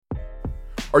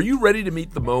Are you ready to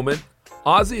meet the moment?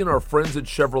 Ozzy and our friends at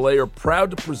Chevrolet are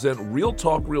proud to present Real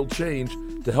Talk, Real Change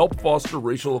to help foster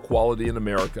racial equality in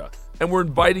America. And we're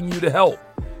inviting you to help.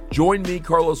 Join me,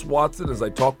 Carlos Watson, as I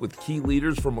talk with key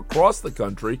leaders from across the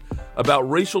country about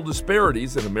racial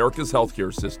disparities in America's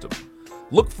healthcare system.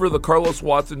 Look for The Carlos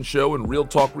Watson Show and Real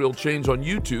Talk, Real Change on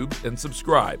YouTube and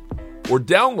subscribe. Or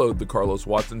download The Carlos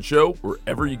Watson Show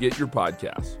wherever you get your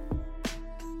podcasts.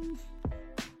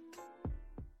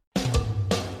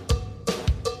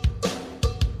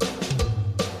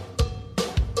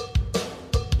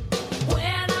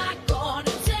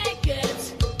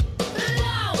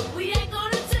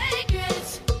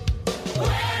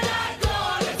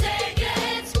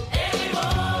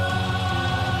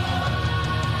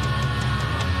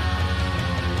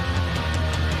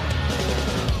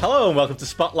 Hello and welcome to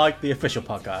Spotlight, the official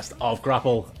podcast of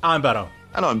Grapple. I'm Beto.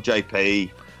 And I'm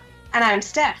JP. And I'm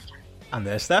Steph. And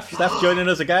there's Steph. Steph joining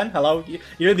us again. Hello.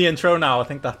 You're in the intro now. I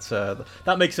think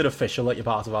that makes it official that you're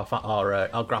part of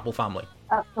our Grapple family.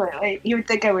 Absolutely. You would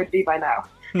think I would be by now.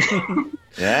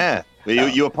 Yeah. Well,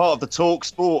 you were part of the Talk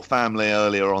Sport family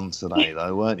earlier on today,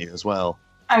 though, weren't you, as well?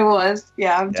 I was.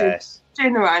 Yeah, I'm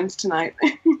doing the rounds tonight.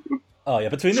 Oh, yeah.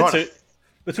 Between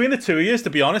the two of you, to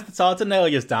be honest, it's hard to nail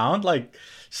you down. Like,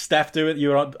 Steph, I think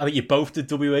you both did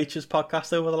WH's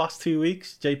podcast over the last 2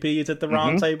 weeks. JP, you did the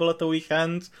roundtable at the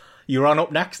weekend. You're on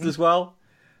Up Next as well.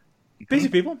 Busy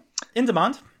people, in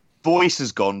demand. Voice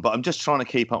has gone, but I'm just trying to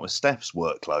keep up with Steph's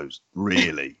workload,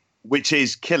 really, which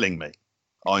is killing me,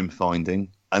 I'm finding.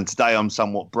 And today I'm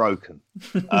somewhat broken.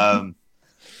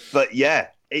 But yeah,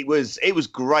 it was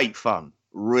great fun,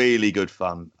 really good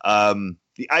fun.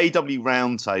 The AEW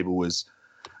roundtable was,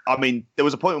 there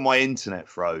was a point when my internet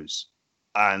froze.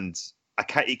 And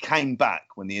it came back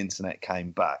when the internet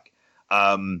came back.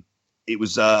 It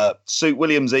was Suit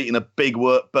Williams eating a big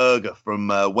burger from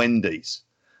Wendy's.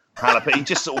 He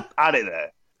just sort of had it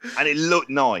there. And it looked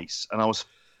nice. And I was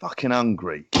fucking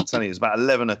hungry. I'm telling you, it was about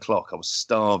 11 o'clock. I was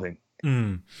starving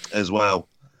as well.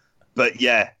 But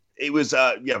yeah, it was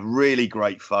really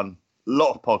great fun. A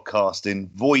lot of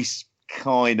podcasting. Voice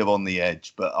kind of on the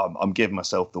edge. But I'm giving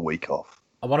myself the week off.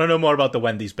 I want to know more about the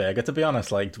Wendy's burger, to be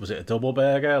honest. Like, was it a double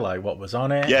burger? Like, what was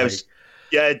on it?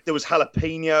 Yeah, there was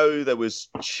jalapeno, there was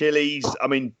chilies.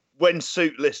 When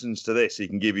Suit listens to this, he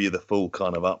can give you the full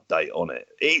kind of update on it.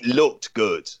 It looked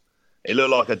good. It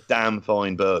looked like a damn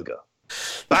fine burger.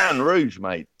 Baton Rouge,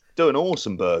 mate. Do an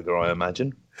awesome burger, I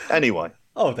imagine. Anyway.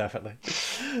 Oh, definitely.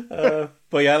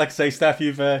 But yeah, like I say, Steph,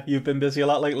 you've been busy a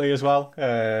lot lately as well.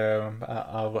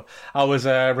 I was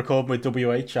recording with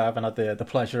WH. I haven't had the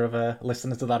pleasure of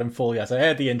listening to that in full yet. I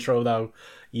heard the intro though.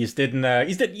 You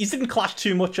didn't clash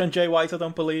too much on Jay White, I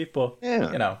don't believe, but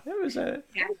it was a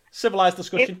civilized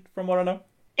discussion from what I know.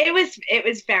 It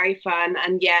was very fun,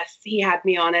 and yes, he had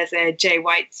me on as a Jay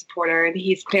White supporter, and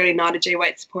he's clearly not a Jay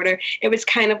White supporter. It was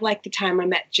kind of like the time I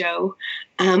met Joe.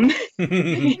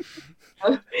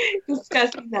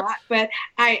 Discussing that, but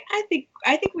I think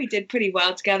we did pretty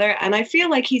well together, and I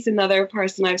feel like he's another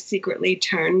person I've secretly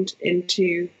turned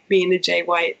into being a Jay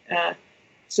White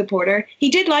supporter.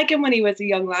 He did like him when he was a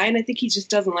young lion. I think he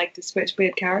just doesn't like the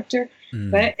switchblade character,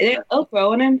 but it'll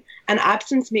grow on him, and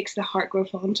absence makes the heart grow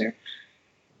fonder.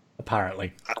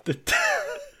 Apparently.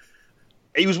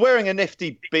 He was wearing a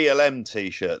nifty BLM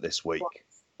t-shirt this week.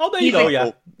 Oh, there you go, yeah.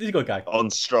 He's a good guy.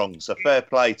 On Strong, so fair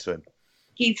play to him.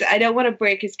 I don't want to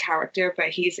break his character, but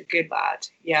he's a good lad.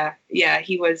 Yeah,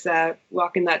 he was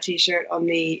rocking that t-shirt on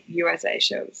the USA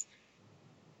shows.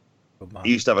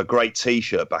 He used to have a great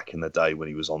t-shirt back in the day when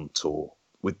he was on tour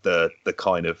with the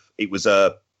kind of, it was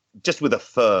just with a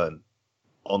fern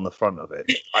on the front of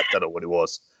it. I don't know what it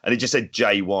was. And it just said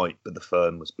Jay White, but the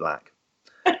fern was black.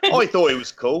 I thought it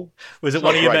was cool. Was it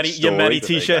one of your many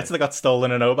t-shirts that got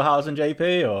stolen in Oberhausen,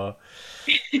 JP, or?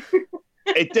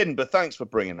 It didn't, but thanks for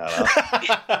bringing that up.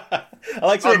 I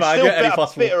like to remind you at any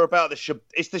possible. Bitter about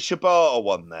it's the Shibata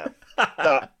one now.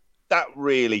 That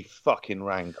really fucking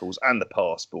rankles, and the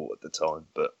passport at the time.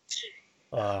 But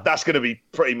that's going to be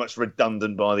pretty much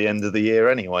redundant by the end of the year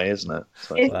anyway, isn't it?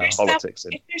 So, politics.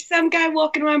 If there's some guy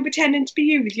walking around pretending to be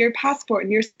you with your passport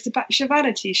and your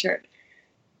Shibata t-shirt.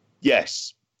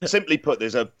 Yes. Simply put,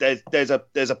 there's a part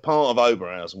of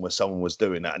Oberhausen where someone was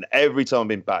doing that, and every time I've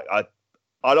been back,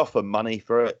 I'd offer money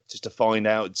for it just to find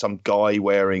out some guy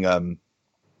wearing a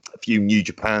few New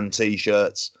Japan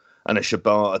t-shirts and a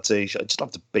Shibata t-shirt. I'd just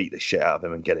love to beat the shit out of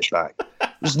him and get it back.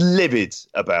 I was livid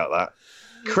about that.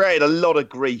 Created a lot of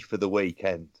grief for the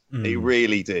weekend. He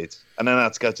really did. And then I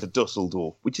had to go to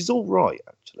Dusseldorf, which is all right,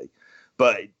 actually.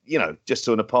 But, just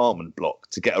to an apartment block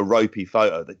to get a ropey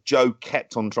photo that Joe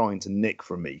kept on trying to nick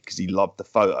from me because he loved the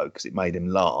photo because it made him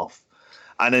laugh.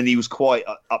 And then he was quite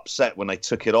upset when they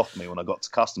took it off me when I got to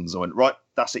customs. I went, right,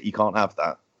 that's it, you can't have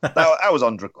that. That was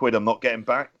 £100 I'm not getting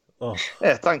back. Oh.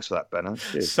 Yeah, thanks for that, Benno.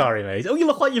 Sorry, mate. Oh, you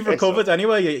look like you've recovered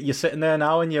anyway. You're sitting there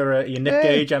now in your Nick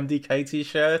Gage MDK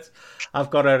t-shirt.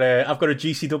 I've got a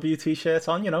GCW t-shirt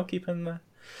on.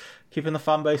 Keeping the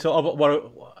fan base.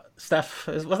 Steph,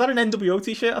 was that an NWO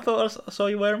t-shirt? I thought I saw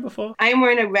you wearing before. I'm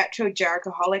wearing a retro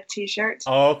Jerichoholic t-shirt.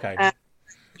 Oh, okay.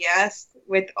 Yes,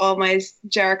 with all my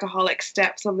Jerichoholic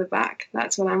steps on the back.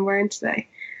 That's what I'm wearing today.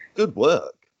 Good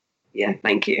work. Yeah,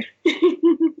 thank you.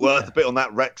 Well, it's a bit on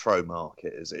that retro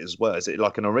market, is it as well? Is it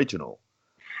like an original?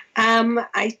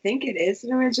 I think it is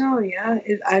an original, yeah.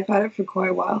 I've had it for quite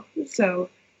a while, so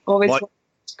always want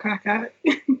to crack at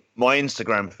it. My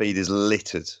Instagram feed is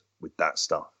littered with that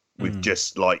stuff, with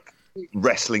just like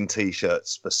wrestling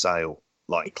t-shirts for sale,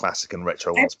 like classic and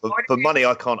retro ones, for money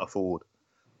I can't afford.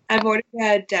 I've ordered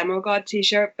a Demo God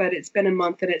t-shirt, but it's been a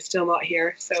month and it's still not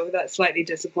here, so that's slightly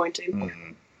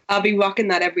disappointing. I'll be rocking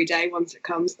that every day once it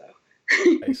comes, though.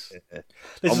 Nice.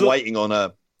 I'm waiting on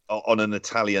an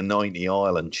Italia 90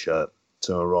 Ireland shirt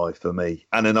to arrive for me,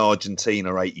 and an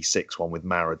Argentina 86 one with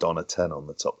Maradona 10 on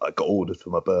the top. I got ordered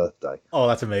for my birthday. Oh,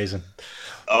 that's amazing.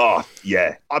 Oh,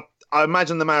 yeah. I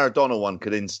imagine the Maradona one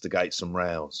could instigate some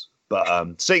rows.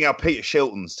 But seeing how Peter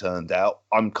Shilton's turned out,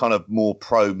 I'm kind of more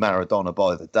pro Maradona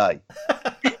by the day.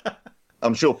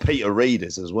 I'm sure Peter Reid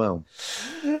is as well.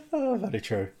 Oh, very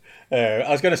true. I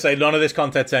was going to say none of this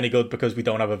content's any good because we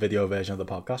don't have a video version of the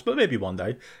podcast, but maybe one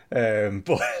day.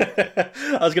 But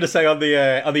I was going to say on the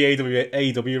AEW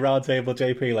roundtable,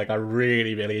 JP, like I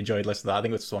really, really enjoyed listening to that. I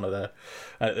think it's one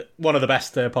of the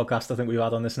best podcasts I think we've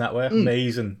had on this network.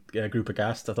 Amazing group of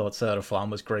guests. I thought Sarah Flam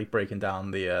was great breaking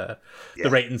down the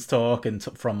ratings talk and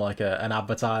from like an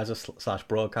advertiser /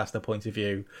 broadcaster point of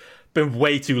view. Been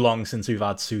way too long since we've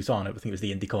had Suit on. I think it was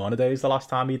the Indie Corner days the last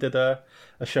time he did a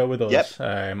show with us.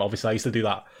 Yep. Obviously, I used to do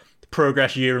that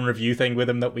Progress Year in Review thing with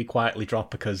him that we quietly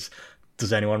dropped because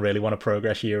does anyone really want a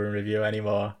Progress Year in Review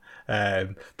anymore?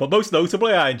 But most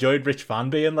notably, I enjoyed Rich Fan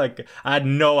being like, I had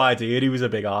no idea he was a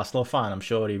big Arsenal fan. I'm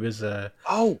sure he was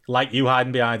like you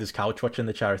hiding behind his couch watching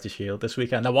the Charity Shield this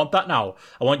weekend. I want that now.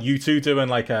 I want you two doing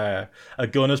like a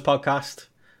Gunners podcast.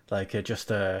 Like just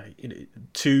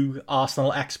two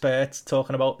Arsenal experts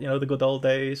talking about, the good old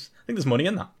days. I think there's money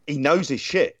in that. He knows his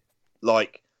shit.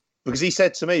 Like, because he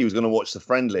said to me he was going to watch the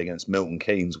friendly against Milton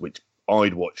Keynes, which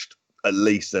I'd watched at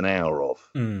least an hour of.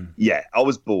 Yeah, I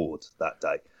was bored that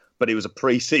day. But it was a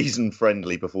pre-season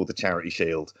friendly before the Charity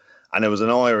Shield. And there was an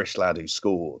Irish lad who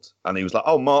scored. And he was like,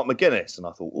 oh, Mark McGuinness. And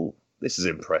I thought, oh, this is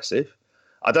impressive.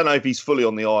 I don't know if he's fully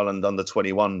on the Ireland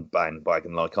under-21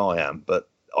 bandwagon like I am, but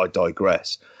I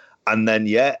digress. And then,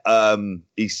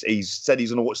 he said he's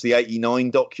going to watch the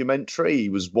 89 documentary. He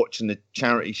was watching the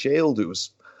Charity Shield. It was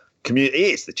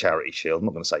it's the Charity Shield. I'm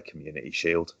not going to say Community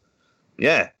Shield.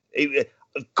 Yeah.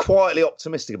 Quietly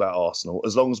optimistic about Arsenal,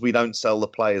 as long as we don't sell the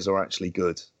players who are actually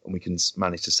good and we can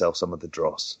manage to sell some of the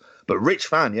dross. But Rich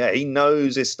Fan, he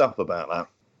knows his stuff about that.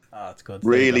 Oh, that's good.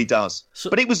 Really does.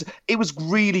 But it was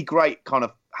really great kind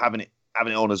of having it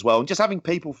on as well. And just having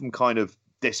people from kind of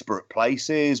disparate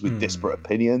places with disparate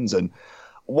opinions. And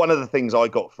one of the things I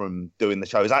got from doing the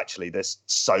show is actually there's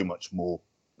so much more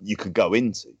you could go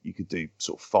into. You could do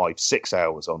sort of 5-6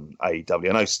 hours on AEW.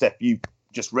 I know, Steph, you've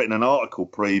just written an article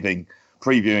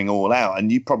previewing All Out,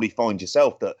 and you probably find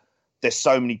yourself that there's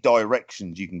so many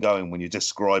directions you can go in when you're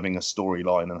describing a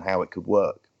storyline and how it could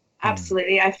work.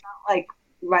 Absolutely. I felt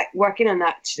like working on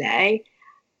that today,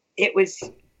 it was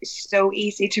so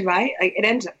easy to write. Like, it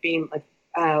ended up being like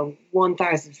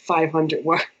 1,500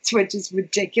 words, which is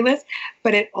ridiculous,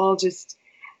 but it all just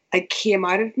came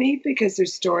out of me because their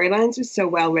storylines are so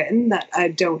well written that I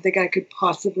don't think I could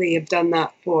possibly have done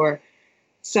that for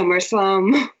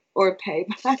SummerSlam or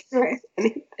Payback or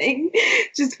anything.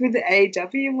 Just for the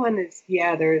AEW one, is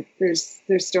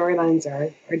their storylines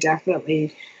are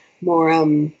definitely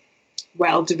more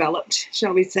well developed,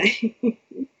 shall we say.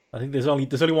 I think there's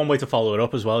only one way to follow it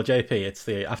up as well, JP. It's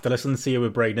after listening to you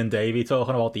with Braden and Davey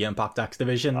talking about the Impact X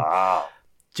division.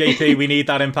 JP, we need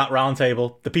that Impact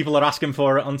roundtable. The people are asking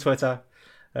for it on Twitter.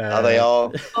 They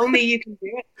are. Only you can do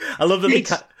it. I love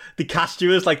that they cast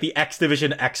you as like the X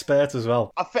Division expert as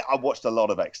well. I watched a lot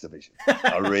of X Division.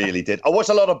 I really did. I watched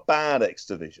a lot of bad X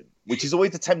Division, which is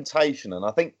always the temptation. And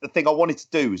I think the thing I wanted to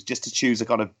do was just to choose a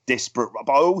kind of disparate.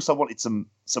 But I also wanted some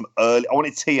early. I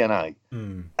wanted TNA.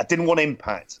 I didn't want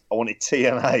Impact. I wanted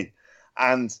TNA,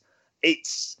 and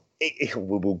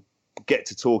we'll get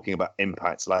to talking about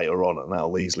Impact later on, and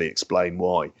that'll easily explain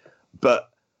why. But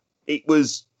it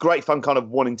was great fun kind of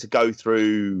wanting to go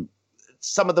through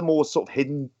some of the more sort of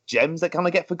hidden gems that kind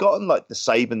of get forgotten, like the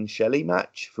Saban Shelley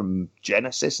match from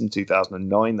Genesis in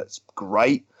 2009. That's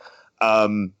great.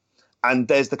 And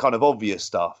there's the kind of obvious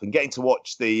stuff, and getting to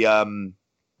watch the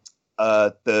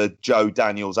Joe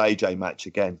Daniels AJ match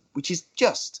again, which is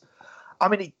just, I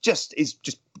mean, it just is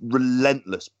just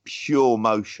relentless, pure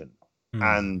motion.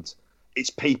 And it's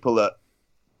people at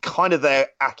kind of their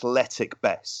athletic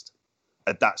best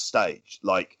at that stage.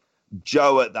 Like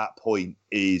Joe at that point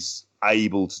is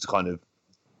able to kind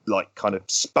of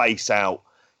space out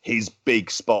his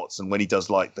big spots, and when he does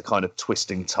like the kind of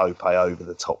twisting tope over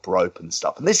the top rope and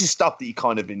stuff. And this is stuff that you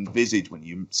kind of envisage when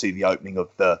you see the opening of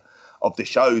the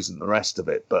shows and the rest of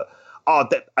it. But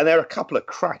and there are a couple of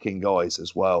cracking guys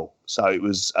as well. So it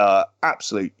was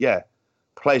absolute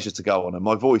pleasure to go on, and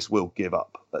my voice will give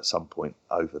up at some point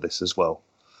over this as well.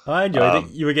 I enjoyed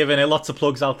it. You were giving lots of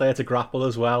plugs out there to Grapple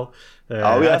as well. Yeah.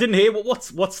 I didn't hear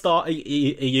what star. Are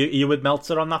you with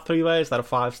Meltzer on that 3-way? Is that a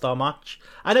 5-star match?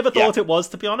 I never thought it was,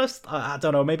 to be honest. I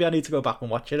don't know. Maybe I need to go back and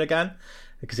watch it again,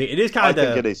 because it is kind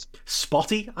of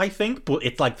spotty, I think, but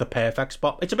it's like the perfect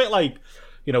spot. It's a bit like,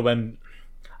 when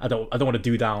I don't want to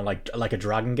do down like a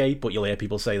Dragon Gate, but you'll hear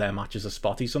people say their matches are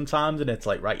spotty sometimes, and it's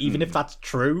like, right, even if that's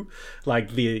true,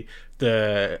 like the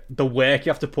work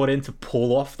you have to put in to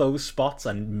pull off those spots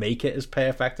and make it as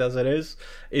perfect as it is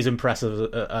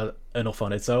impressive enough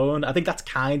on its own. I think that's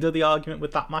kind of the argument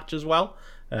with that match as well.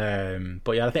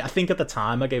 But yeah, I think at the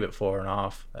time I gave it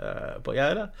 4.5. But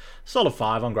yeah, solid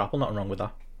 5 on Grapple. Nothing wrong with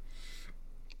that.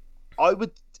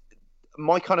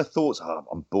 My kind of thoughts are,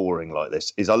 I'm boring like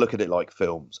this, is I look at it like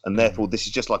films, and therefore this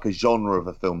is just like a genre of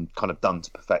a film kind of done to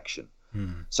perfection.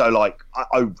 So like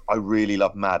I really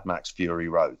love Mad Max Fury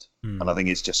Road, and I think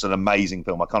it's just an amazing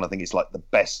film. I kind of think it's like the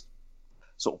best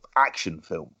sort of action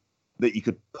film that you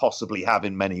could possibly have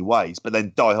in many ways. But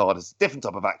then Die Hard is a different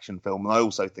type of action film, and I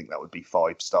also think that would be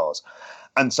 5 stars.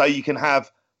 And so you can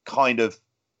have kind of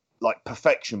like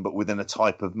perfection, but within a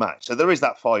type of match. So there is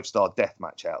that 5-star death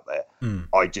match out there.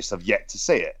 I just have yet to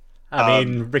see it. I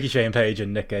mean, Ricky Shane Page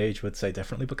and Nick Gage would say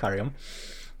differently, but carry on.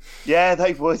 Yeah,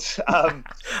 they would. I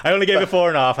only gave it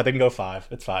 4.5. I didn't go 5.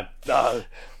 It's fine. No,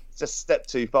 it's a step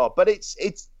too far. But it's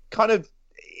kind of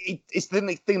it's the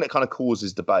thing that kind of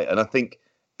causes debate, and I think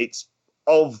it's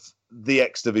of the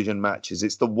X Division matches,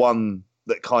 it's the one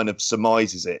that kind of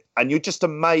surmises it, and you're just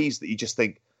amazed that you just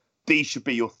think these should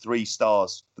be your 3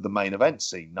 stars for the main event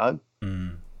scene. No,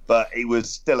 but it was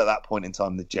still at that point in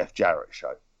time the Jeff Jarrett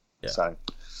show. Yeah. So,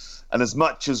 and as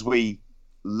much as we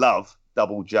love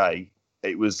Double J,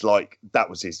 it was like that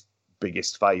was his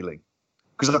biggest failing,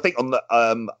 because I think on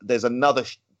the there's another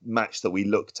match that we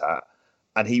looked at,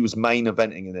 and he was main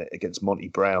eventing in it against Monty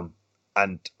Brown,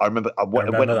 and I remember I went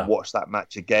and watched that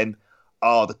match again.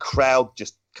 The crowd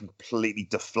just completely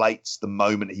deflates the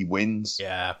moment he wins.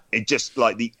 Yeah, it just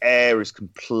like the air is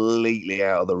completely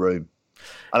out of the room.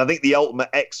 And I think the Ultimate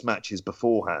X match is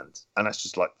beforehand, and that's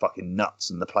just like fucking nuts,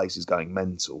 and the place is going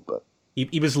mental. But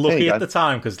he was lucky at the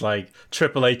time, because like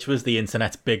Triple H was the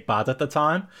internet's big bad at the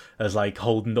time, as like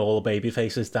holding all the baby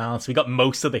faces down. So he got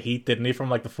most of the heat, didn't he, from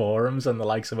like the forums and the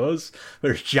likes of us.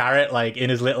 Whereas Jarrett, like in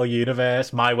his little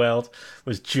universe, my world,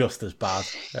 was just as bad.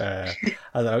 I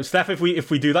don't know, Steph. If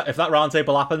we do that, if that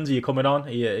roundtable happens, are you coming on? Are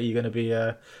you going to be?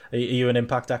 Are you an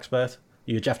Impact expert? Are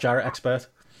you a Jeff Jarrett expert?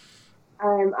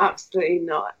 I'm absolutely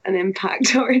not an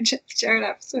Impact or a Jeff Jarrett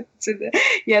episode. So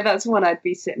yeah, that's one I'd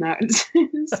be sitting out.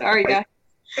 Sorry, guys.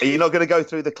 Are you not going to go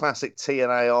through the classic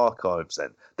TNA archives then?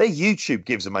 Their YouTube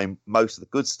gives them most of the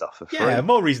good stuff for free. Yeah,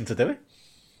 more reason to do it.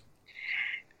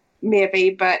 Maybe,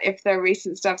 but if their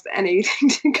recent stuff's anything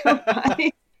to go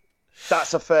by.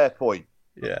 That's a fair point.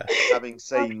 Yeah. Having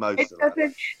seen most of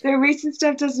that. The recent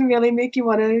stuff doesn't really make you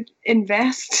want to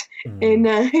invest in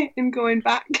going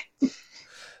back.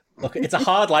 Look, it's a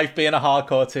hard life being a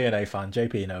hardcore TNA fan.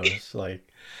 JP knows. Like,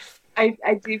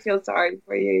 I do feel sorry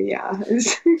for you. Yeah.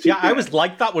 Yeah, I was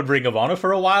like that with Ring of Honor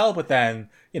for a while, but then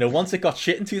once it got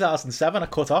shit in 2007, I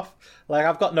cut off. Like,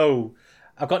 I've got no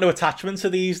attachment to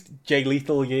these Jay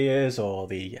Lethal years or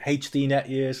the HD Net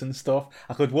years and stuff.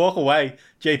 I could walk away.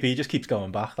 JP just keeps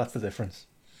going back. That's the difference.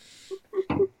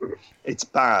 It's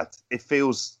bad. It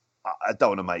feels. I don't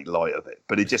want to make light of it,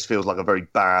 but it just feels like a very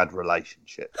bad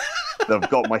relationship that I've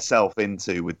got myself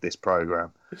into with this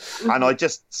program. And I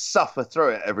just suffer through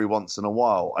it every once in a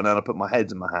while, and then I put my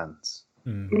head in my hands.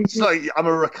 So I'm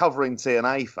a recovering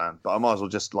TNA fan, but I might as well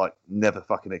just like never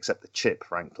fucking accept the chip,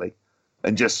 frankly,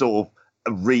 and just sort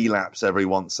of relapse every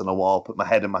once in a while, put my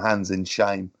head in my hands in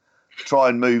shame, try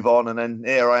and move on, and then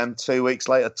here I am 2 weeks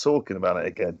later talking about it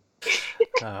again.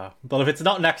 Well, if it's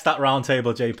not next at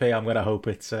Roundtable, JP, I'm going to hope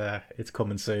it's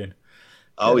coming soon.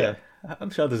 Oh, yeah.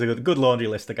 I'm sure there's a good laundry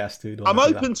list of guests who'd I'm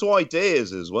open to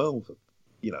ideas as well,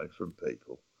 from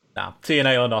people. Nah,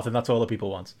 TNA or nothing, that's all the people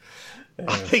want.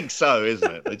 I think so,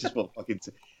 isn't it? They just want fucking...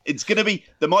 It's going to be...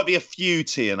 There might be a few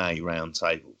TNA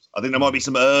roundtables. I think there might be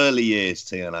some early years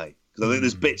TNA, because I think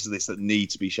there's bits of this that need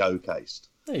to be showcased.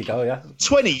 There you go, yeah.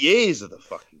 20 years of the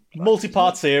fucking...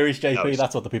 Multi-part series, JP,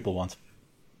 that's what the people want.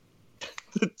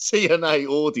 The TNA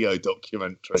audio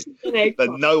documentary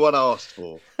that no one asked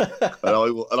for, and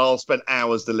I'll spend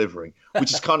hours delivering,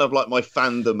 which is kind of like my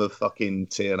fandom of fucking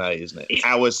TNA, isn't it?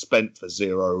 Hours spent for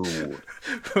zero reward,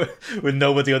 with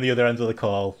nobody on the other end of the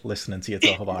call listening to you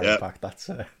talk about Impact. That's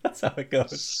how it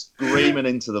goes. Screaming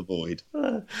into the void.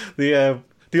 The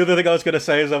other thing I was going to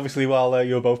say is obviously while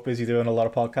you were both busy doing a lot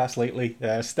of podcasts lately,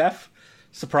 Steph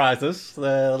surprised us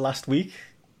last week.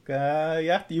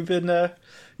 You've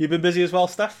been busy as well,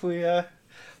 Steph. We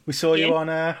saw you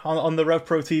on the Rev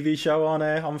Pro TV show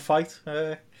on Fight.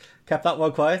 Kept that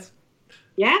one quiet.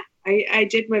 Yeah, I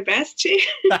did my best too.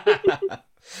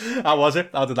 How was it?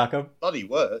 How did that go? Bloody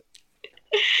work.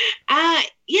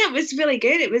 It was really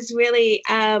good. It was really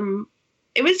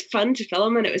it was fun to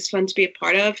film, and it was fun to be a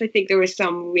part of. I think there were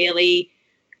some really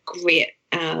great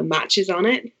matches on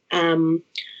it. I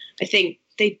think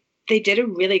they did a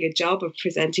really good job of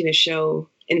presenting a show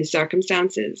in the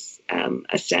circumstances,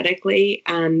 aesthetically,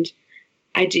 and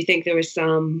I do think there was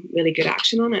some really good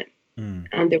action on it.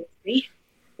 And there was me,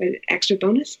 an extra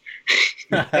bonus.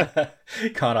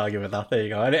 Can't argue with that. There you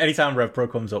go. Anytime Rev Pro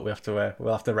comes up, we'll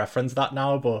have to reference that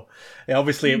now. But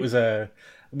obviously, it was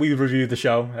we reviewed the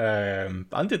show.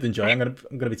 I did enjoy it. I'm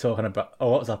gonna be talking about. Oh,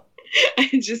 what was that?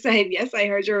 I'm just saying, yes, I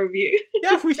heard your review.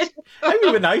 Yeah, we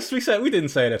were nice. We didn't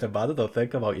say anything bad, I don't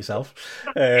think, about yourself.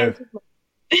 That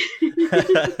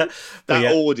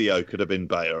audio could have been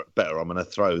better. I'm going to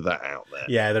throw that out there.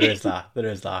 Yeah, there is that.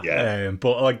 Yeah.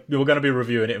 But we're going to be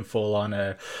reviewing it in full on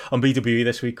BWE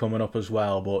this week coming up as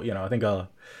well. But I think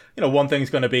one thing's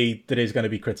going to be there is going to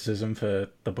be criticism for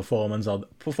the performers on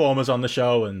the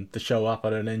show and the show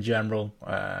happening in general.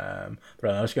 But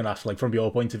I was going to ask, from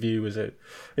your point of view,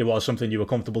 it was something you were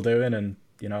comfortable doing, and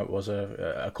it was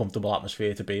a comfortable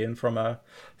atmosphere to be in from the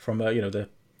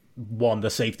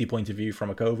safety point of view, from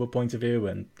a COVID point of view,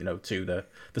 and to the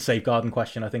safeguarding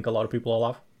question I think a lot of people will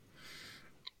have.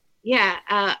 Yeah,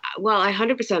 well, I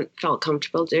 100% felt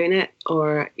comfortable doing it,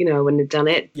 or when I'd done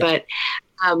it. Yeah. But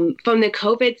from the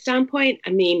COVID standpoint,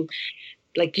 I mean,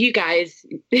 you guys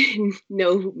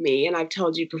know me, and I've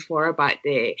told you before about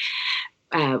the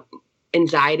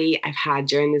anxiety I've had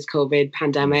during this COVID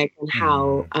pandemic, and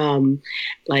how I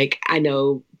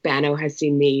know Benno has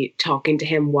seen me talking to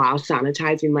him while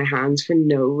sanitizing my hands for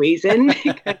no reason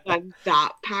because I'm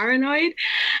that paranoid.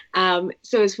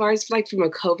 So as far as from a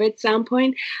COVID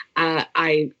standpoint,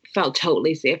 I felt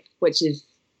totally safe, which is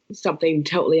something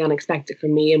totally unexpected for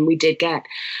me. And we did get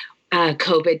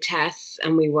COVID tests,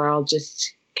 and we were all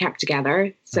just kept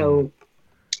together. So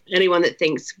anyone that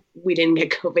thinks we didn't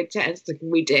get COVID tests,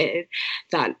 we did.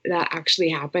 That actually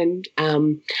happened.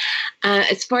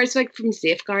 As far as from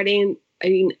safeguarding, I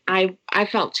mean, I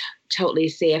felt totally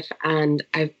safe, and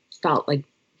I felt like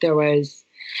there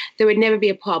would never be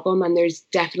a problem, and there's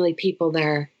definitely people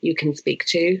there you can speak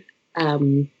to,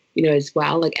 as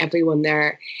well. Everyone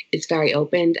there is very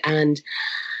open, and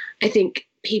I think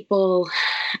people,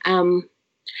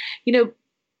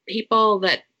 people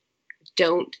that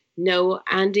don't know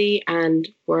Andy and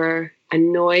were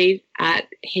annoyed at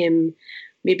him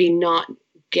maybe not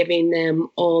giving them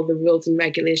all the rules and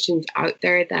regulations out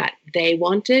there that they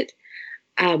wanted.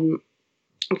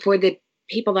 For the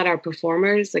people that are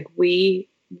performers, we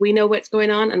know what's going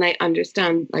on, and I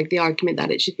understand the argument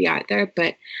that it should be out there.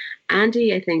 But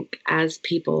Andy, I think, as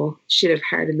people should have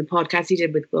heard in the podcast he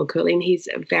did with Will Cooling, he's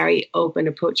a very open,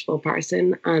 approachable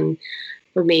person. And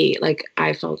for me,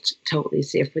 I felt totally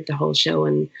safe with the whole show,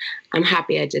 and I'm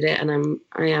happy I did it, and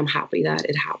I am happy that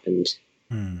it happened.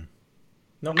 And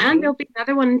there'll be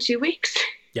another one in 2 weeks.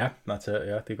 Yeah, that's it.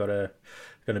 Yeah, they've got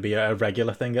going to be a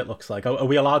regular thing. It looks like. Are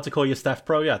we allowed to call you Steph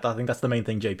Pro yet? I think that's the main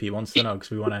thing JP wants to know, because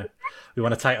we want to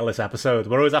title this episode.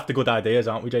 We're always after good ideas,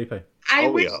 aren't we, JP? I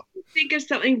wish you think of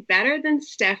something better than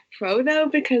Steph Pro though,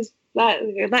 because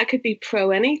that could be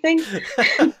pro anything.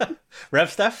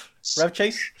 Rev Steph, Rev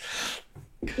Chase.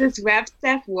 Does Rev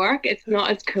Steph work? It's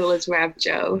not as cool as Rev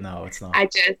Joe. No, it's not.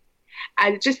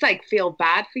 I just feel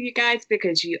bad for you guys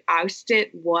because you ousted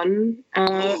you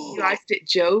ousted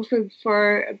Joe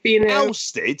for being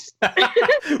ousted.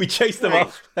 We chased them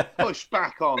off. Push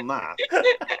back on that.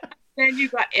 then you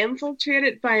got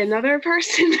infiltrated by another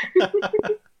person.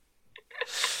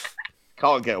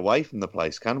 Can't get away from the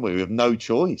place, can we? We have no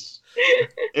choice.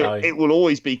 It will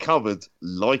always be covered,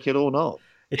 like it or not.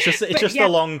 It's just a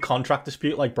long contract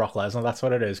dispute like Brock Lesnar. That's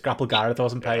what it is. Grapple Garrett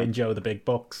wasn't paying Joe the big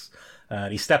bucks.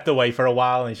 He stepped away for a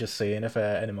while, and he's just seeing if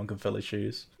anyone can fill his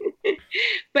shoes.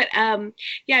 But I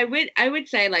would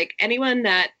say, like, anyone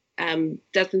that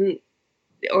doesn't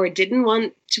or didn't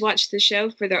want to watch the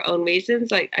show for their own reasons,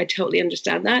 like, I totally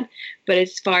understand that. But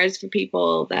as far as for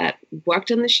people that worked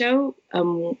on the show,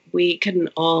 we can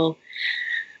all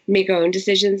make our own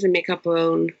decisions and make up our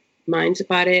own minds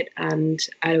about it. And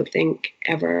I don't think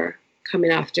ever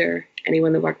coming after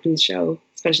anyone that worked on the show,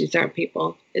 especially certain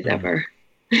people, is ever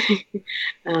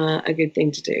a good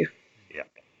thing to do.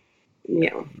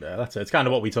 Yeah, that's it. It's kind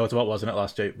of what we talked about, wasn't it,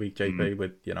 last week, JP?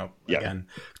 With again,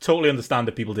 totally understand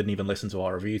that people didn't even listen to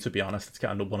our review. To be honest, it's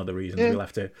kind of one of the reasons we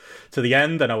left it to the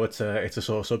end. I know it's a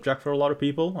sore subject for a lot of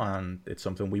people, and it's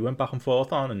something we went back and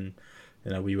forth on,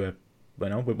 and we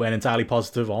went entirely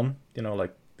positive on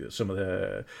like some of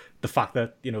the fact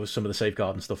that some of the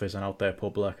safeguarding stuff isn't out there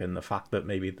public, and the fact that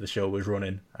maybe the show was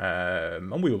running,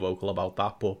 and we were vocal about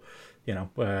that, but.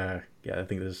 I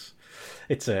think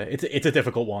it's a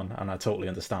difficult one, and I totally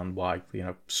understand why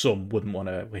some wouldn't want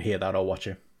to hear that or watch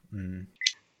it. I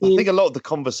think a lot of the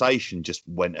conversation just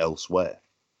went elsewhere.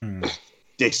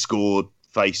 Discord,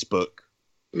 Facebook.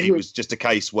 It was just a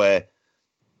case where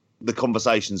the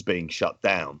conversation's being shut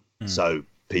down, so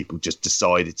people just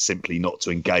decided simply not to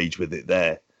engage with it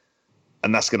there,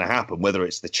 and that's going to happen whether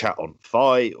it's the chat on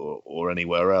Fight or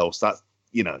anywhere else. That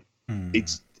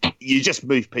it's. You just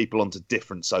move people onto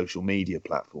different social media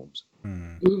platforms.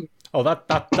 Oh,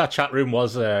 that chat room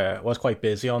was quite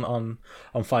busy on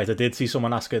Fight. I did see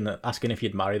someone asking if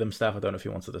you'd marry them, Steph. I don't know if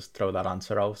you wanted to throw that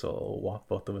answer out or what,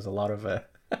 but there was a lot of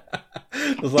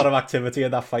activity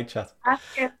in that Fight chat.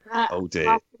 Oh dear!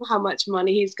 Ask him how much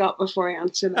money he's got before I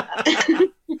answer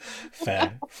that.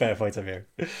 fair point of view.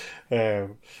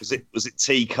 Was it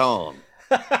T Khan?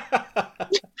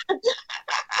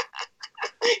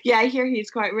 Yeah, I hear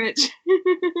he's quite rich.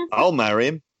 I'll marry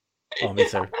him. Oh, me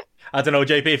too. I don't know,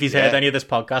 JP, if he's heard any of this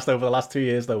podcast over the last 2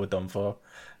 years, though, we're done for.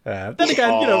 Then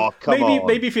again,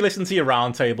 maybe if you listen to your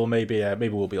round table, maybe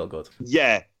we'll be all good.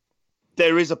 Yeah,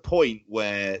 there is a point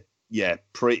where,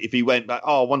 if he went back,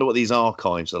 I wonder what these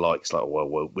archives are like. It's like,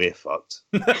 well we're fucked.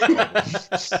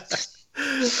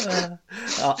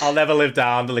 I'll never live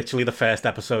down literally the first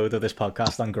episode of this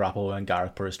podcast on Grapple when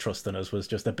Gareth put his trust in us was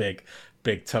just a big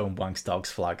Tone Blanks Dogs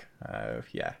flag.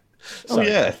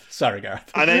 Sorry,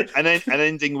 Gareth. and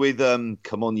ending with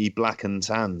 "Come on, ye black and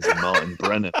tans" and Martin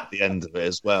Brennan at the end of it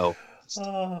as well.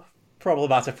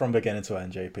 Problematic from beginning to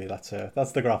end, JP.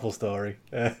 That's the Grapple story.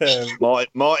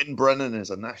 Martin Brennan is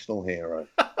a national hero.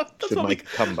 Should make a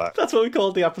comeback. That's what we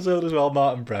called the episode as well,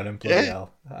 Martin Brennan. Bloody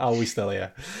hell. Are we still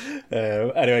here?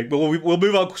 Anyway, we'll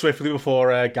move on swiftly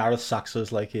before Gareth sacks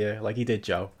us like he did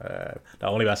Joe.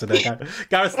 Only messing there.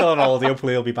 Gareth's still on holiday.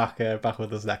 Hopefully he'll be back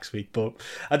with us next week. But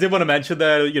I did want to mention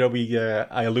there,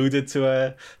 I alluded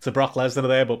to Brock Lesnar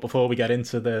there, but before we get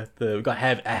into we've got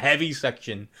a heavy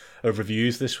section of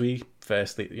reviews this week.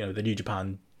 Firstly, the New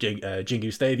Japan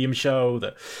Jingu Stadium show,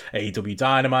 the AEW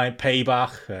Dynamite,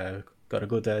 Payback. Got a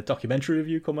good documentary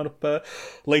review coming up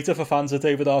later for fans of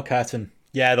David Arquette, and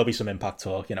there'll be some Impact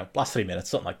talk. Last 3 minutes,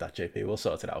 something like that. JP, we'll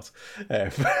sort it out.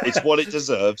 It's what it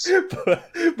deserves.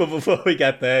 but before we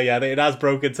get there, it has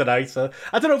broken tonight. So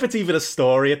I don't know if it's even a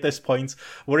story at this point.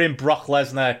 We're in Brock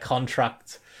Lesnar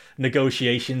contract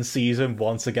negotiation season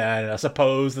once again. I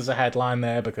suppose there's a headline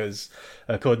there because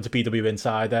according to PW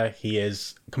Insider, he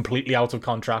is completely out of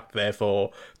contract.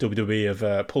 Therefore, WWE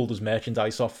have pulled his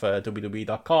merchandise off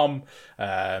WWE.com.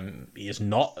 He is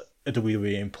not a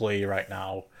WWE employee right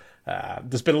now.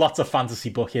 There's been lots of fantasy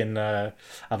booking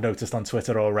I've noticed on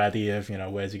Twitter already of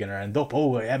where's he going to end up.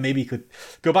 Maybe he could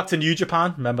go back to New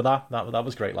Japan. Remember that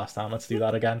was great last time. Let's do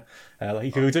that again.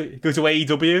 He could go to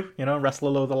AEW, wrestle a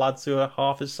load of lads who are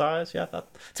half his size. To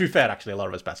be fair, actually a lot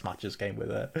of his best matches came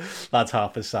with lads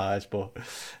half his size, but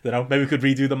maybe we could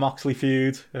redo the Moxley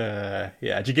feud. Do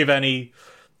you give any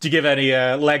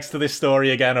legs to this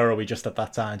story again, or are we just at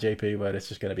that time, JP, where it's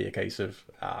just going to be a case of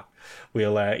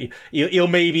he'll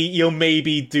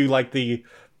maybe do like the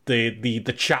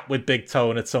chat with Big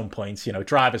Tone at some point,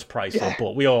 drive his price up,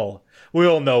 but we all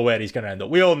know where he's going to end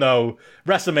up. We all know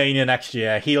WrestleMania next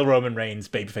year, heel Roman Reigns,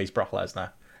 babyface Brock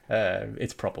Lesnar.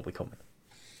 It's probably coming.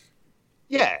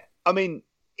 Yeah, I mean,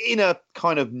 in a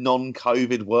kind of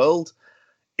non-COVID world,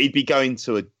 he'd be going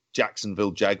to a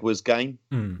Jacksonville Jaguars game,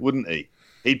 wouldn't he?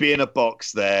 He'd be in a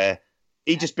box there.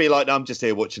 He'd just be like, no, I'm just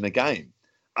here watching a game.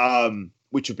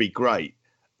 which would be great.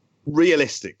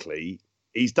 Realistically,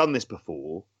 he's done this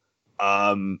before.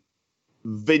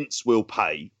 Vince will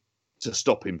pay to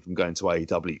stop him from going to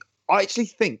AEW. I actually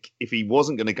think if he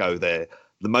wasn't going to go there,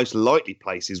 the most likely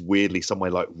place is weirdly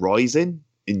somewhere like Rising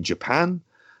in Japan,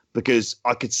 because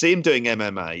I could see him doing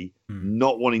MMA,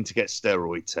 not wanting to get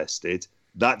steroid tested.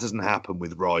 That doesn't happen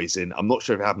with Rising. I'm not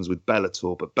sure if it happens with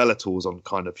Bellator, but Bellator's on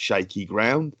kind of shaky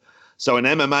ground. So in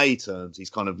MMA terms, he's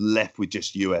kind of left with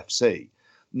just UFC.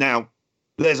 Now,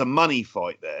 there's a money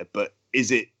fight there, but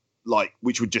is it like,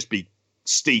 which would just be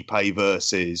Stipe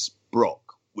versus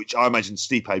Brock, which I imagine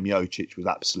Stipe Miocic would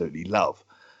absolutely love.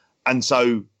 And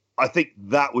so I think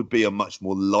that would be a much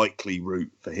more likely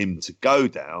route for him to go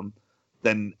down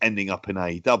than ending up in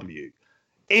AEW.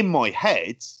 In my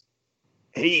head,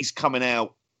 he's coming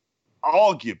out,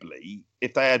 arguably,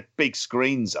 if they had big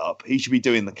screens up, he should be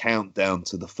doing the countdown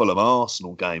to the Fulham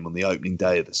Arsenal game on the opening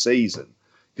day of the season,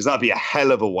 because that'd be a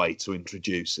hell of a way to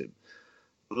introduce him.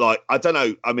 Like, I don't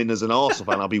know, I mean, as an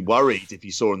Arsenal fan, I'd be worried if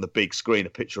you saw on the big screen a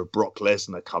picture of Brock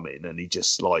Lesnar come in and he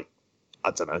just, like,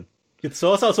 I don't know. You'd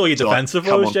sort out all your defensive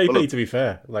like, roles, JP, to be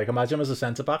fair. Like, imagine him as a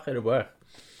centre-back, it'd work.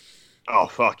 Oh,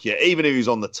 fuck yeah. Even if he was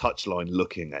on the touchline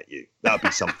looking at you, that'd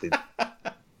be something.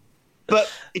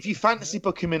 But if you fantasy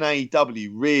book him in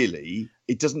AEW, really,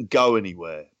 it doesn't go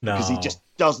anywhere. No. Because he just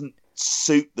doesn't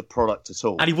suit the product at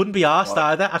all. And he wouldn't be arsed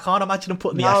either. I can't imagine him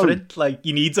putting the effort in. Like,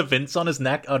 he needs a Vince on his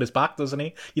neck, on his back, doesn't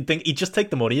he? You'd think he'd just take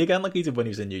the money again like he did when he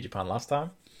was in New Japan last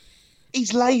time.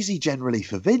 He's lazy generally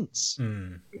for Vince.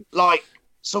 Like,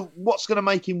 so what's going to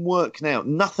make him work now?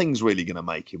 Nothing's really going to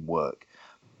make him work.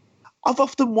 I've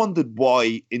often wondered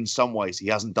why, in some ways, he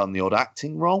hasn't done the odd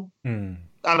acting role.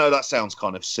 I know that sounds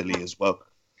kind of silly as well.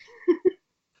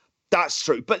 That's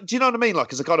true. But do you know what I mean?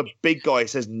 Like, as a kind of big guy who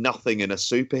says nothing in a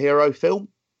superhero film,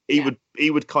 he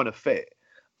would kind of fit.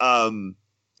 And,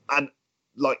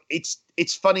 like,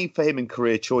 it's funny for him in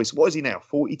career choice. What is he now,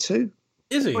 42?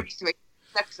 Is he? 43.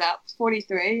 Looks up.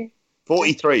 43.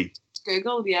 43.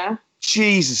 Googled, yeah.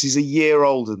 Jesus, he's a year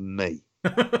older than me.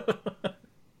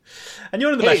 And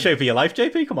you're in the best shape of your life,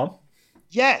 JP. Come on.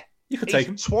 Yeah. You could take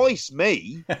him. Twice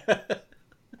me.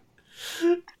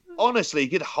 Honestly, he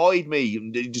could hide me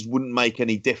and it just wouldn't make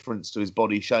any difference to his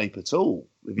body shape at all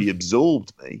if he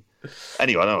absorbed me.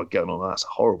 Anyway, I know what's going on. That's a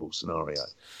horrible scenario.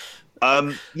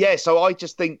 Yeah, so I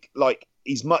just think, like,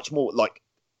 he's much more, like,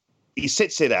 he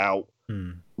sits it out.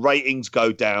 Ratings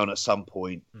go down at some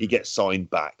point. He gets signed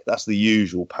back. That's the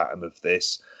usual pattern of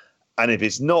this. And if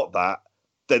it's not that,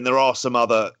 then there are some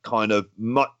other kind of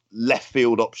left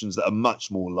field options that are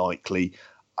much more likely.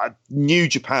 New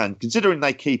Japan, considering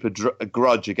they keep a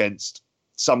grudge against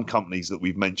some companies that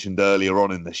we've mentioned earlier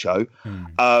on in the show,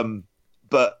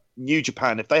 but New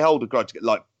Japan, if they hold a grudge,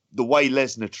 like the way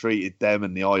Lesnar treated them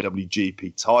and the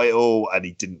IWGP title, and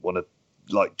he didn't want to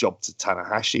like job to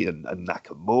Tanahashi and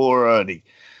Nakamura, and he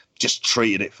just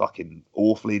treated it fucking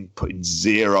awfully and put in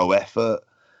zero effort.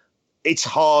 It's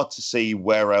hard to see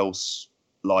where else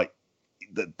like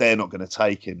that they're not going to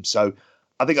take him. So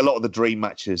I think a lot of the dream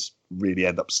matches really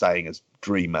end up staying as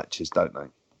dream matches, don't they?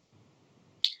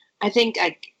 I think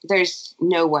there's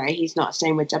no way he's not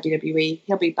staying with WWE.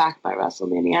 He'll be back by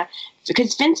WrestleMania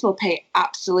because Vince will pay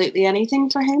absolutely anything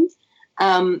for him.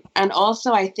 And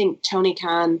also, I think Tony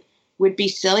Khan would be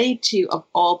silly to, of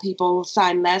all people,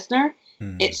 sign Lesnar.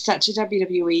 It's such a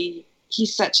WWE.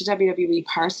 He's such a WWE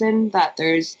person that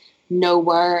there's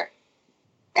nowhere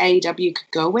AEW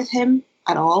could go with him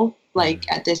at all.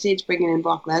 Like at this age, bringing in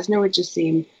Brock Lesnar would just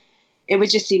seem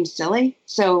silly.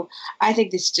 So I think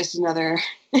this is just another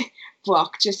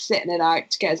Brock just sitting it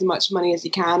out to get as much money as he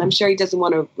can. I'm sure he doesn't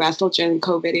want to wrestle during the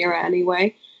COVID era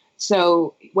anyway.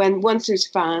 So once there's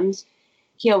fans,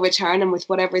 he'll return, and with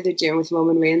whatever they're doing with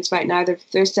Roman Reigns right now,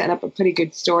 they're setting up a pretty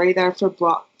good story there for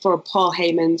Paul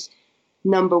Heyman's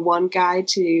number one guy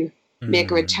to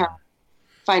make a return,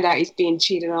 find out he's being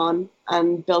cheated on,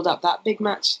 and build up that big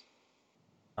match.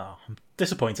 Oh, I'm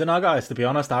disappointed now, guys, to be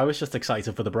honest. I was just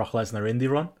excited for the Brock Lesnar indie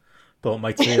run. Thought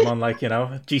might see him on, like, you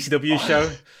know, GCW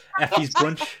show, Effie's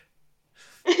Brunch.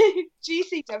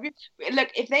 GCW. Look,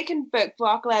 if they can book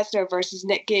Brock Lesnar versus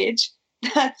Nick Gage,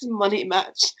 that's a money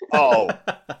match. Oh,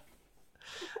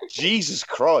 Jesus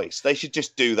Christ. They should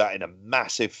just do that in a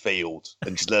massive field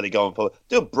and just let it go on for...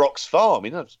 Do a Brock's Farm.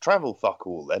 You don't have to travel fuck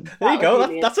all then. There you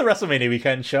go. That's a WrestleMania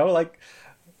weekend show. Like,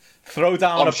 throw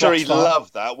down I'm sure he'd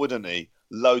love that, wouldn't he?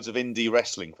 Loads of indie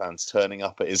wrestling fans turning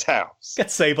up at his house.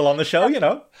 Get Sable on the show, you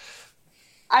know.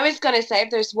 I was going to say, if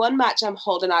there's one match I'm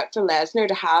holding out for Lesnar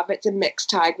to have, it's a mixed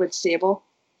tag with Sable.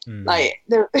 Like,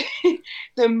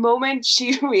 the moment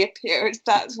she reappears,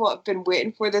 that's what I've been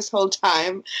waiting for this whole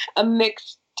time. A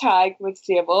mixed tag with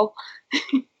Sable.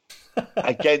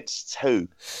 Against who?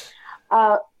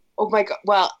 Oh my god!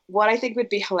 Well, what I think would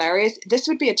be hilarious. This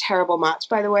would be a terrible match,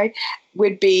 by the way.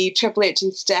 Would be Triple H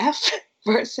and Steph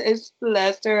versus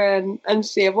Lesnar and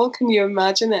Sable. Can you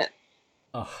imagine it?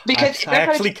 Oh, because I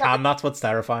actually can. That's what's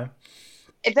terrifying.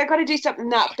 If they're going to do something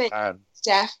that big,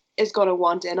 Steph is going to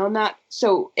want in on that.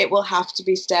 So it will have to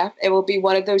be Steph. It will be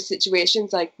one of those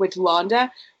situations like with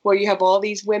Londa, where you have all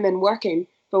these women working,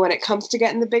 but when it comes to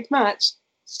getting the big match,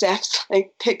 Steph's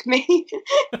like, pick me.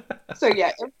 So yeah,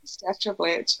 it would be Steph Triple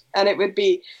H. And it would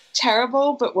be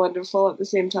terrible but wonderful at the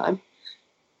same time.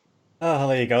 Oh,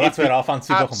 there you go. That's where our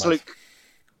fancy absolute.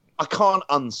 I can't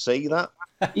unsee that.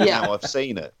 Yeah. Now I've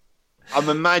seen it. I'm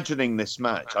imagining this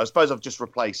match. I suppose I've just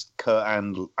replaced Kurt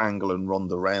Angle and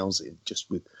Ronda Rousey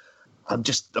I'm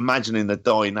just imagining the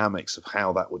dynamics of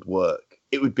how that would work.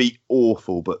 It would be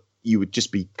awful, but you would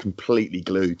just be completely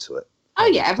glued to it. Oh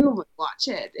yeah, everyone would watch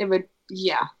it. It would,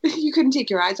 yeah. You couldn't take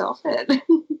your eyes off it.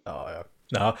 Oh yeah.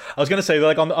 No, I was gonna say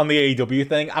like on the AEW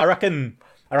thing. I reckon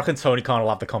Tony Khan will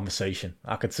have the conversation.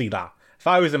 I could see that. If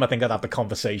I was him, I think I'd have the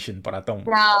conversation, but I don't.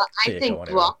 No, I think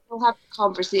Brock will have the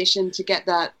conversation to get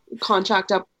that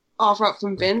contract offer up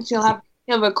from Vince. He'll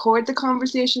record the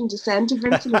conversation to send to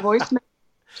Vince in a voicemail.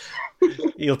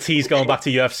 He'll tease going back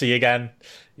to UFC again.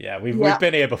 Yeah, we've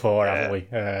been here before, haven't we?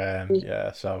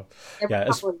 So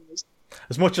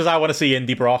as much as I want to see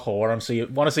Indy Brock or want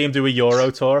to see him do a Euro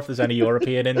tour, if there's any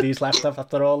European indies left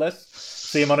after all this,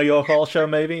 see him on a York Hall show,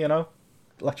 maybe,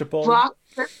 Electric Ball.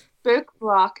 Book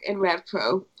Brock in Rev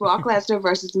Pro. Brock Lesnar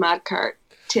versus Mad Kurt.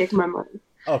 Take my money.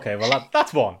 Okay, well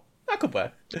that's one. That could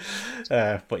work.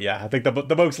 But yeah, I think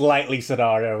the most likely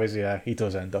scenario is he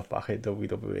does end up back in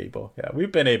WWE. But yeah,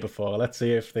 we've been here before. Let's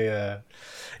see if they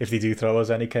do throw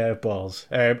us any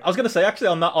curveballs. I was going to say actually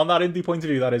on that indie point of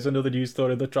view, that is another news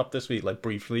story that dropped this week. Like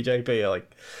briefly, JP.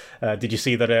 Did you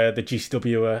see that the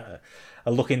GCW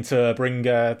are looking to bring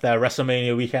their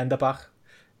WrestleMania weekender back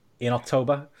in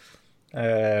October?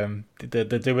 They're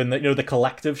doing the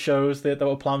collective shows that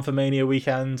were planned for Mania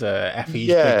weekend. Effie's Big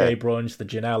Day Brunch, the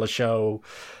Janela show.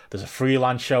 There's a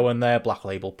freelance show in there, Black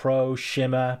Label Pro,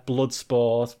 Shimmer,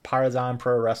 Bloodsport, Paradigm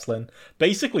Pro Wrestling.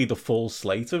 Basically the full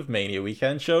slate of Mania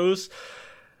weekend shows.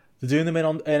 They're doing them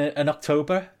in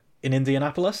October in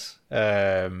Indianapolis.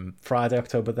 Friday,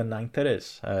 October the 9th it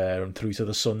is, through to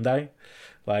the Sunday.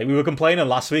 Like we were complaining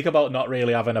last week about not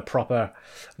really having a proper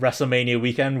WrestleMania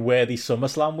weekend worthy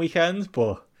SummerSlam weekend,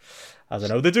 but I don't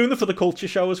know. They're doing it for the culture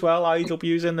show as well.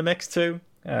 IW's in the mix too.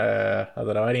 I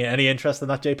don't know. Any interest in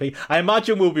that, JP? I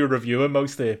imagine we'll be reviewing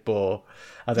most of it, but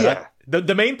I don't know.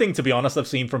 The main thing, to be honest, I've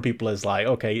seen from people is like,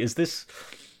 okay, does this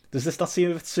not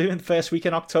seem soon? First week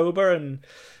in October, and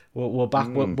we're back.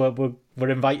 We're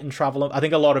inviting travel. I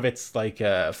think a lot of it's like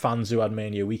fans who had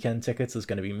Mania weekend tickets. There's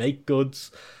going to be make goods.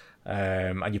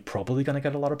 And you're probably going to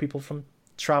get a lot of people from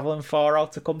traveling far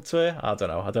out to come to it. I don't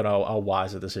know how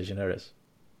wise a decision it is.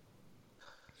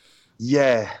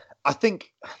 Yeah, I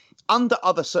think under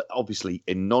obviously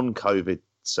in non-COVID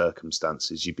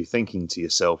circumstances, you'd be thinking to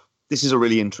yourself, this is a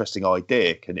really interesting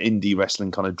idea. Can indie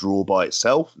wrestling kind of draw by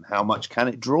itself? And how much can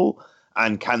it draw?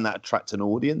 And can that attract an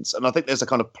audience? And I think there's a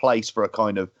kind of place for a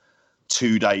kind of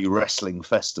 2-day wrestling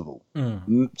festival,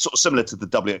 sort of similar to the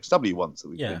WXW ones that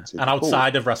we've been to. And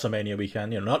outside of WrestleMania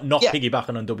weekend, not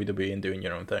piggybacking on WWE and doing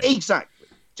your own thing. Exactly,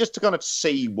 just to kind of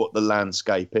see what the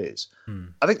landscape is.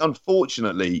 I think,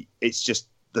 unfortunately, it's just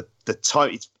the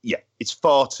time. It's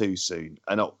far too soon,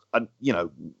 and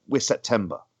we're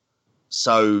September,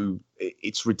 so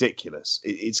it's ridiculous.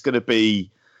 It's going to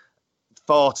be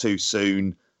far too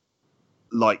soon.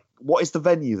 Like, what is the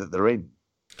venue that they're in?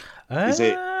 Is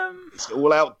it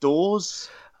all outdoors?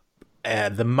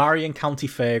 The Marion County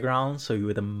Fairgrounds, so you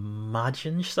would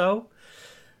imagine so.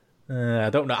 I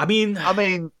don't know. I mean,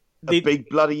 the big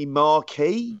bloody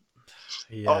marquee.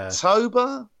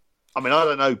 October. I mean, I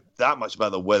don't know that much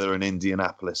about the weather in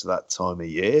Indianapolis at that time of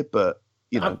year, but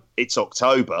it's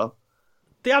October.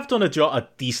 They have done a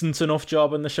decent enough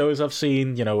job in the shows I've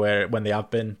seen, when they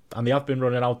have been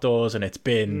running outdoors, and it's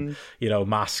been,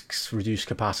 masks, reduced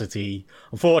capacity.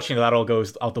 Unfortunately, that all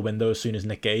goes out the window as soon as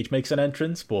Nick Gage makes an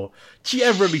entrance, but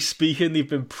generally speaking, they've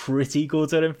been pretty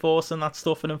good at enforcing that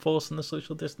stuff and enforcing the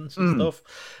social distance and stuff.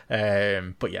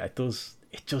 But yeah, it does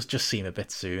just seem a bit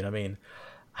soon. I mean,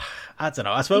 I don't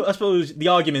know. I suppose the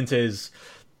argument is,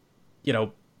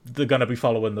 they're going to be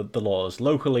following the laws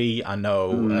locally. I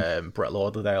know Brett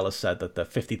Lauderdale has said that they're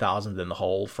 50,000 in the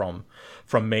hole from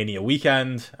Mania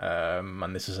weekend,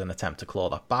 and this is an attempt to claw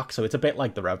that back. So it's a bit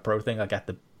like the Rev Pro thing. I get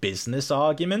the business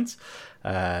argument.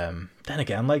 Then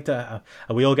again, like, are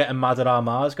we all getting mad at our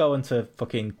Mars going to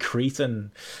fucking Crete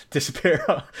and disappear?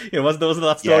 Wasn't there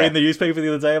that story in the newspaper the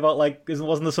other day about, like,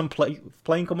 wasn't there some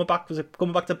plane coming back? Was it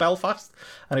coming back to Belfast?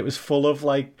 And it was full of,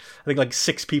 like, I think like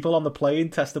 6 people on the plane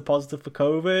tested positive for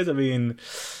COVID. I mean,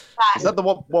 is that the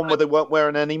one where they weren't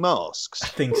wearing any masks? I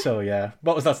think so. Yeah.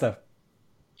 What was that stuff?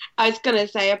 I was going to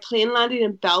say a plane landing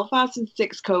in Belfast and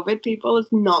 6 COVID people is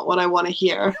not what I want to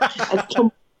hear.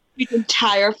 The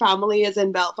entire family is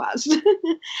in Belfast.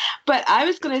 But I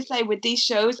was going to say, with these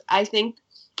shows, I think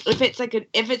if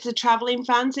it's a traveling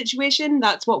fan situation,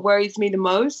 that's what worries me the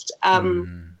most.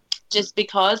 Just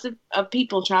because of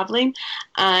people traveling.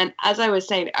 And as I was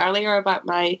saying earlier about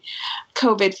my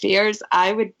COVID fears,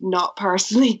 I would not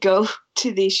personally go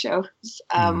to these shows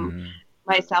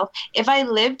myself. If I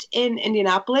lived in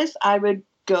Indianapolis, I would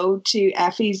go to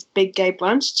Effie's Big Gay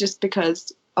Brunch just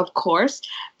because, of course.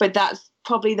 But that's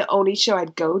probably the only show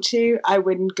I'd go to. I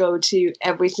wouldn't go to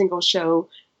every single show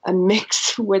and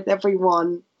mix with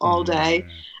everyone all day.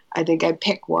 I think I'd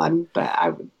pick one, but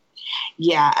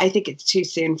I think it's too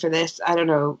soon for this. I don't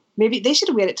know. Maybe they should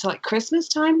have waited till like Christmas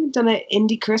time, done an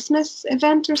indie Christmas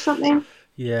event or something.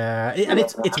 Yeah, and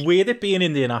it's weird it being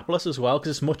Indianapolis as well,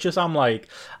 because as much as I'm like,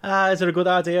 is it a good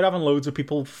idea having loads of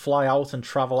people fly out and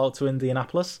travel out to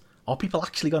Indianapolis? Are people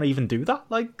actually going to even do that,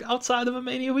 like, outside of a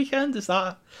Mania weekend? Is that...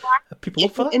 Are people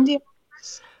up for that?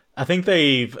 Indianapolis? I think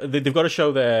they've got a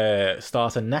show there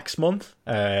starting next month,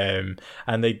 and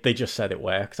they just said it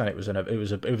works, and it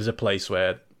was a place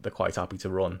where they're quite happy to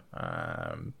run.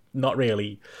 Not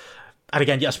really... And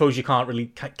again, I suppose you can't really...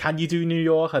 Can you do New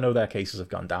York? I know their cases have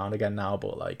gone down again now,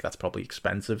 but, like, that's probably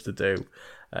expensive to do.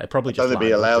 Probably just... They'd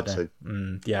be allowed to.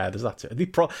 Yeah, there's that too. They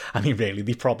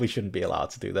probably shouldn't be allowed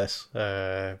to do this.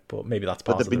 But maybe that's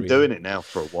part of the reason. But they've been doing it now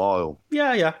for a while.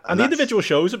 Yeah. And the individual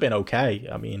shows have been okay.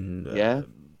 I mean...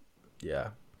 Yeah.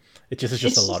 It's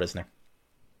just a lot, isn't it?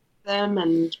 Them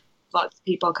and lots of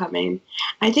people coming.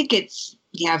 I think it's...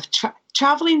 Yeah,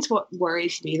 traveling's what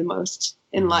worries me the most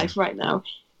in life right now.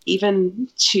 Even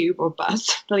tube or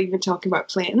bus, not even talking about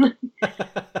plane.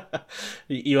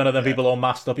 You one of them people all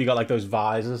masked up? You got like those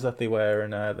visors that they wear in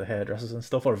the hairdressers and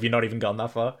stuff, or have you not even gone that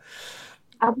far?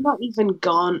 I've not even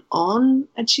gone on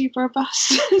a tube or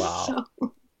bus. Wow.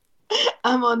 So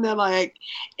I'm on there like,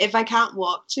 if I can't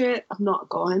walk to it, I'm not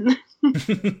going.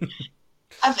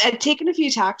 I've taken a few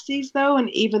taxis though,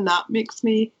 and even that makes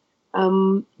me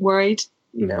worried,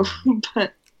 you know.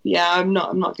 But yeah, I'm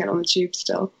not getting on the tube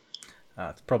still.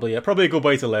 It's probably a good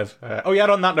way to live.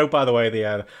 On that note, by the way,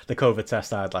 the COVID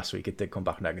test I had last week, it did come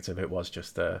back negative. It was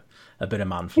just a bit of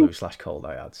man flu / cold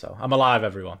I had. So I'm alive,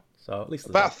 everyone. So at least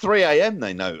about 3 a.m.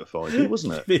 they notified you,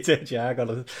 wasn't it? They did, yeah.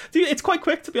 Dude, it's quite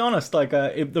quick, to be honest. Like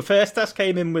the first test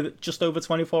came in with just over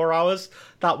 24 hours.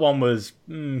 That one was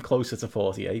closer to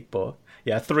 48, but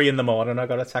yeah, 3 a.m. I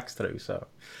got a text through. So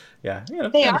yeah,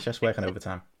 it's just working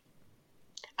overtime.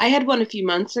 I had one a few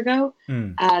months ago,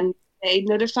 and they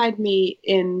notified me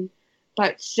in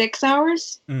about 6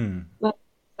 hours. Well,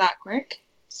 that quick.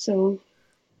 So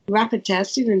rapid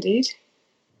testing indeed.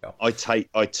 I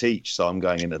teach, so I'm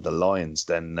going into the Lion's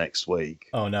Den next week.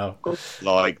 Oh no!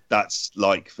 Like that's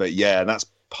and that's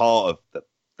part of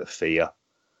the fear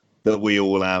that we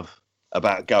all have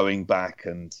about going back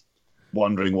and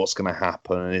wondering what's going to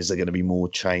happen, and is there going to be more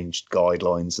changed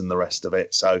guidelines and the rest of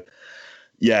it. So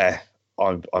yeah,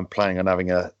 I'm planning on having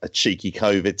a cheeky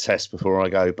COVID test before I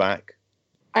go back.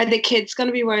 Are the kids going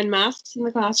to be wearing masks in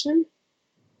the classroom?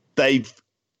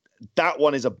 That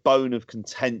one is a bone of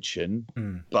contention,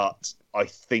 but I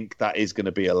think that is going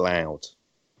to be allowed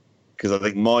because I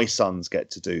think my sons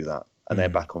get to do that, and they're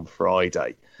back on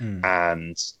Friday,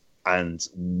 and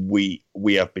we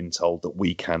have been told that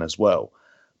we can as well.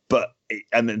 But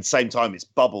and at the same time, it's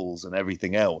bubbles and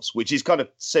everything else, which is kind of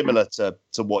similar to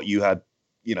what you had,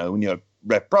 when you're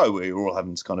Rev Pro, where you're all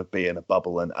having to kind of be in a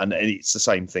bubble, and it's the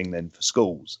same thing then for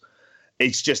schools.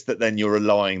 It's just that then you're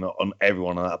relying on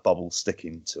everyone in that bubble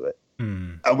sticking to it.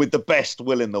 And with the best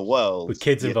will in the world, with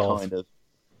kids involved,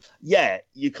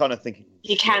 you're kind of thinking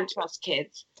you can't trust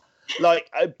kids.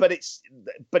 But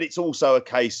it's also a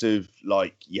case of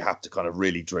like you have to kind of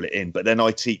really drill it in. But then I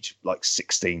teach like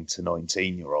 16 to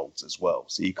 19-year-olds as well,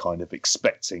 so you're kind of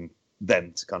expecting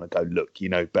them to kind of go, look, you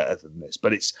know better than this.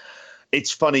 But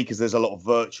it's funny because there's a lot of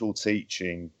virtual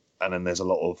teaching, and then there's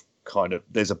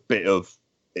a bit of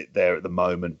it there at the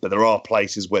moment, but there are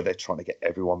places where they're trying to get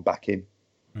everyone back in,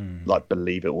 like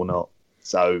believe it or not.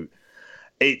 So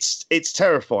it's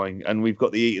terrifying, and we've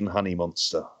got the eating honey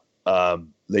monster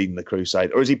leading the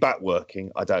crusade, or is he back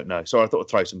working? I don't know. So I thought I'd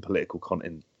throw some political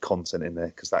content in there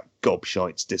because that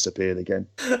gobshite's disappeared again.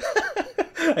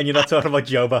 And you're not talking about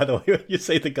Joe, by the way, when you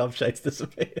say the gobshite's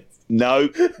disappeared. No,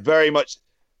 very much.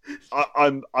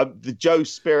 I'm the Joe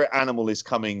spirit animal is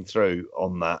coming through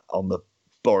on the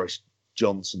Boris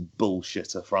Johnson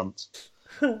bullshitter front.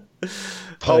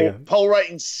 Poll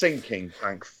rating sinking,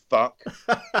 thank fuck.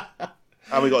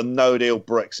 And we got a no-deal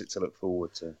Brexit to look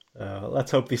forward to.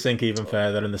 Let's hope they sink even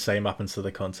further, and the same happens to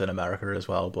the cunts in America as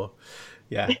well. But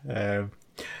yeah,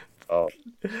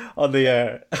 on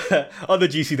the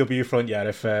GCW front, yeah.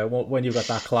 If when you've got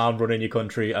that clown running your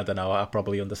country, I don't know. I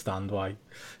probably understand why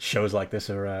shows like this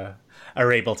are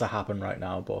able to happen right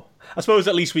now. But I suppose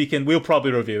at least we'll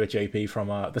probably review it, JP, from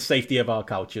the safety of our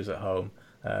couches at home.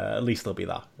 At least there'll be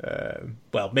that.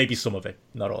 Well, maybe some of it,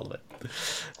 not all of it.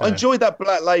 I enjoyed that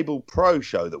Black Label Pro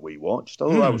show that we watched. I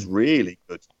thought that was really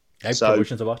good.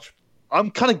 Promotion to watch.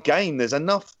 I'm kind of game. There's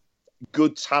enough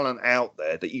good talent out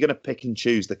there that you're going to pick and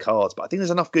choose the cards. But I think there's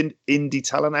enough good indie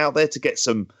talent out there to get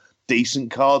some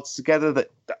decent cards together that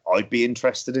I'd be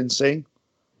interested in seeing.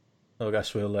 I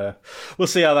guess we'll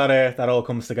see how that all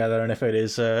comes together and if it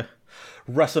is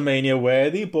WrestleMania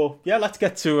worthy. But yeah, let's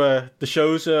get to the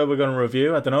shows we're going to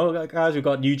review. I don't know, guys. We've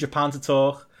got New Japan to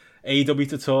talk, AEW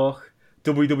to talk,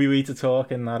 WWE to talk,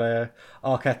 and that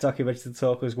Arquette documentary to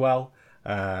talk as well.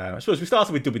 I suppose we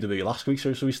started with WWE last week,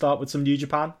 so we start with some New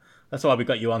Japan. That's why we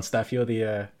got you on, Steph. You're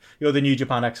the New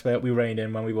Japan expert. We reined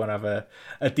in when we want to have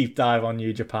a deep dive on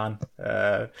New Japan.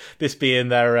 This being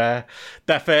their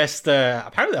first,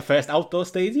 apparently their first outdoor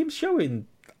stadium show in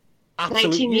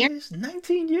 19 years.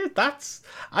 19 years.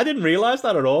 I didn't realize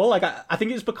that at all. Like I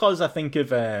think it's because I think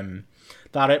of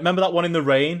remember that one in the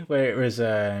rain where it was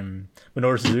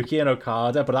Minoru Suzuki and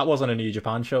Okada, but that wasn't a New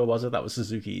Japan show, was it? That was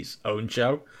Suzuki's own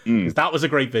show. That was a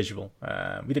great visual.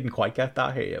 We didn't quite get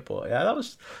that here, but yeah, that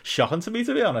was shocking to me,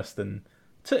 to be honest. And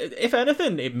if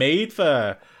anything, it made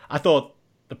for. I thought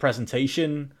the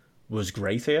presentation was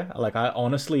great here. Like I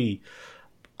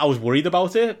was worried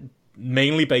about it.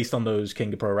 Mainly based on those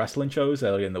King of Pro Wrestling shows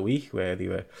earlier in the week, where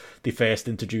they first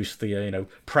introduced the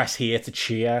press here to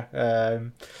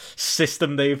cheer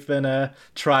system they've been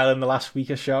trialing the last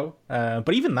week or so.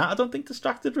 But even that, I don't think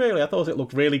distracted really. I thought it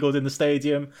looked really good in the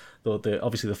stadium. Thought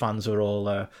obviously the fans were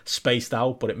all spaced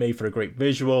out, but it made for a great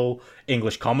visual.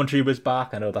 English commentary was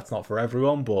back. I know that's not for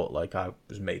everyone, but like I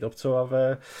was made up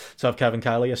to have Kevin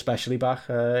Kelly especially back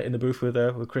in the booth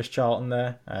with Chris Charlton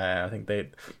there. I think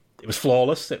it was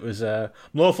flawless. It was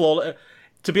more flawless.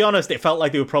 To be honest, it felt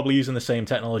like they were probably using the same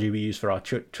technology we use for our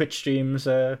Twitch streams,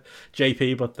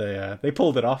 JP, but they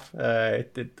pulled it off. There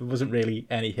wasn't really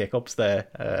any hiccups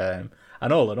there.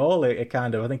 And all in all, it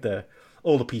kind of, I think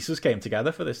all the pieces came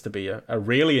together for this to be a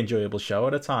really enjoyable show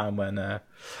at a time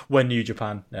when New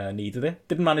Japan needed it.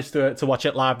 Didn't manage to watch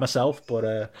it live myself,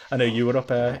 but I know you were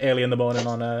up early in the morning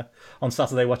on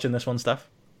Saturday watching this one, Steph.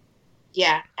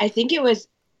 Yeah, I think it was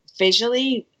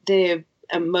visually the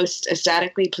most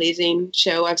aesthetically pleasing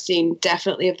show I've seen,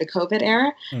 definitely of the COVID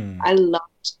era. I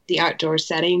loved the outdoor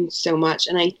setting so much,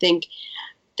 and I think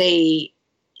the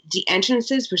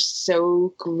entrances were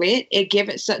so great. It gave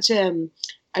it such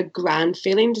a grand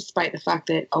feeling, despite the fact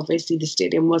that obviously the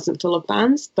stadium wasn't full of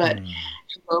fans. But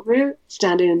Hiromu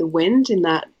standing in the wind in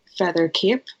that feather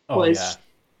cape was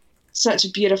such a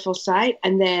beautiful sight.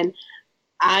 And then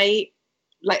I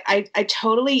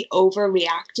totally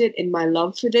overreacted in my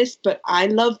love for this, but I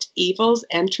loved Evil's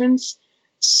entrance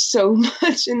so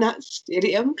much in that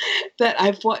stadium that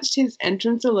I've watched his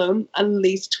entrance alone at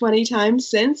least 20 times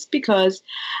since, because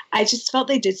I just felt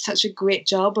they did such a great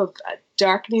job of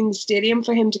darkening the stadium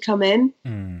for him to come in,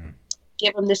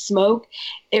 give him the smoke.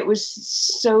 It was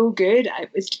so good.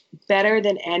 It was better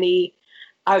than any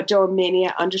Outdoor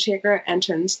Mania Undertaker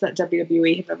entrance that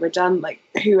WWE have ever done. Like,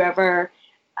 whoever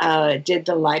did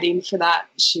the lighting for that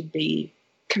should be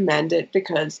commended,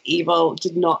 because Evil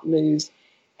did not lose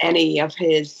any of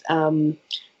his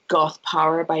goth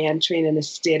power by entering in a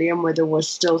stadium where there was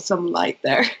still some light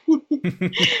there.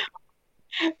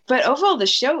 But overall, the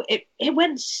show, it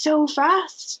went so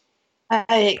fast.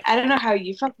 I don't know how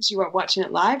you felt because you weren't watching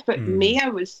it live, but me, I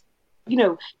was,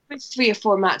 it was 3 or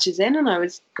 4 matches in and I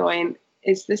was going,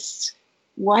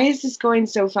 why is this going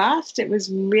so fast? It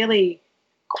was really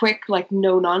quick, like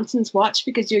no nonsense watch,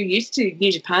 because you're used to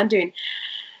New Japan doing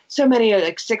so many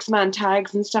like 6-man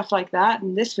tags and stuff like that,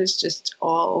 and this was just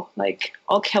all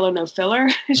killer no filler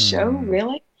show,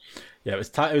 really. Yeah, it was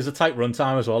tight. It was a tight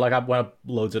runtime as well. Like when I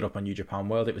loaded it up on New Japan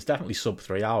World, it was definitely sub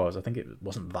 3 hours. I think it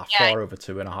wasn't that far over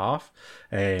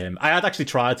 2.5. I had actually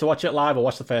tried to watch it live. I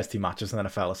watched the first 2 matches and then I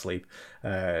fell asleep.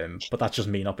 But that's just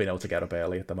me not being able to get up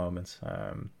early at the moment.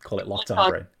 Call it lockdown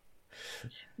brain.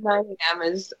 9 a.m.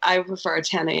 is, I prefer a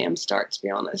 10 a.m. start, to be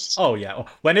honest. Oh, yeah.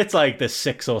 When it's like the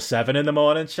 6 or 7 in the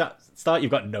morning start,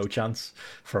 you've got no chance,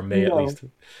 from me at least.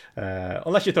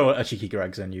 Unless you throw a cheeky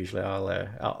Greg's in, usually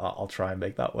I'll try and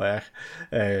make that work.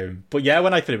 But yeah,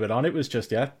 when I threw it on, it was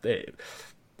just, it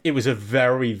was a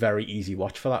very, very easy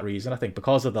watch for that reason. I think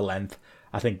because of the length,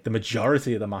 I think the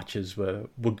majority of the matches were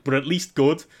at least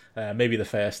good. Maybe the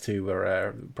first 2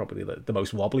 were probably the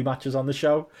most wobbly matches on the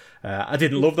show. I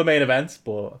didn't love the main event,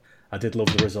 but I did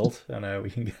love the result, and we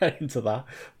can get into that.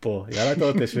 But yeah, I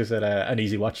thought this was an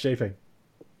easy watch, JP.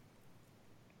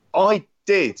 I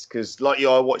did, because like you,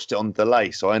 I watched it on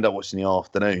delay, so I ended up watching the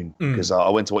afternoon because I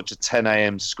went to watch a 10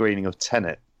 a.m. screening of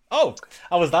Tenet. Oh,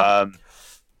 how was that?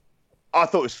 I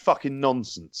thought it was fucking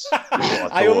nonsense.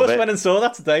 I almost went and saw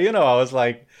that today. I was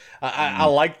like, I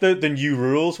like the new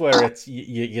rules where it's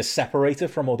you're separated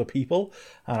from other people,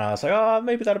 and I was like, oh,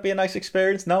 maybe that'd be a nice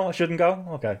experience. No, I shouldn't go.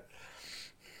 Okay.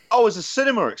 Oh, as a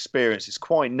cinema experience, it's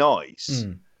quite nice.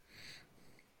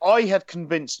 I had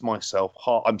convinced myself.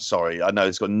 I'm sorry, I know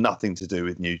it's got nothing to do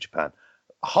with New Japan.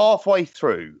 Halfway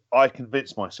through, I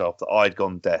convinced myself that I'd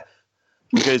gone deaf.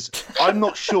 Because I'm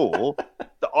not sure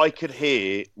that I could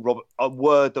hear a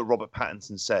word that Robert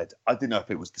Pattinson said. I didn't know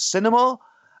if it was the cinema,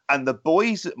 and my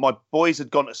boys had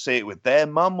gone to see it with their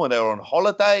mum when they were on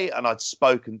holiday, and I'd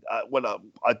spoken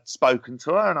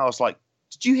to her, and I was like,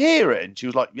 "Did you hear it?" And she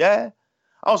was like, "Yeah."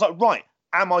 I was like, "Right,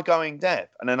 am I going deaf?"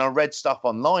 And then I read stuff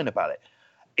online about it.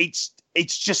 It's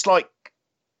just like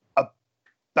a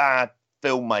bad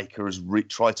filmmaker has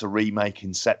tried to remake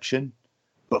Inception.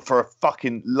 But for a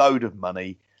fucking load of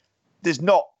money, I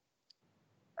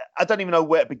don't even know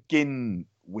where to begin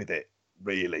with it,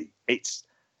 really. It's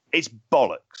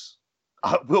bollocks.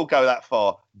 I will go that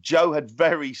far. Joe had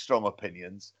very strong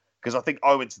opinions, because I think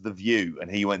I went to The View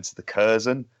and he went to the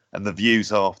Curzon, and The View's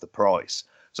half the price.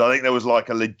 So I think there was like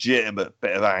a legitimate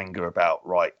bit of anger about,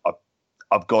 right,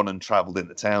 I've gone and travelled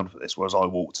into town for this, whereas I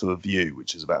walked to a View,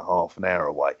 which is about half an hour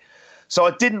away. So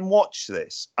I didn't watch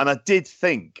this, and I did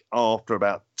think after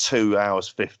about 2 hours,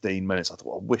 15 minutes, I thought,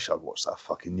 well, I wish I'd watched that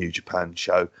fucking New Japan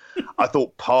show. I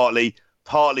thought partly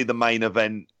the main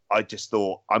event, I just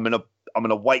thought, I'm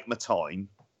gonna wait my time.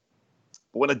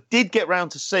 But when I did get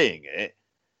round to seeing it,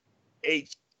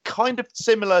 it's kind of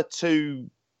similar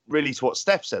to what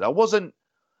Steph said. I thought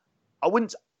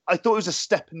it was a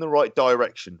step in the right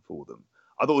direction for them.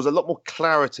 I thought there was a lot more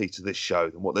clarity to this show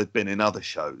than what there'd been in other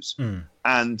shows.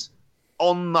 And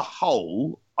on the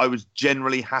whole, I was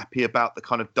generally happy about the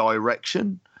kind of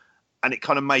direction, and it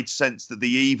kind of made sense that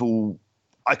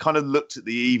I kind of looked at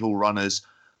the evil runners.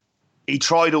 He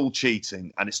tried all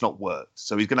cheating and it's not worked.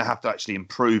 So he's going to have to actually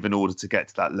improve in order to get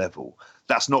to that level.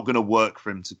 That's not going to work for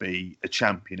him to be a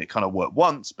champion. It kind of worked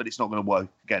once, but it's not going to work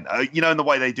again. In the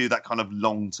way they do that kind of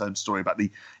long-term story about the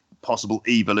possible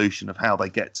evolution of how they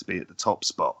get to be at the top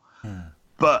spot.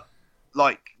 But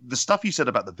like the stuff you said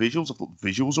about the visuals, I thought the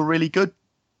visuals are really good.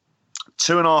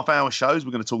 2.5 hour shows.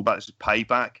 We're going to talk about this with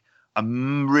Payback.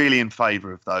 I'm really in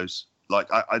favour of those. Like,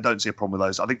 I don't see a problem with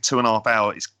those. I think 2.5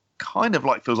 hour is kind of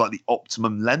like, feels like the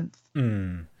optimum length.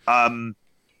 Don't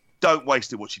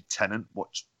waste it watching Tenet.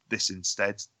 Watch this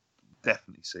instead.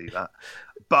 Definitely see that.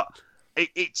 But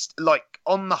it's like,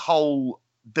 on the whole,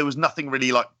 there was nothing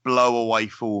really like blow away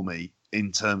for me in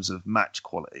terms of match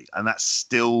quality, and that's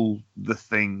still the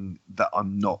thing that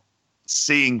I'm not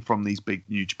seeing from these big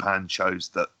New Japan shows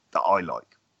that I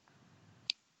like.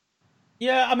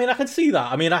 Yeah, I mean, I can see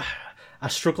that. I mean, I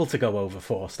struggle to go over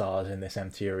 4 stars in this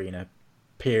empty arena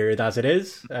period as it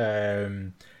is.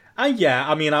 And yeah,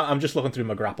 I mean, I'm just looking through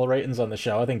my grapple ratings on the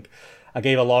show. I think I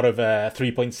gave a lot of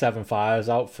 3.75s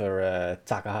out for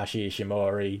Takahashi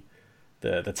Ishimori.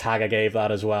 The tag I gave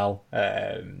that as well,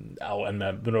 and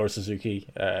Minoru Suzuki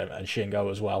and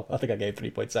Shingo as well. I think I gave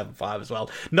 3.75 as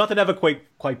well. Nothing ever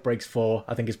quite breaks 4.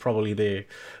 I think is probably the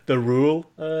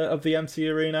rule of the MC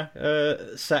Arena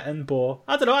setting. But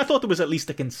I don't know. I thought there was at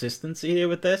least a consistency here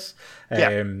with this.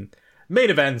 Main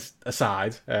events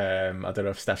aside, I don't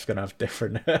know if Steph's going to have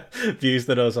different views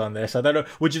than us on this. I don't know.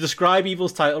 Would you describe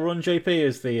Evil's title run, JP,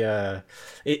 as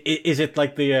is it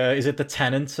the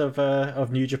Tenet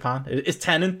of New Japan? Is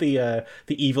Tenet the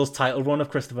Evil's title run of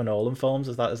Christopher Nolan films?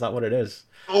 Is that what it is?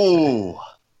 Oh,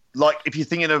 like if you're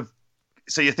thinking of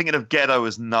Ghetto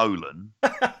as Nolan,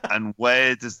 and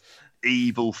where does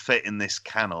Evil fit in this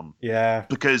canon? Yeah,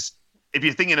 because if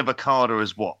you're thinking of Okada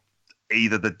as what?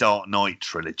 either the Dark Knight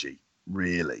trilogy,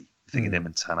 really, thinking him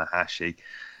and Tanahashi.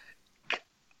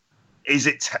 Is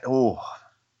it?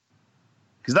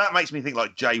 Because that makes me think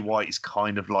like Jay White is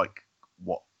kind of like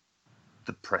what,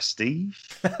 The Prestige,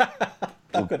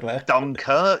 That could work.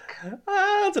 Dunkirk.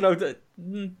 I don't know.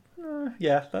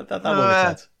 Yeah, that will make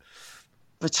sense.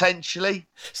 Potentially.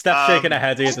 Steph's shaking her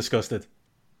head. He is disgusted.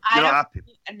 I You're don't not happy.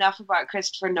 know enough about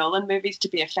Christopher Nolan movies to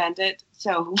be offended,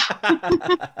 so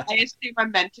I assume I'm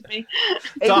meant to be.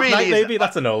 Dark really Knight, is. maybe?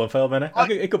 That's a Nolan film, isn't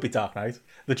it? It could be Dark Knight.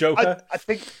 The Joker? I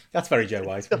think. That's very Joe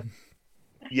White.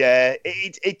 Yeah,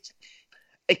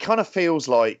 it kind of feels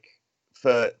like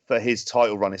for his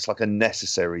title run, it's like a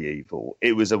necessary evil.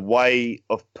 It was a way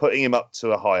of putting him up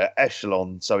to a higher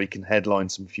echelon so he can headline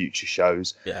some future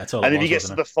shows. Yeah, that's all. And if he gets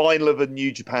to the final of a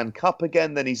New Japan Cup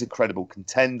again, then he's a credible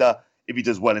contender. If he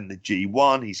does well in the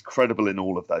G1, he's credible in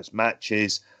all of those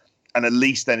matches. And at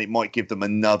least then it might give them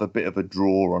another bit of a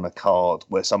draw on a card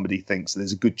where somebody thinks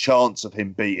there's a good chance of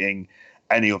him beating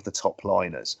any of the top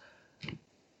liners.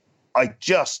 I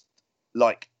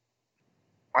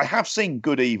have seen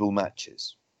good evil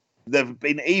matches. There have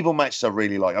been evil matches I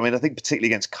really like. I mean, I think particularly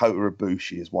against Kota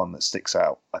Ibushi is one that sticks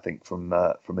out, I think, from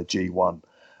a G1.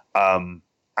 And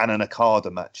an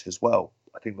Okada match as well.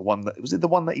 I think the one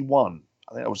that he won?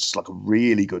 I think that was just like a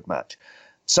really good match.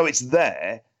 So it's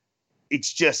there.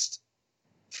 It's just,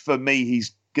 for me,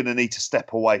 he's going to need to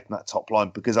step away from that top line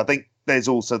because I think there's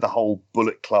also the whole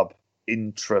Bullet Club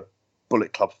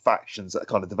Bullet Club factions that are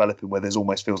kind of developing where there's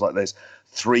almost feels like there's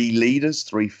three leaders,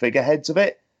 three figureheads of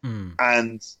it.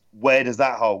 And where does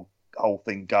that whole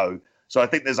thing go? So I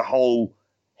think there's a whole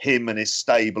him and his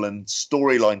stable and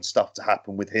storyline stuff to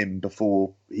happen with him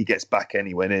before he gets back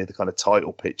anywhere near the kind of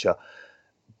title picture.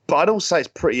 But I'd also say it's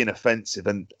pretty inoffensive.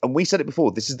 And we said it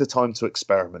before, this is the time to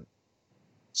experiment.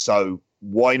 So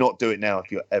why not do it now if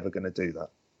you're ever going to do that?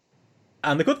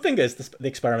 And the good thing is the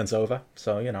experiment's over.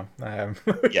 So,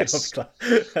 Yes.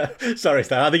 Sorry,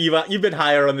 Stan. I think you've been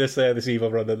higher on this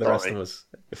evil run than the rest of us.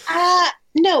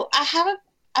 No, I haven't.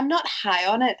 I'm not high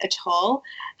on it at all.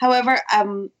 However,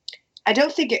 I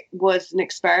don't think it was an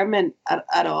experiment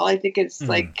at all. I think it's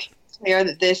clear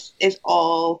that this is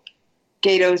all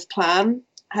Gato's plan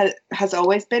has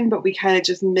always been, but we kind of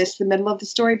just missed the middle of the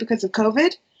story because of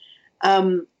COVID.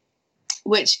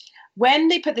 Which, when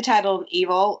they put the title on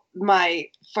Evil, my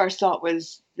first thought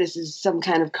was this is some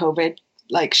kind of COVID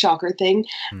shocker thing.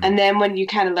 And then when you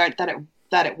kind of learned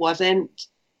that it wasn't,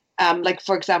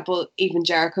 for example, even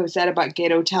Jericho said about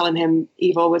Gato telling him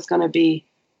Evil was going to be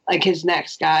his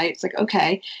next guy. It's like,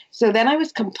 okay. So then I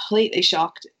was completely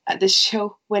shocked at this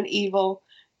show when Evil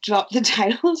dropped the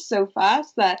title so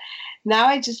fast that now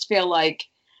I just feel like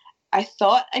I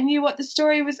thought I knew what the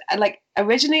story was.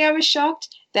 Originally I was shocked.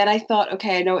 Then I thought,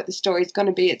 okay, I know what the story's going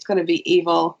to be. It's going to be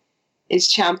Evil is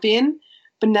champion.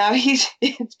 But now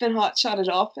it's been hot shotted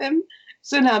off him.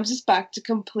 So now I'm just back to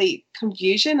complete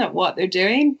confusion at what they're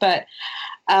doing. But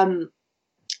I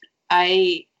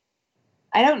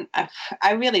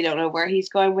really don't know where he's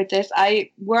going with this.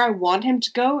 Where I want him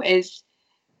to go is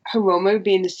Hiromu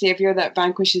being the savior that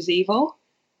vanquishes evil.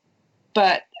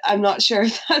 But I'm not sure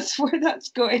if that's where that's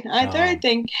going either. I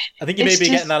think you may be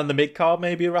getting that in the mid card,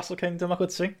 maybe a Wrestle Kingdom, I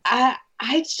could see.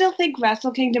 I still think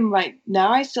Wrestle Kingdom right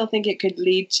now, I still think it could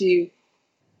lead to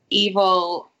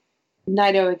Evil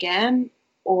Naito again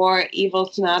or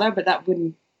Evil Sonata, but that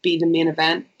wouldn't be the main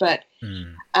event. But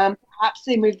perhaps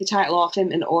they move the title off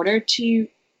him in order to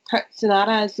put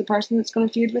Sonata as the person that's going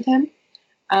to feud with him.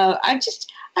 I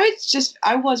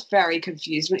was very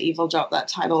confused when Evil dropped that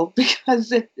title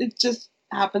because it just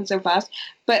happened so fast.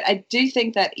 But I do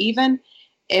think that even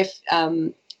if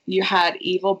you had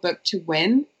Evil booked to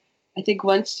win, I think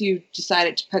once you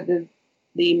decided to put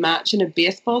the match in a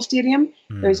baseball stadium,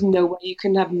 there's no way you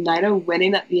can have Naito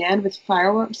winning at the end with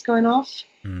fireworks going off.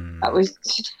 That was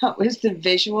the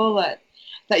visual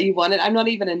that you wanted. I'm not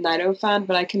even a Naito fan,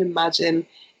 but I can imagine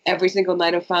every single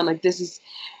Naito fan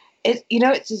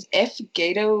it's as if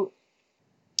Gato,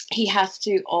 he has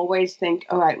to always think,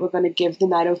 all right, we're going to give the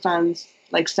Naito fans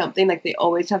something, they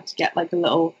always have to get a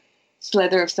little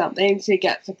slither of something. So he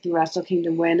gets the Wrestle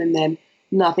Kingdom win and then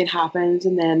nothing happens.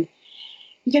 And then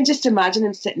you can just imagine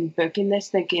him sitting booking this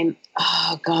thinking,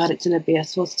 oh God, it's in a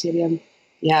baseball stadium.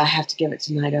 Yeah, I have to give it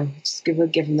to Naito. We'll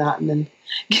give him that. And then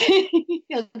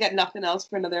he'll get nothing else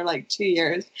for another 2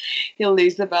 years. He'll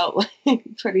lose the belt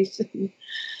pretty soon.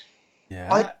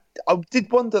 Yeah. I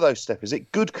did wonder though, Steph, is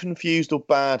it good confused or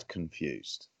bad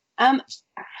confused? I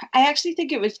actually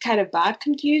think it was kind of bad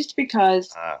confused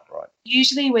because right.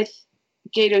 usually with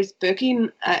Gato's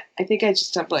booking, I think I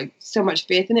just have like so much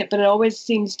faith in it, but it always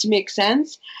seems to make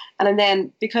sense. And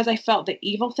then because I felt the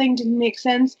evil thing didn't make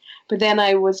sense, but then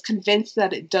I was convinced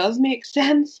that it does make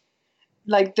sense.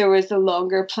 Like there was a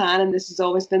longer plan, and this has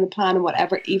always been the plan, and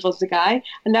whatever, evil's the guy.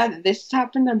 And now that this has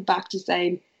happened, I'm back to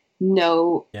saying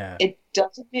no. Yeah. It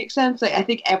doesn't make sense. Like I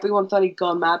think everyone thought he'd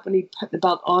gone mad when he put the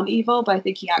belt on Evil, but I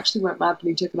think he actually went mad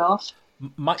when he took it off.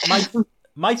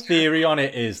 My theory on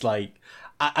it is like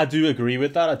I do agree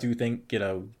with that. I do think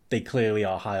they clearly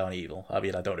are high on Evil. I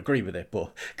mean, I don't agree with it,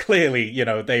 but clearly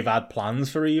they've had plans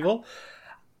for Evil.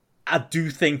 I do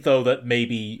think though that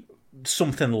maybe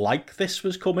something like this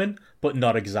was coming, but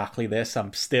not exactly this.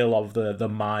 I'm still of the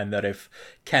mind that if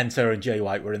Kenta and Jay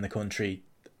White were in the country,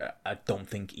 I don't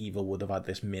think Evil would have had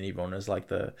this mini run as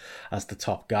the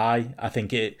top guy. I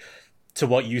think to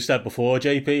what you said before,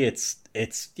 JP, it's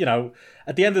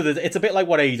at the end of it's a bit like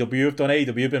what AEW have done.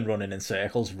 AEW have been running in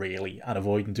circles really and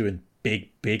avoiding doing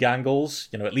big angles,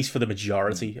 at least for the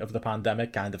majority of the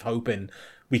pandemic, kind of hoping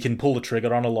we can pull the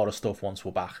trigger on a lot of stuff once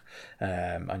we're back.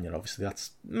 And obviously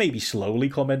that's maybe slowly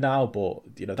coming now, but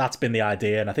that's been the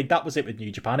idea. And I think that was it with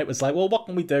New Japan. It was like, well, what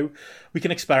can we do? We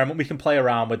can experiment, we can play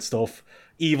around with stuff.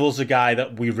 Evil's a guy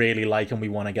that we really like and we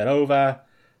want to get over.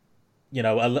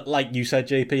 Like you said,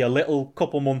 JP, a little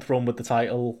couple month run with the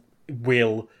title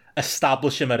will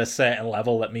establish him at a certain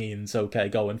level. That means, okay,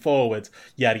 going forward,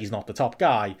 yeah, he's not the top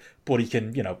guy, but he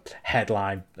can,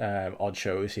 headline odd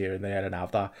shows here and there and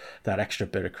have that extra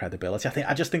bit of credibility.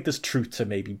 I just think there's truth to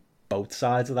maybe both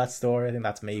sides of that story. I think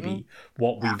that's maybe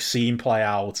what we've seen play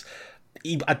out.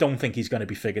 I don't think he's going to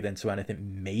be figured into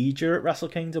anything major at Wrestle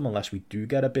Kingdom unless we do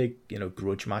get a big,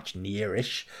 grudge match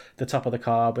near-ish the top of the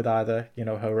card with either,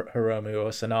 Hiromu or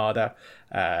Sanada.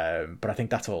 But I think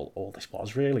that's all this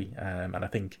was really. And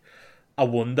I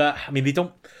wonder, I mean,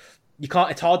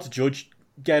 it's hard to judge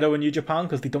Gedo in New Japan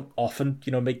because they don't often,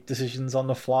 make decisions on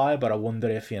the fly. But I wonder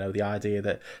if, the idea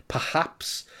that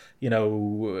perhaps,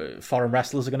 foreign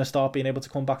wrestlers are going to start being able to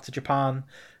come back to Japan.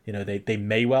 They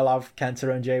may well have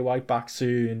Kenta and Jay White back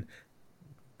soon.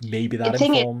 Maybe that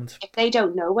informed. If they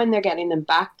don't know when they're getting them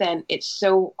back, then it's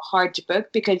so hard to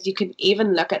book because you can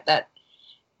even look at that.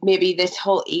 Maybe this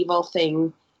whole Evil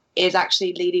thing is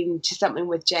actually leading to something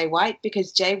with Jay White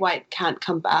because Jay White can't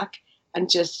come back and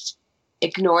just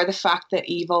ignore the fact that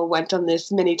Evil went on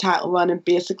this mini title run and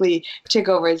basically took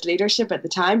over his leadership at the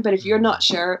time. But if you're not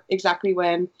sure exactly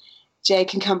when Jay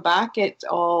can come back, it's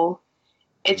all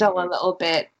a little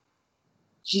bit,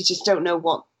 you just don't know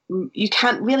what, you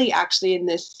can't really actually in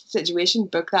this situation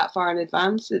book that far in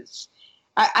advance.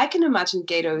 I can imagine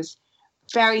Gato's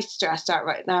very stressed out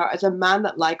right now as a man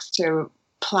that likes to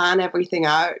plan everything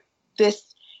out.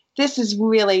 This is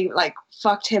really like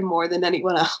fucked him more than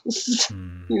anyone else.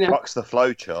 Fucks the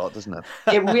flow chart, doesn't it?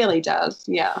 It really does,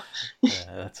 yeah.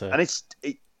 And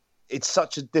it's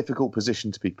such a difficult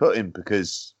position to be put in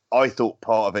because I thought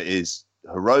part of it is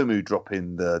Hiromu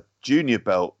dropping the junior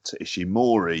belt to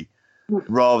Ishimori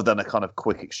rather than a kind of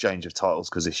quick exchange of titles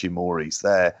because Ishimori's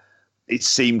there. It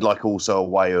seemed like also a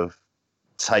way of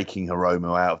taking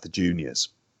Hiromu out of the juniors.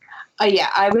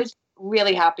 Yeah, I was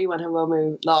really happy when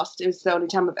Hiromu lost. It was the only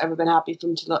time I've ever been happy for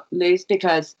him to lose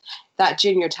because that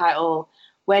junior title,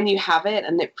 when you have it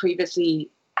and it previously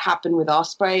happened with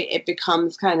Ospreay, it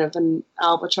becomes kind of an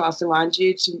albatross around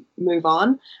you to move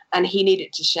on, and he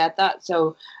needed to shed that.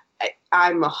 So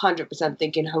I'm 100%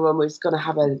 thinking Hiromu's going to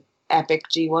have an epic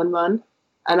G1 run.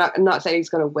 I'm not saying he's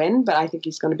going to win, but I think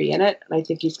he's going to be in it, and I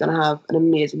think he's going to have an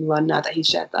amazing run now that he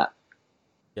shed that.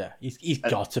 Yeah, he's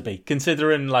got to be.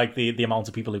 Considering like the amount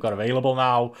of people who've got available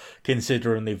now,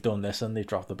 considering they've done this and they've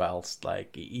dropped the belts, like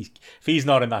if he's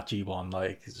not in that G1,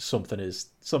 like something is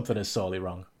sorely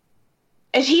wrong.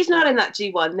 If he's not in that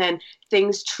G1, then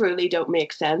things truly don't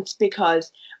make sense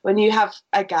because when you have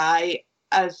a guy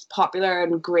as popular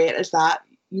and great as that,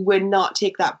 you would not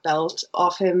take that belt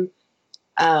off him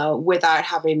without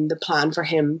having the plan for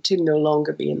him to no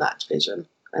longer be in that division,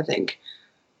 I think.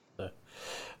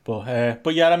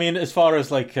 But yeah, I mean, as far as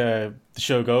like the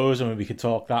show goes, I mean, we could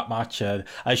talk that match. I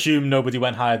assume nobody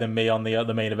went higher than me on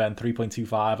the main event,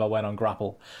 3.25. I went on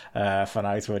Grapple for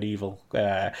Naito and Evil.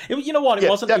 You know what? It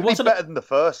wasn't better than the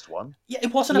first one. Yeah,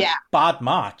 it wasn't a bad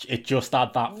match. It just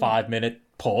had that 5-minute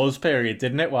pause period,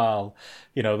 didn't it? While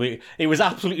it was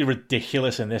absolutely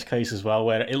ridiculous in this case as well,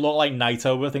 where it looked like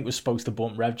Naito, I think, was supposed to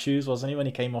bump Red Shoes, wasn't he, when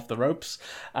he came off the ropes,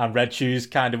 and Red Shoes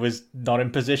kind of was not in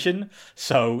position,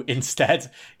 so instead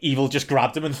Evil just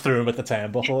grabbed him and threw him at the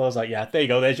turnbuckle. I was like, yeah, there you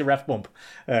go, there's your ref bump.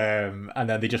 And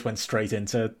then they just went straight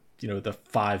into the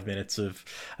 5 minutes of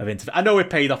interview. I know it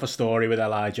paid off a story with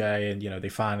LIJ, and they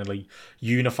finally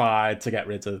unified to get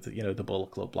rid of the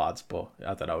Bullet Club lads. But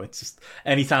I don't know. It's just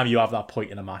anytime you have that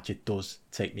point in a match, it does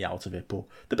take me out of it. But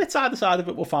the bits either side of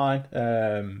it were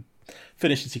fine.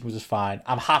 Finishing sequence was fine.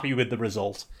 I'm happy with the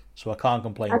result, so I can't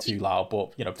complain too loud.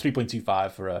 But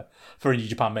 3.25 for a New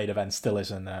Japan main event still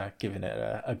isn't giving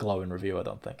it a glowing review, I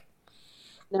don't think.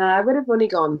 No, I would have only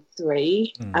gone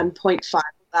 3, and 0.5 of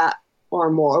that or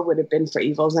more would have been for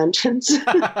Evil's entrance.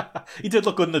 He did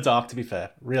look good in the dark, to be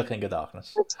fair. Real King of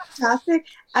Darkness. That's fantastic.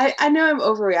 I know I'm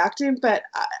overreacting, but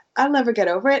I'll never get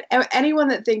over it. Anyone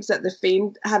that thinks that The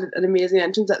Fiend had an amazing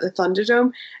entrance at the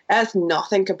Thunderdome, that's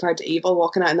nothing compared to Evil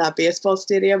walking out in that baseball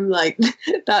stadium. Like,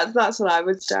 that's what I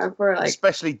would stand for. Like,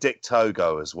 especially Dick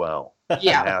Togo as well.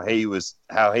 Yeah.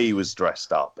 How he was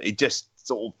dressed up. It just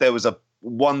there was a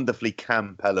wonderfully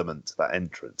camp element to that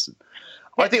entrance.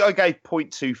 I think I gave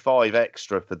 0.25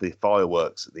 extra for the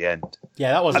fireworks at the end.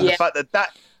 Yeah, that was. And the fact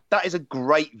that is a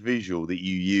great visual that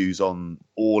you use on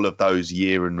all of those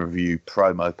year in review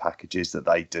promo packages that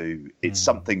they do. It's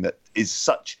something that is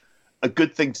such a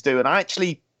good thing to do, and I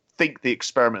actually think the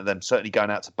experiment of them certainly going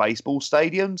out to baseball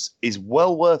stadiums is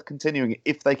well worth continuing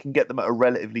if they can get them at a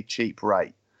relatively cheap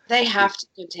rate. They have to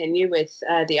continue with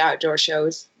the outdoor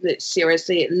shows.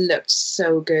 Seriously, it looked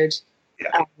so good.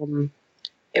 Yeah.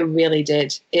 It really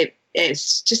did.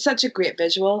 It's just such a great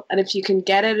visual. And if you can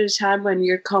get it at a time when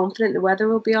you're confident the weather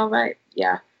will be all right,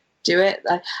 yeah, do it.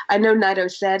 I know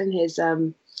Naito said in his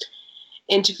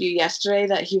interview yesterday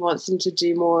that he wants them to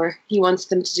do more. He wants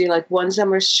them to do like one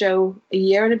summer show a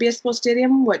year in a baseball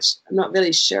stadium, which I'm not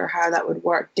really sure how that would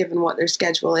work given what their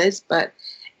schedule is. But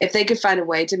if they could find a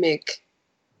way to make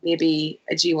maybe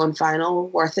a G1 final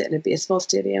worth it in a baseball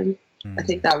stadium, I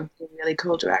think that would be a really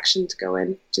cool direction to go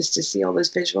in, just to see all those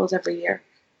visuals every year.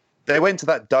 They went to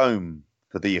that dome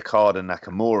for the Okada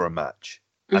Nakamura match,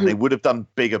 and they would have done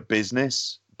bigger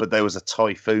business, but there was a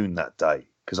typhoon that day,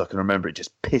 because I can remember it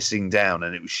just pissing down,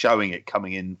 and it was showing it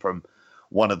coming in from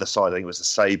one of the sides. I think it was the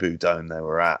Seibu Dome they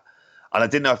were at. And I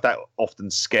didn't know if that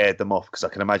often scared them off, because I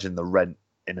can imagine the rent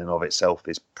in and of itself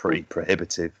is pretty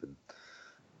prohibitive.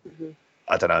 And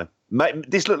I don't know.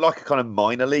 This looked like a kind of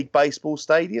minor league baseball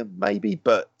stadium, maybe,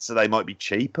 but so they might be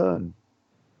cheaper. And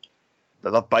they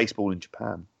love baseball in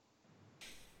Japan.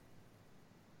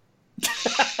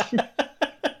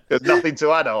 There's nothing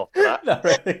to add after that. Not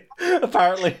really.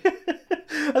 Apparently.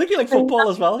 I think you like football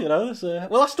as well,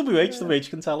 well, that's WH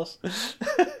can tell us.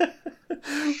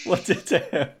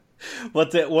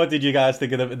 What did you guys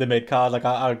think of the mid card? Like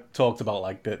I talked about,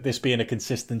 like this being a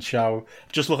consistent show.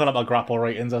 Just looking at my grapple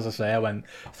ratings, as I say, I went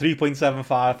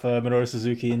 3.75 for Minoru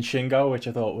Suzuki and Shingo, which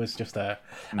I thought was just a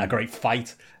great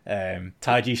fight.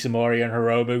 Taiji Shimori and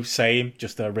Hiromu, same,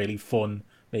 just a really fun,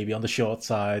 maybe on the short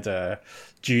side,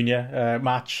 junior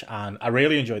match. And I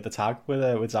really enjoyed the tag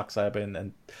with Zack Sabre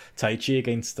and Taichi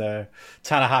against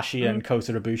Tanahashi and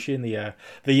Kota Ibushi in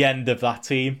the end of that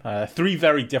team. 3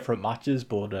 very different matches,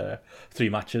 but 3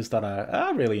 matches that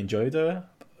I really enjoyed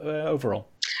overall.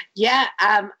 Yeah,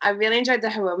 I really enjoyed the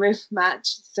Hiromu match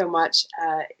so much.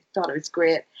 I thought it was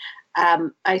great. I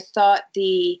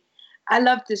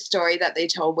loved the story that they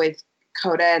told with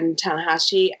Kota and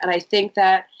Tanahashi, and I think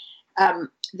that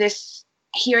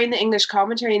hearing the English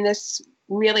commentary in this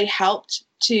really helped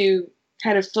to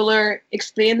kind of fuller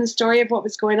explain the story of what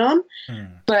was going on.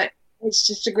 But it's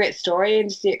just a great story, and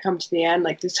to see it come to the end,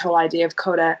 like this whole idea of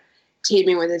Kota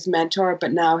teaming with his mentor,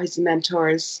 but now his mentor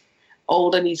is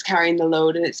old and he's carrying the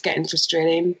load and it's getting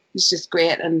frustrating. It's just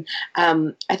great. And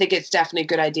I think it's definitely a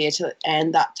good idea to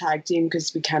end that tag team,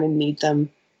 because we kind of need them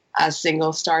as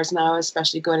single stars now,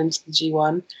 especially going into the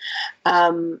G1.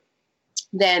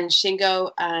 Then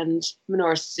Shingo and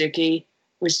Minoru Suzuki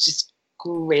was just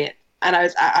great. And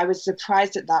I was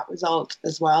surprised at that result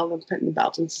as well, them putting the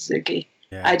belt on Suzuki.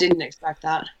 Yeah. I didn't expect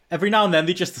that. Every now and then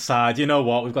they just decide, you know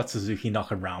what, we've got Suzuki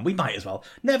knocking around. We might as well.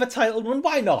 Never title run,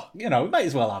 why not? We might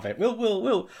as well have it.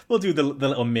 We'll do the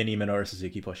little mini Minoru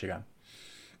Suzuki push again.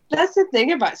 That's the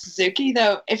thing about Suzuki,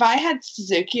 though. If I had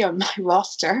Suzuki on my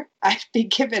roster, I'd be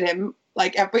giving him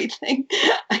like everything.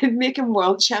 I'd make him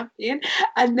world champion.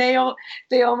 And they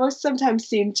almost sometimes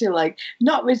seem to like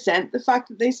not resent the fact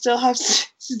that they still have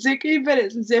Suzuki, but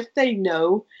it's as if they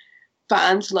know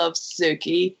fans love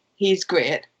Suzuki. He's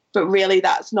great. But really,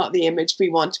 that's not the image we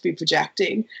want to be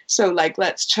projecting. So, like,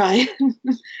 let's try and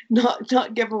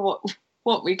not give him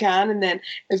what we can, and then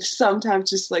if sometimes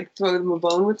just like throw them a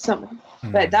bone with something.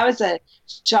 But that was a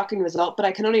shocking result. But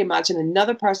I can only imagine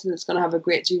another person that's going to have a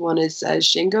great G1 is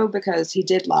Shingo, because he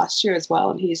did last year as well,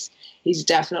 and he's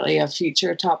definitely a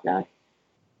future top guy.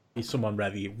 He's someone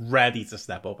ready to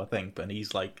step up, I think. And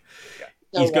he's like,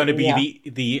 he's going to be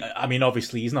the. I mean,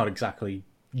 obviously, he's not exactly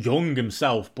young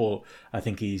himself, but I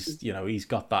think he's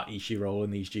got that Ishii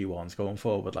in these G1s going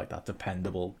forward, like that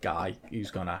dependable guy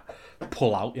who's gonna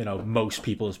pull out most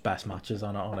people's best matches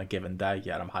on a given day.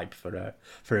 Yeah, I'm hyped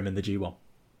for him in the G1.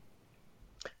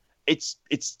 It's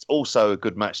also a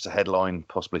good match to headline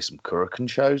possibly some Kurikan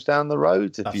shows down the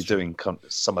road if you're doing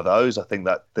some of those. I think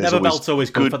that there's belt's always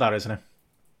good for that, isn't it?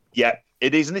 Yeah,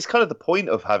 it is, and it's kind of the point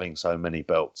of having so many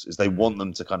belts is they want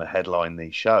them to kind of headline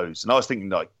these shows. And I was thinking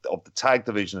like of the tag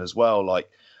division as well, like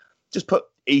just put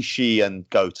Ishii and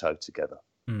Goto together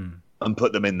and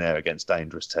put them in there against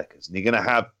Dangerous Tekkers, and you're going to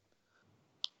have,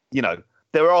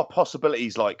 there are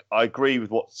possibilities. Like I agree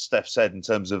with what Steph said in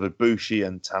terms of Ibushi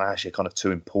and Tanahashi are kind of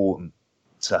too important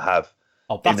to have.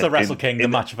 Oh, that's the Wrestle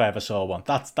Kingdom match if I ever saw one.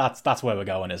 That's where we're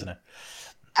going, isn't it?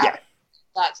 Yeah,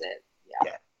 that's it.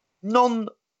 Yeah.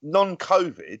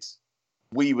 Non-COVID,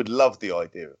 we would love the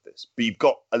idea of this, but you've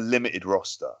got a limited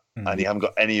roster and you haven't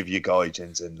got any of your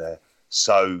Gaijins in there,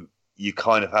 so you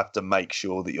kind of have to make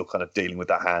sure that you're kind of dealing with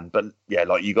that hand. But yeah,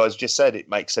 like you guys just said, it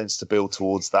makes sense to build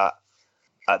towards that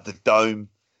at the Dome.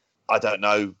 I don't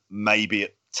know, maybe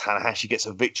Tanahashi gets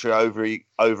a victory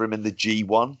over him in the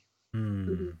G1,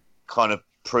 kind of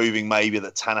proving maybe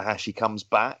that Tanahashi comes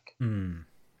back.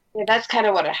 Yeah, that's kind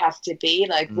of what it has to be,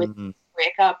 like with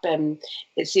breakup, and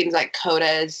it seems like Kota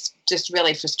is just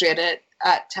really frustrated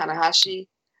at Tanahashi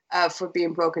for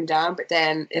being broken down, but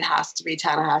then it has to be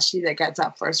Tanahashi that gets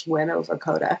that first win over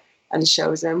Kota and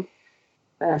shows him.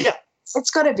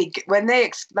 It's got to be when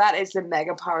that is the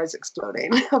mega powers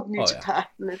exploding of New Japan,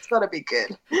 and it's got to be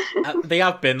good. They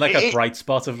have been like a bright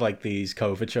spot of like these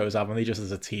COVID shows, haven't they? Just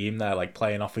as a team, they're like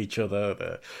playing off each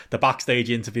other, the backstage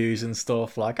interviews and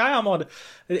stuff. Like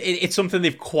it's something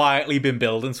they've quietly been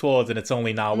building towards, and it's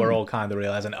only now we're all kind of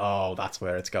realizing, oh, that's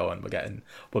where it's going.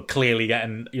 We're clearly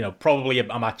getting, probably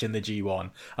a match in the G1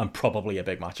 and probably a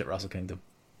big match at Wrestle Kingdom.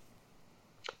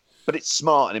 But it's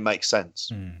smart and it makes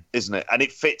sense, isn't it? And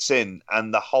it fits in.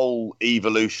 And the whole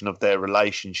evolution of their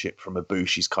relationship from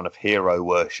Ibushi's kind of hero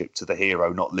worship to the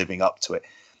hero not living up to it,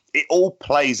 it all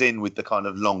plays in with the kind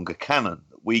of longer canon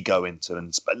that we go into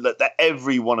and that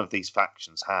every one of these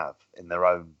factions have in their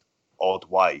own odd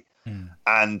way.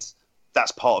 And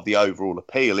that's part of the overall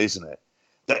appeal, isn't it?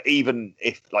 That even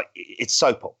if, like, it's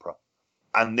soap opera,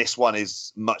 and this one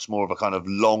is much more of a kind of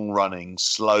long-running,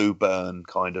 slow burn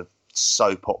kind of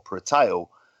soap opera tale,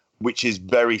 which is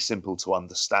very simple to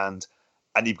understand,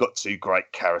 and you've got two great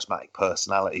charismatic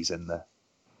personalities in there.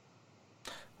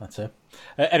 That's it.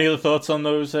 Any other thoughts on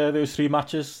those three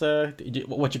matches?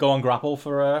 What you go on Grapple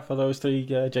for those three,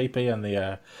 JP,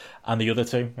 and the other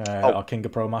two, our King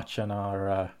of Pro match and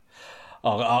our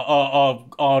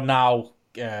now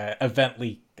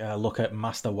evently look at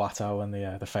Master Wato and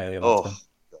the failure that's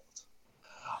been.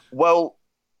 Well,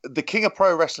 the King of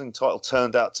Pro Wrestling title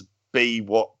turned out to be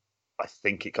what I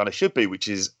think it kind of should be, which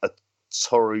is a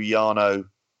Toru Yano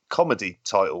comedy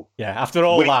title. Yeah, after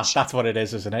all that's what it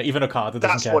is, isn't it? Even Okada doesn't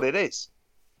care. That's what it is.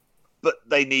 But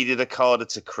they needed Okada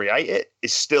to create it.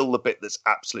 It's still the bit that's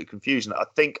absolute confusion. I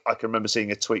think I can remember seeing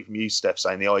a tweet from you, Steph,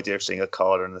 saying the idea of seeing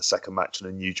Okada in the second match on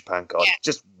a New Japan card is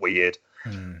just weird.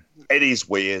 It is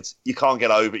weird. You can't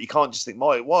get over it. You can't just think,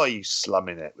 why are you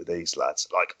slumming it with these lads?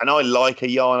 And I like a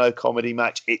Yano comedy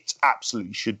match. It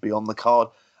absolutely should be on the card.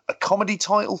 A comedy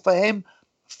title for him,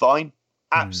 fine.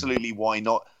 Absolutely, why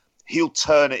not? He'll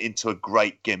turn it into a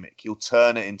great gimmick. He'll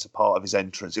turn it into part of his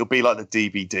entrance. It'll be like the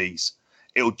DVDs.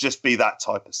 It'll just be that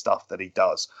type of stuff that he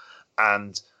does.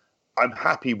 And I'm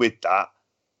happy with that.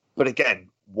 But again,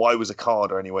 why was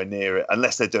Okada anywhere near it?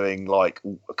 Unless they're doing like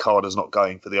Okada's not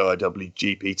going for the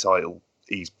IWGP title.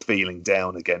 He's feeling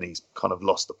down again. He's kind of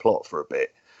lost the plot for a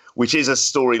bit, which is a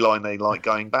storyline they like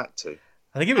going back to.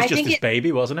 I think it was just his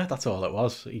baby, wasn't it? That's all it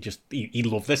was. He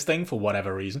loved this thing for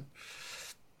whatever reason.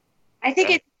 I think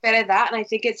it's a bit of that, and I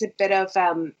think it's a bit of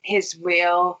his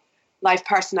real life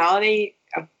personality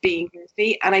of being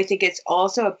goofy, and I think it's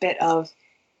also a bit of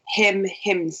him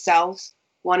himself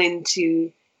wanting to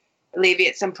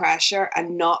alleviate some pressure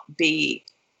and not be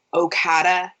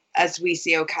Okada as we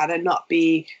see Okada, not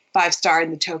be 5-star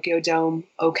in the Tokyo Dome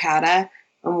Okada,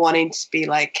 and wanting to be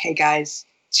like, hey guys,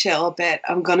 chill a bit.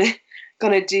 I'm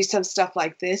gonna do some stuff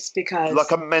like this because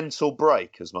like a mental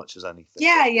break as much as anything.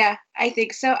 Yeah, I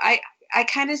think so. I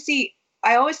kind of see.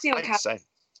 I always see Okada. Makes sense.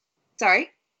 Sorry.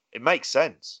 It makes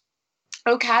sense.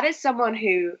 Okada is someone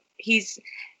who he's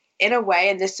in a way,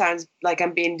 and this sounds like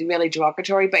I'm being really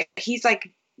derogatory, but he's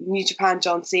like New Japan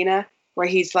John Cena, where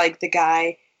he's like the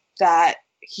guy that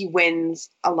he wins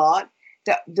a lot.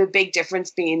 the big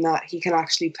difference being that he can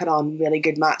actually put on really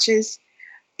good matches,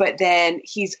 but then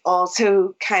he's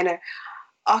also kind of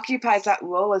occupies that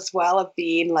role as well of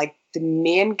being like the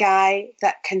main guy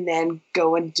that can then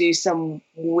go and do some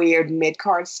weird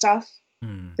mid-card stuff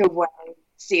the way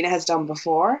Cena has done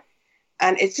before.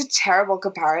 And it's a terrible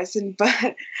comparison,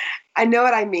 but I know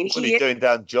what I mean. Well, he's doing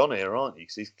down John here, aren't you?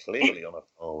 Because he's clearly on a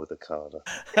par with Okada.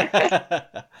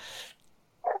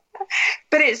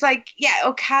 But it's like, yeah,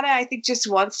 Okada, I think, just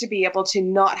wants to be able to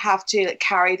not have to like,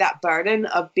 carry that burden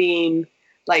of being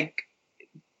like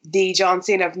the John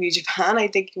Cena of New Japan. I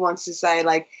think he wants to say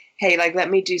like, hey, like, let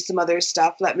me do some other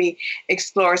stuff. Let me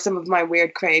explore some of my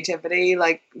weird creativity.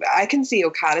 Like, I can see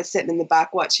Okada sitting in the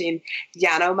back watching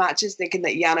Yano matches, thinking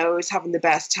that Yano is having the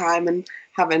best time and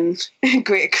having a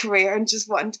great career and just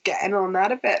wanting to get in on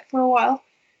that a bit for a while.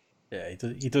 Yeah,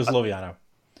 he does love Yano.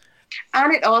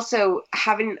 And it also,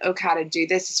 having Okada do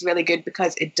this is really good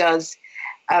because it does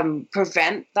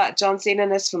prevent that John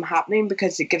Cena-ness from happening,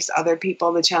 because it gives other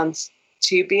people the chance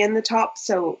to be in the top.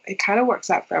 So it kind of works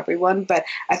out for everyone. But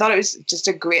I thought it was just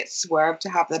a great swerve to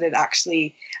have that it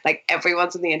actually, like,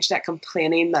 everyone's on the internet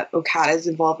complaining that Okada is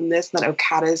involved in this, and that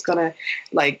Okada is gonna,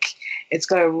 like, it's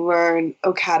gonna ruin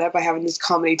Okada by having this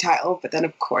comedy title. But then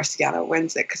of course Yano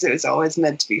wins it, because it was always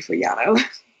meant to be for Yano.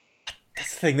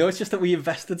 That's the thing, though. It's just that we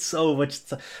invested so much.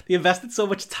 They invested so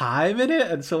much time in it,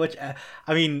 and so much.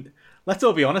 I mean, let's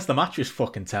all be honest. The match was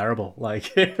fucking terrible.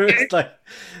 Like, it was like,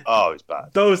 oh, it's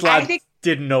bad. Those lads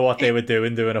didn't know what they were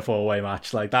doing a 4-way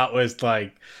match. Like, that was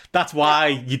like, that's why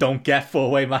you don't get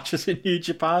 4-way matches in New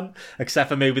Japan, except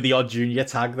for maybe the odd junior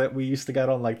tag that we used to get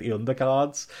on like the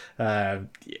undercards.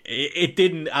 It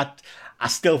didn't. I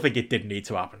still think it didn't need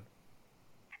to happen.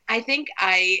 I think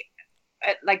I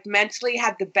like mentally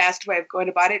had the best way of going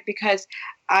about it, because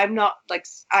I'm not like,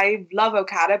 I love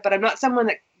Okada, but I'm not someone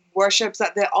that worships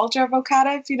at the altar of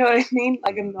Okada, if you know what I mean.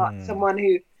 Like, I'm not someone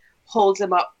who holds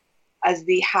him up as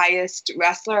the highest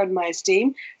wrestler in my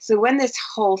esteem. So when this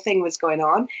whole thing was going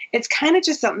on, it's kind of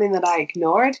just something that I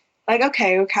ignored. Like,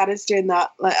 okay, Okada's doing that.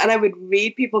 And I would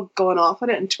read people going off on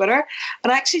it on Twitter,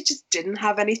 and I actually just didn't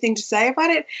have anything to say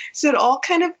about it. So it all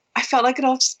kind of, I felt like it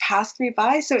all just passed me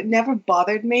by. So it never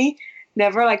bothered me,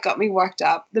 never like got me worked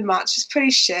up. The match was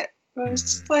pretty shit. I was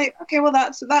just like, okay, well,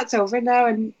 that's over now,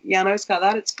 and Yano's got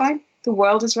that. It's fine. The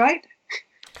world is right.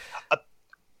 I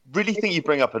really think you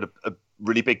bring up a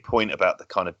really big point about the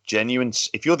kind of genuine.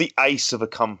 If you're the ace of a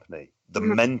company, the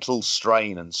mental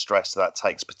strain and stress that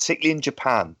takes, particularly in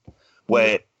Japan,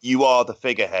 where you are the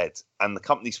figurehead and the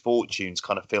company's fortunes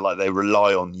kind of feel like they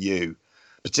rely on you,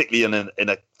 particularly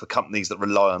for companies that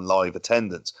rely on live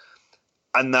attendance,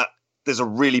 and that there's a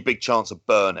really big chance of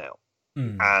burnout,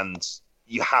 and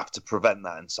you have to prevent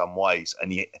that in some ways.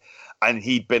 And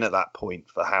he'd been at that point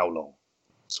for how long?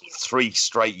 3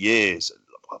 straight years.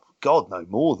 God, no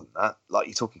more than that. Like,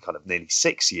 you're talking kind of nearly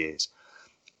 6 years.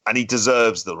 And he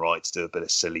deserves the right to do a bit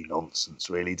of silly nonsense,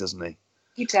 really, doesn't he?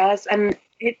 He does. And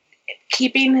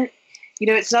keeping,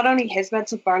 it's not only his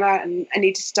mental burnout, and I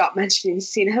need to stop mentioning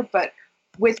Cena, but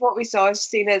with what we saw of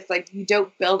Cena, it's like, you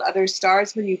don't build other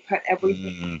stars when you put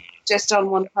everything just on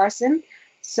one person.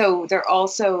 So they're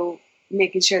also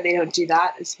making sure they don't do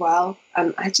that as well.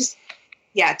 And I just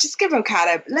give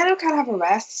Okada, let Okada have a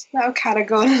rest. Let Okada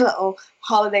go on a little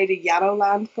holiday to Yano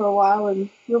land for a while, and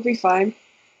we'll be fine.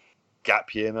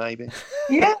 Gap year, maybe.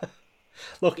 Yeah.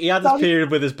 Look, he had his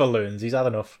period with his balloons. He's had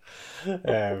enough.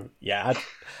 I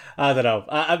don't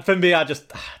know. For me, I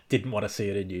just didn't want to see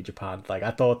it in New Japan. Like,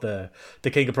 I thought the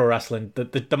King of Pro Wrestling,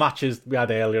 the matches we had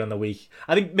earlier in the week,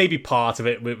 I think maybe part of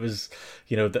it was,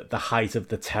 the height of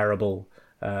the terrible,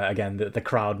 again, the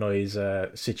crowd noise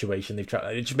situation. It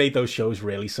just made those shows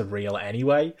really surreal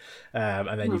anyway.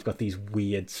 And then you've got these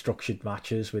weird structured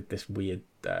matches with this weird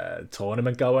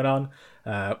tournament going on.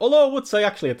 Although I would say,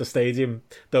 actually, at the stadium,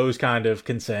 those kind of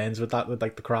concerns with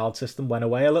like the crowd system went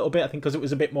away a little bit. I think because it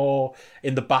was a bit more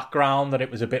in the background, that it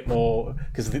was a bit more,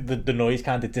 because the noise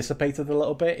kind of dissipated a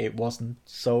little bit. It wasn't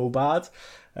so bad.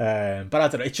 But I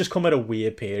don't know, it's just come at a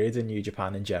weird period in New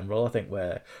Japan in general, I think,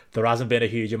 where there hasn't been a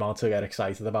huge amount to get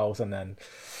excited about, and then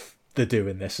they're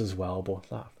doing this as well.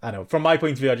 But I know, from my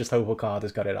point of view, I just hope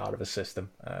Okada's got it out of his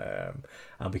system,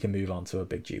 and we can move on to a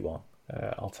big G1.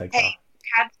 I'll take that.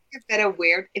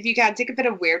 If you can't take a bit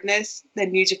of weirdness,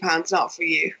 then New Japan's not for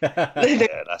you.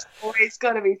 There's always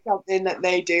going to be something that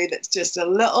they do that's just a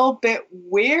little bit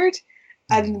weird,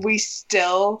 and we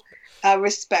still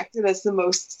respect it as the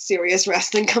most serious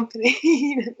wrestling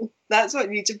company. That's what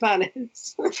New Japan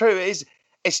is. True, it is.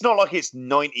 It's not like it's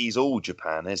 90s all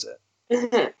Japan, is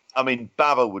it? I mean,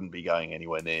 Baba wouldn't be going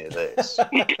anywhere near this.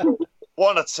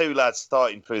 one or two lads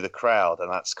starting through the crowd,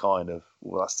 and that's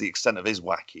that's the extent of his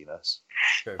wackiness.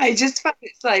 I just find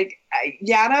it's like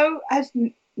Yano has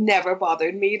never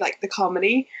bothered me, like the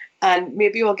comedy, and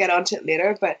maybe we'll get onto it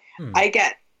later, but I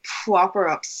get proper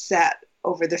upset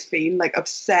over the Fiend, like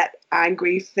upset,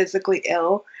 angry, physically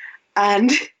ill,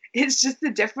 and it's just the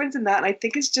difference in that, and I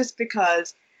think it's just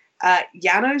because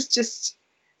Yano's just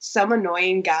some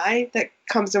annoying guy that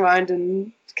comes around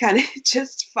and kind of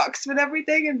just fucks with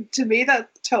everything, and to me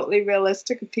that's totally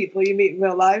realistic of people you meet in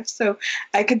real life. So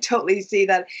I can totally see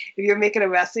that if you're making a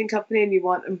wrestling company and you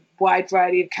want a wide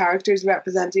variety of characters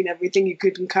representing everything you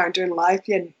could encounter in life,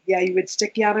 you would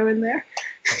stick Yano in there.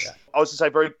 I was to say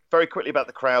very, very quickly about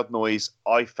the crowd noise.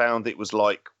 I found it was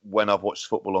like when I've watched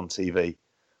football on TV,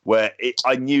 where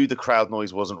I knew the crowd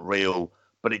noise wasn't real,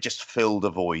 but it just filled a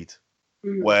void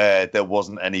where there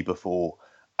wasn't any before.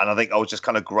 And I think I was just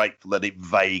kind of grateful that it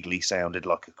vaguely sounded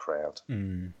like a crowd.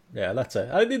 Yeah, that's it.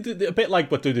 I think a bit like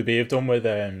what WWE have done with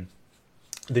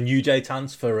the New Day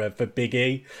chants for Big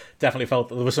E. Definitely felt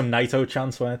that there was some Naito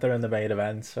chants, weren't there, in the main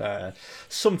event.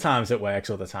 Sometimes it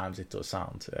works, other times it does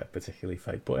sound particularly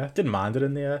fake. But I didn't mind it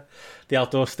in the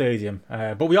outdoor stadium.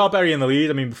 But we are burying the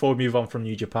lead. I mean, before we move on from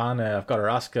New Japan, I've got to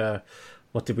ask,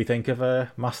 what did we think of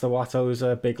Master Wato's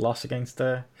big loss against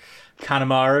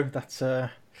Kanemaru?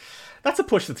 That's a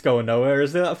push that's going nowhere,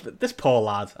 isn't it? This poor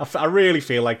lad. I really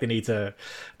feel like they need to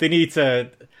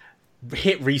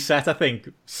hit reset, I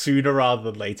think, sooner rather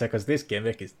than later, because this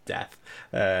gimmick is death.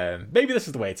 Maybe this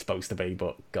is the way it's supposed to be,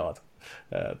 but God,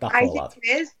 that poor lad. It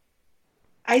is.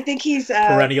 I think he's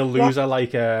perennial loser,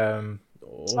 like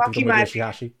Rocky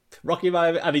Yoshihashi. Rocky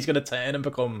Maivia, and he's going to turn and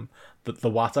become the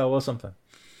Wato or something.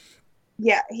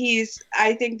 Yeah,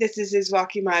 I think this is his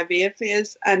Rocky Maivia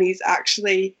phase, and he's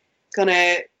actually going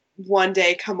to one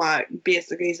day come out and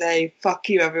basically say, fuck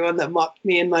you, everyone that mocked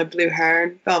me in my blue hair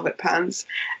and velvet pants.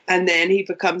 And then he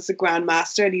becomes the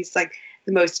Grandmaster, and he's like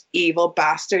the most evil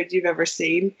bastard you've ever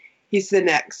seen. He's the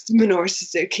next Minoru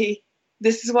Suzuki.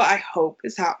 This is what I hope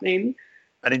is happening.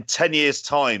 And in 10 years'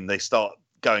 time, they start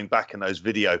going back in those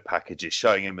video packages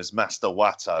showing him as Master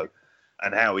Wato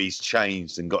and how he's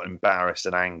changed and got embarrassed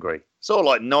and angry. Sort of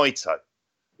like Naito.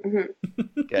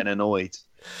 Getting annoyed.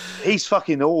 He's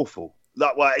fucking awful.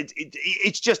 That way,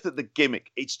 it's just that the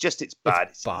gimmick, it's bad.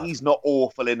 It's bad. He's not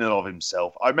awful in and of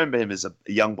himself. I remember him as a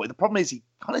young boy. The problem is he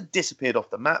kind of disappeared off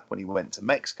the map when he went to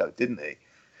Mexico, didn't he?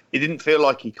 He didn't feel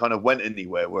like he kind of went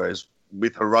anywhere, whereas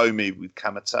with Hiromi, with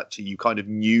Kamatachi, you kind of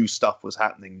knew stuff was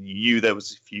happening. You knew there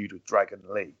was a feud with Dragon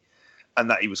Lee and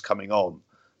that he was coming on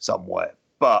somewhere.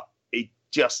 But it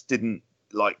just didn't,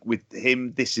 like with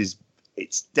him,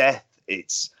 it's death.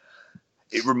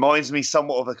 It reminds me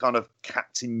somewhat of a kind of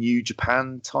Captain New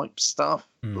Japan type stuff.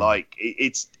 Like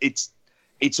it's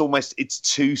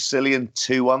too silly and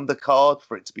too undercard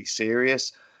for it to be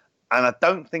serious. And I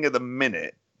don't think at the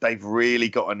minute they've really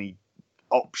got any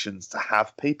options to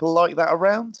have people like that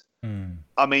around.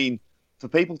 I mean, for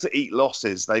people to eat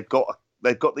losses, they've got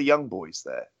the young boys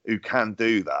there who can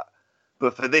do that.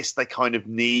 But for this, they kind of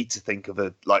need to think of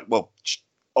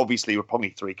obviously we're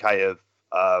probably 3K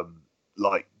of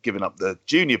like giving up the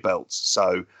junior belts,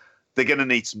 so they're going to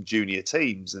need some junior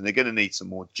teams, and they're going to need some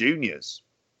more juniors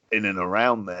in and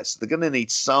around there, so they're going to need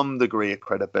some degree of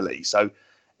credibility. So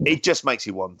it just makes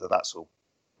you wonder, that's all.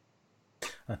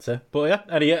 That's it. But yeah,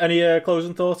 any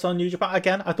closing thoughts on New Japan?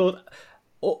 Again, I thought,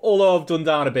 although I've done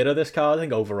down a bit of this card, I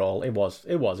think overall it was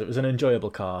an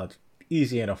enjoyable card.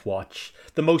 Easy enough watch.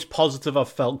 The most positive I've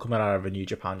felt coming out of a New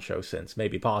Japan show since.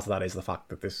 Maybe part of that is the fact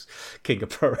that this King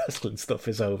of Pro Wrestling stuff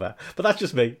is over. But that's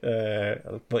just me.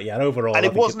 But yeah, overall... And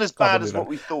it wasn't as bad as what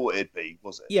we thought it'd be,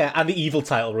 was it? Yeah, and the Evil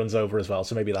title runs over as well,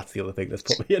 so maybe that's the other thing that's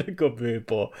put me in a good mood.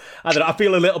 But I don't know, I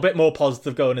feel a little bit more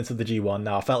positive going into the G1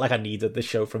 now. I felt like I needed this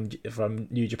show from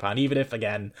New Japan, even if,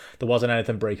 again, there wasn't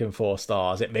anything breaking 4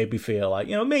 stars. It made me feel like,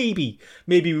 maybe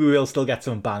we will still get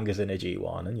some bangers in a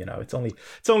G1, and, it's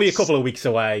only a couple of weeks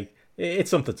away. It's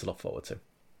something to look forward to.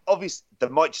 Obviously, they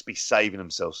might just be saving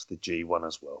themselves for the G1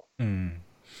 as well.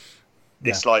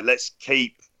 It's like, let's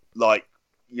keep,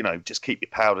 just keep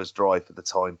your powders dry for the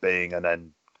time being, and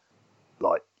then,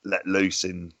 let loose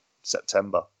in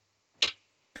September.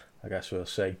 I guess we'll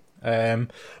see.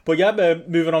 But yeah,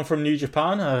 moving on from New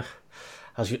Japan,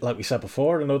 like we said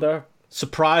before, another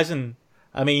surprising...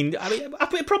 I mean,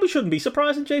 it probably shouldn't be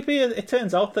surprising, JP. It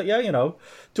turns out that,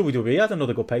 WWE had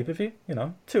another good pay-per-view,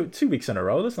 2 weeks in a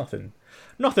row. There's nothing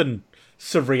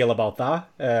surreal about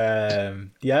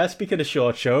that. Speaking of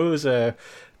short shows,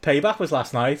 Payback was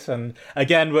last night, and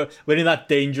again, we're in that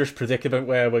dangerous predicament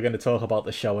where we're going to talk about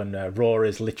the show, and Raw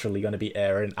is literally going to be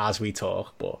airing as we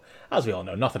talk. But as we all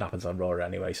know, nothing happens on Raw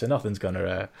anyway, so nothing's going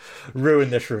to ruin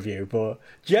this review. But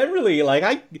generally,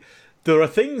 there are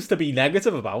things to be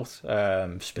negative about,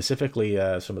 specifically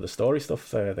some of the story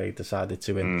stuff they decided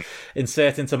to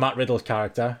insert into Matt Riddle's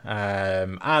character,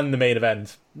 and the main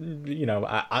event.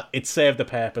 It served the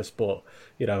purpose, but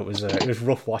it was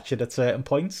rough watching at certain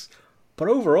points. But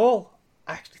overall,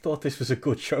 I actually thought this was a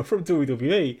good show from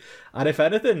WWE, and if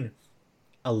anything,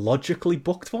 a logically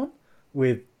booked one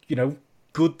with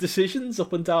good decisions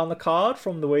up and down the card,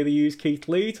 from the way they used Keith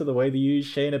Lee to the way they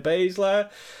used Shayna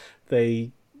Baszler.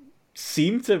 They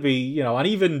seem to be, and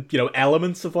even,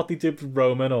 elements of what they did with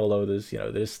Roman, although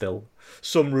there's still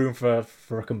some room for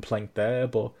a complaint there.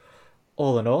 But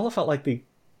all in all, I felt like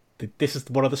this is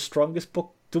one of the strongest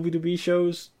booked WWE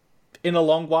shows in a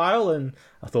long while, and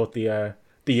I thought the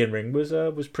in-ring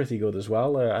was pretty good as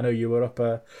well. I know you were up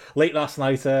late last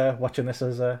night watching this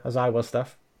as I was,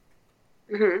 Steph.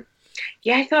 Mm-hmm.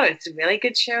 Yeah, I thought it's a really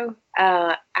good show.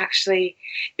 Actually,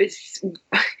 it's.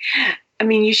 I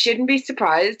mean, you shouldn't be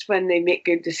surprised when they make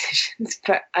good decisions,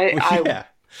 but I was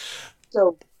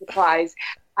so surprised.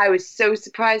 I was so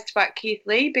surprised about Keith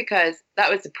Lee because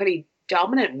that was a pretty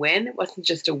dominant win. It wasn't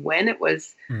just a win; it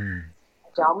was a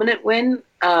dominant win.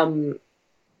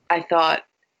 I thought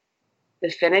the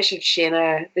finish of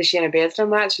the Shayna Baszler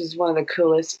match was one of the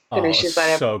coolest finishes I've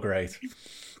ever. So great.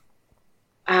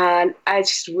 And I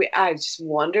just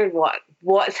wondered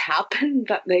what's happened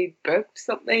that they booked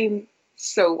something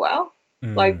so well.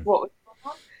 Like, what was going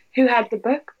on? Who had the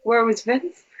book? Where was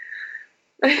Vince?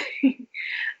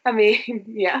 I mean,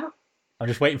 yeah. I'm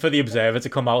just waiting for the Observer to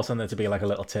come out and there to be like a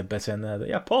little tidbit in there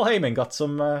that Paul Heyman got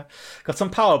some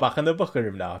power back in the booker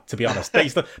room now. To be honest,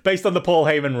 based on the Paul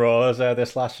Heyman Raws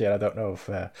this last year, I don't know if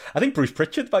I think Bruce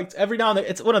Pritchard, like, every now and then,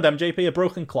 it's one of them. JP, a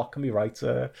broken clock can be right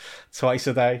twice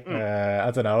a day. I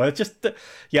don't know. It's just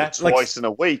twice in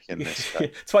a week in this.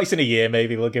 Twice in a year,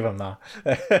 maybe we'll give him that.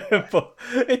 But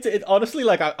it honestly,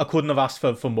 like, I couldn't have asked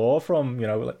for more from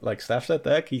like Steph said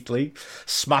there. Keith Lee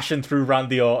smashing through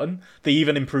Randy Orton. They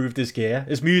even improved his gear.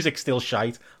 His music's still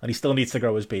shite, and he still needs to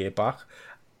grow his beard back.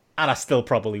 And I still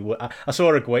probably would. I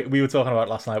saw we were talking about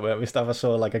last night, weren't we, Steph? I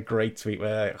saw like a great tweet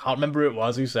where I can't remember who it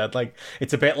was who said, like,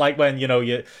 it's a bit like when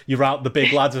you're out, the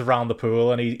big lads around the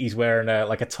pool, and he's wearing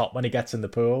like a top when he gets in the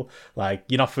pool. Like,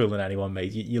 you're not fooling anyone,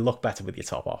 mate. You look better with your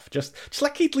top off. Just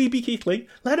let Keith Lee be Keith Lee.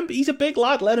 Let him. He's a big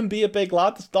lad. Let him be a big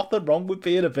lad. There's nothing wrong with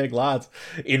being a big lad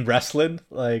in wrestling.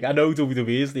 Like, I know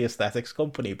WWE is the aesthetics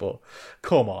company, but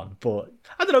come on. But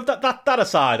I don't know. That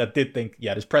aside, I did think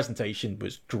his presentation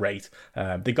was great.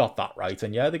 They got that right,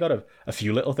 and they got a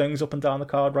few little things up and down the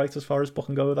card right as far as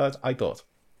booking goes. I thought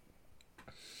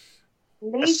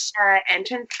Lee's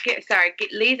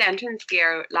entrance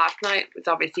gear last night was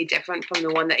obviously different from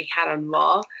the one that he had on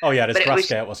Raw. Oh yeah, his grass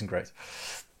skirt wasn't great.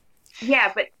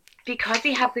 Yeah, but because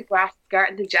he had the grass skirt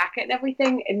and the jacket and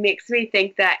everything, it makes me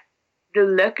think that the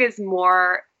look is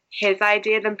more his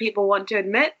idea than people want to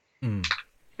admit.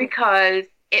 Because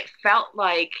it felt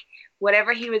like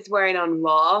whatever he was wearing on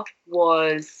Raw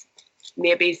was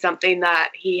maybe something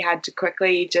that he had to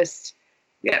quickly just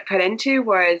get put into,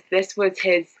 whereas this was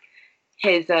his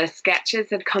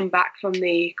sketches had come back from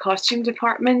the costume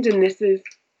department, and this is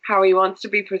how he wants to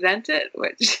be presented,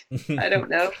 which I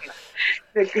don't know.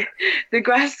 The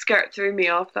grass skirt threw me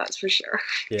off, that's for sure.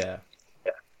 Yeah.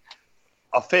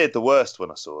 I feared the worst when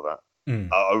I saw that.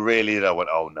 I really did. I went,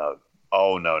 oh no.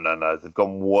 They've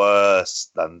gone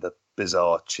worse than the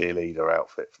bizarre cheerleader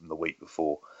outfit from the week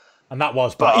before. And that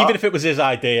was, but even if it was his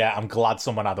idea, I'm glad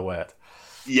someone had a word.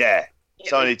 Yeah.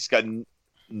 So I need to go,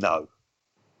 no.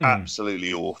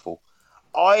 Absolutely awful.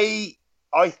 I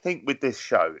think with this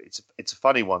show, it's a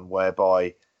funny one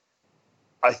whereby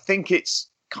I think it's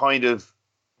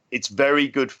very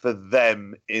good for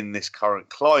them in this current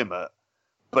climate,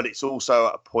 but it's also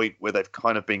at a point where they've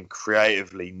kind of been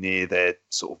creatively near their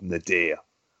sort of nadir,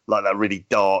 like that really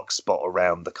dark spot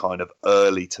around the kind of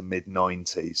early to mid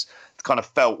 90s. It kind of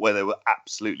felt where they were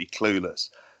absolutely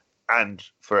clueless. And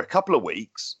for a couple of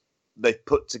weeks, they've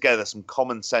put together some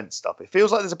common sense stuff. It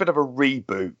feels like there's a bit of a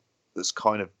reboot that's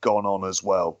kind of gone on as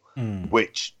well,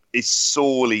 which is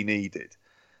sorely needed.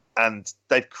 And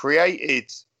they've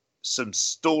created some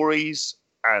stories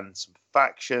and some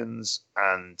factions,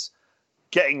 and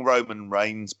getting Roman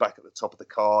Reigns back at the top of the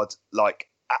card, like,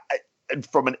 and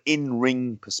from an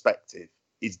in-ring perspective,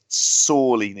 is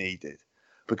sorely needed,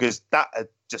 because that had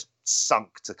just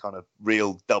sunk to kind of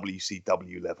real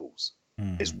WCW levels.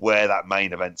 Is where that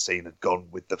main event scene had gone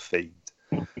with The Fiend.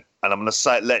 and I'm going to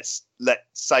say let's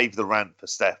save the rant for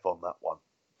Steph on that one.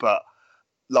 But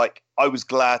like, I was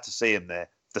glad to see him there.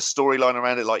 The storyline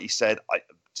around it, like you said,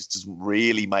 just doesn't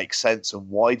really make sense. And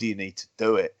why do you need to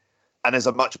do it? And there's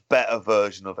a much better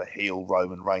version of a heel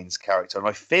Roman Reigns character. And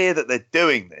I fear that they're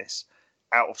doing this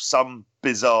out of some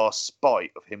bizarre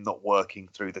spite of him not working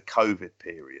through the COVID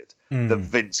period that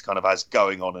Vince kind of has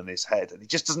going on in his head. And it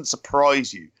just doesn't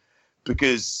surprise you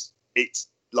because it's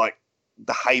like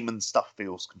the Heyman stuff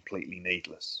feels completely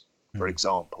needless, for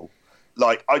example.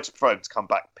 Like, I just prefer him to come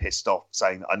back pissed off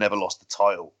saying, I never lost the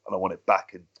title and I want it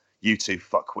back and you two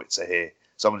fuckwits are here.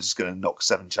 So I'm just going to knock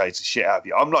 7 shades of shit out of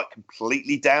you. I'm like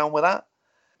completely down with that.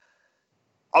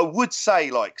 I would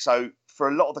say, like, so for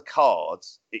a lot of the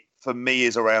cards, it for me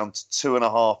is around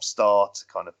 2.5 star to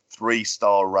kind of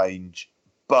 3-star range,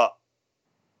 but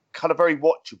kind of very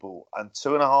watchable, and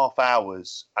 2.5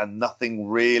 hours and nothing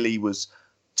really was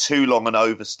too long and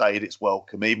overstayed its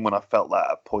welcome, even when I felt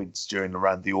that at points during the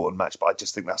Randy Orton match. But I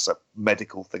just think that's a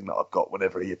medical thing that I've got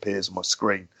whenever he appears on my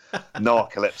screen.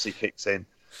 Narcolepsy kicks in.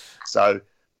 So,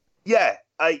 yeah,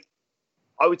 I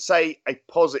would say a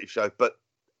positive show, but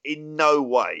in no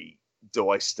way do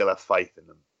I still have faith in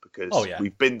them, because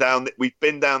we've been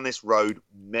down this road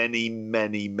many,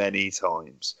 many, many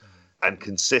times, and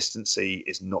consistency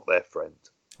is not their friend.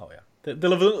 Oh yeah.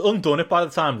 They'll have undone it by the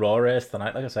time Raw airs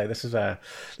tonight. Like I say, this is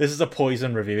a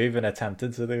poison review, even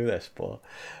attempted to do this. But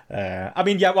I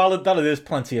mean, yeah, while that is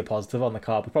plenty of positive on the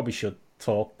card, we probably should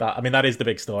talk that. I mean, that is the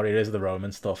big story. It is the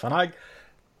Roman stuff, and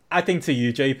I think to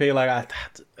you, JP, like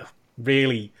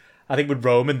I think with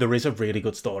Roman there is a really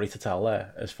good story to tell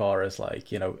there, as far as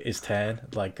like, you know, his turn.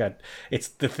 Like it's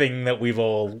the thing that we've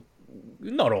all.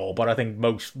 Not all, but I think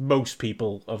most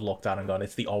people have looked at and gone,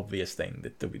 it's the obvious thing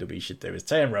that WWE should do is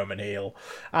turn Roman heel,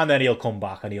 and then he'll come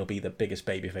back and he'll be the biggest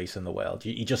babyface in the world.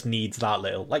 He just needs that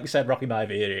little, like we said, Rocky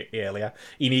Maivia earlier,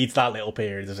 he needs that little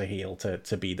period as a heel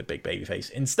to be the big babyface.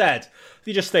 Instead,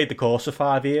 he just stayed the course for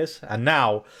 5 years, and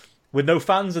now, with no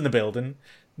fans in the building,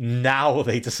 now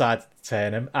they decide to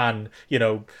turn him. And, you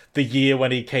know, the year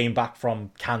when he came back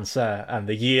from cancer, and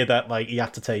the year that, like, he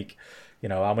had to take, you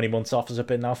know, how many months off has it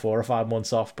been now? 4 or 5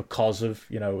 months off because of,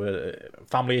 you know,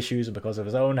 family issues and because of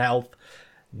his own health.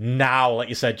 Now, like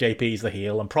you said, JP's the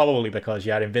heel, and probably because,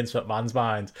 yeah, in Vince McMahon's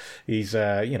mind, he's,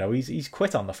 you know, he's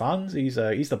quit on the fans. He's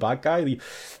the bad guy.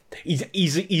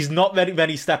 He's not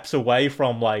many steps away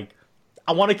from, like,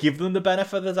 I want to give them the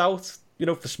benefit of the doubt, you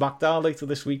know, for SmackDown later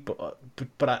this week,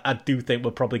 but I do think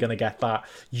we're probably going to get that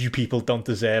 "you people don't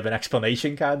deserve an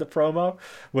explanation" kind of promo.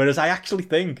 Whereas I actually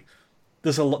think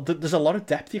there's a lot of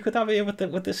depth you could have here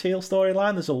with this heel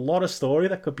storyline. There's a lot of story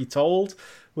that could be told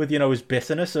with, you know, his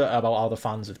bitterness about how the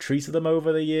fans have treated him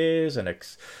over the years, and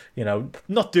you know,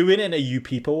 not doing it in a "you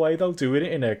people" way though, doing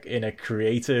it in a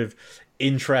creative,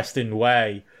 interesting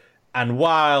way. And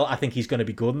while I think he's going to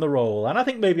be good in the role, and I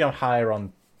think maybe I'm higher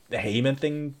on the Heyman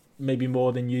thing, maybe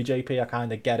more than you, JP. I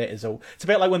kind of get it it's a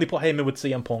bit like when they put Heyman with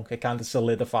CM Punk. It kind of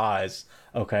solidifies,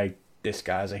 okay, this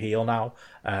guy's a heel now,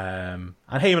 and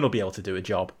Heyman will be able to do a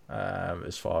job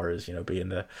as far as, you know, being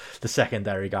the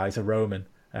secondary guy to Roman.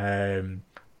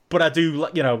 But I do,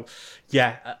 you know,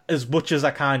 yeah, as much as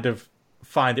I kind of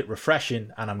find it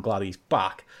refreshing, and I'm glad he's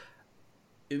back,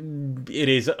 it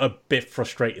is a bit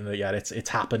frustrating that, yeah, it's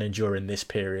happening during this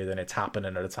period, and it's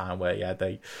happening at a time where, yeah,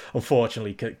 they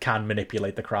unfortunately can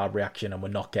manipulate the crowd reaction, and we're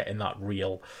not getting that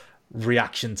real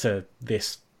reaction to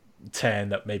this turn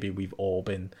that maybe we've all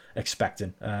been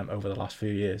expecting over the last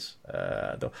few years.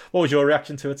 What was your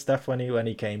reaction to it, Steph, when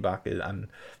he came back? And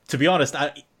to be honest,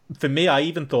 for me, I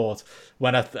even thought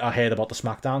when I heard about the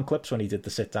SmackDown clips when he did the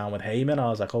sit down with Heyman, I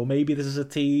was like, oh, maybe this is a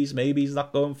tease. Maybe he's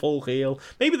not going full heel.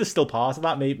 Maybe there's still part of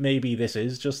that. Maybe this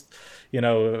is just, you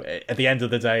know, at the end of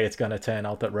the day, it's going to turn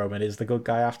out that Roman is the good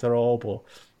guy after all. But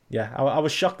yeah, I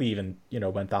was shocked they even, you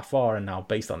know, went that far. And now,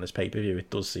 based on this pay-per-view,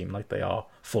 it does seem like they are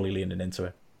fully leaning into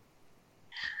it.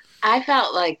 I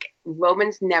felt like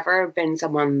Roman's never been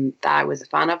someone that I was a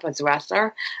fan of as a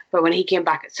wrestler, but when he came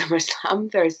back at SummerSlam,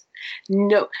 there's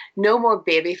no more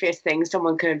babyface thing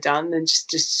someone could have done than just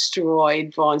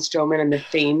destroyed Braun Strowman and The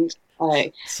Fiend.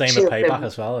 Same with Payback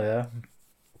as well, yeah.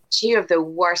 2 of the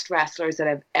worst wrestlers that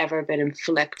have ever been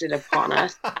inflicted upon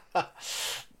us.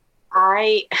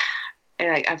 I've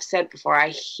said before, I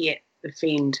hate The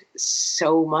Fiend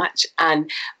so much, and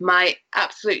my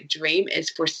absolute dream is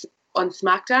for, on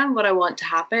SmackDown, what I want to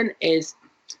happen is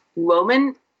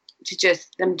Roman to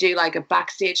just them do like a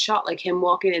backstage shot, like him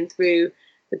walking in through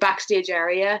the backstage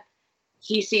area.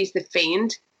 He sees The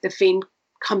Fiend. The Fiend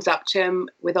comes up to him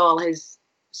with all his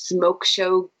smoke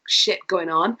show shit going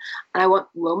on. And I want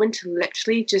Roman to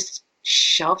literally just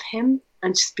shove him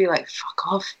and just be like, fuck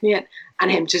off, mate. And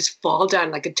him just fall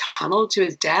down like a tunnel to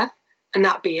his death and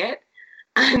that be it.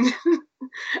 And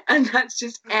and that's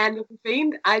just end of the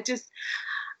Fiend. I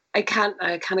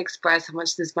can't express how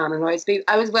much this man annoys me.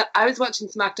 I was watching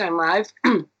SmackDown Live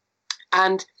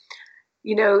and,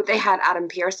 you know, they had Adam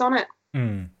Pearce on it.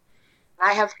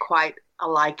 I have quite a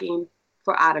liking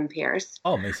for Adam Pearce.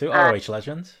 Oh, me too. ROH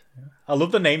legend. I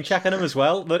love the name checking him as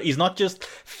well. That he's not just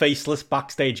faceless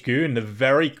backstage goon. They're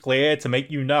very clear to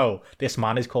make you know this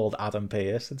man is called Adam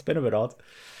Pearce. It's been a bit odd.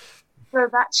 So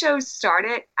that show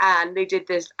started and they did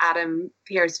this Adam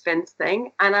Pearce Vince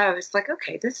thing. And I was like,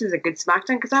 okay, this is a good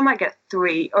SmackDown because I might get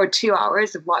 3 or 2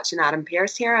 hours of watching Adam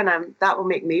Pearce here and that will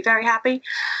make me very happy.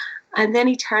 And then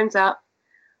he turns up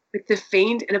with the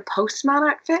Fiend in a postman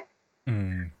outfit.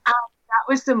 And that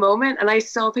was the moment. And I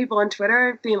saw people on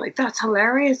Twitter being like, that's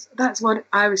hilarious. That's what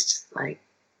I was just like,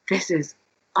 this is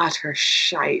utter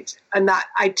shite. And that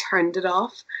I turned it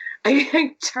off.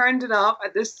 I turned it off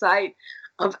at the sight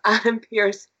of Adam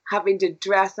Pearce having to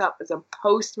dress up as a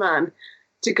postman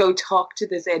to go talk to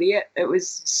this idiot. It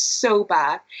was so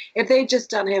bad. If they'd just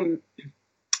done him,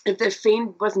 if the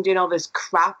Fiend wasn't doing all this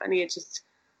crap and he had just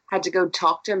had to go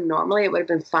talk to him normally, it would have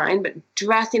been fine. But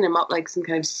dressing him up like some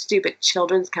kind of stupid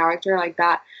children's character like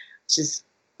that, which is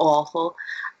awful.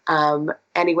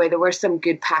 Anyway, there were some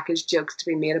good package jokes to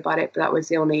be made about it, but that was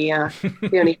the only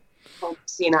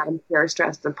seeing Adam Pearce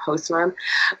dressed as a postman.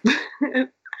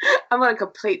 I'm on a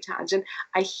complete tangent.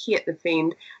 I hate the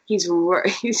Fiend. He's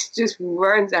just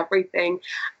ruins everything.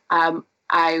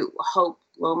 I hope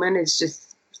Roman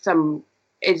is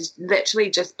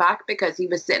literally just back because he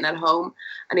was sitting at home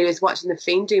and he was watching the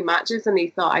Fiend do matches and he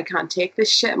thought, I can't take this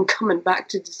shit. I'm coming back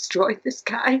to destroy this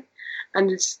guy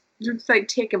and it's like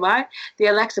take him out. The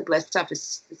Alexa Bliss stuff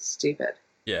is stupid.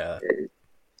 Yeah, it's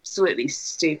absolutely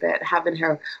stupid. Having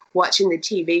her watching the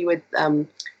TV with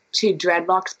 2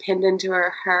 dreadlocks pinned into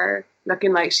her hair,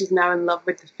 looking like she's now in love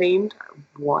with the Fiend.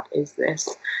 What is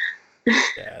this?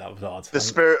 Yeah, that was odd.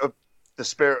 The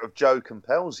spirit of Joe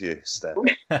compels you, Steph.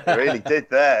 It really did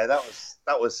there. That was.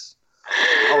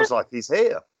 I was like, he's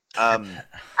here. I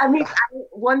mean,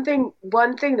 one thing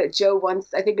that Joe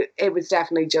once, I think it was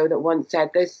definitely Joe that once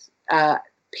said this.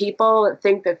 People that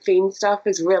think the Fiend stuff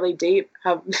is really deep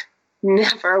have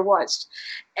never watched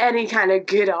any kind of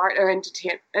good art or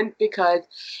entertainment, because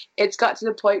it's got to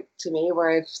the point to me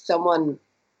where if someone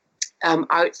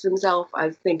outs themselves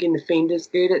as thinking the Fiend is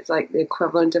good, it's like the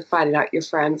equivalent of finding out your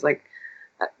friends like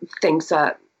thinks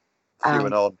that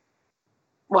QAnon.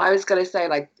 well, I was going to say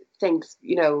like thinks,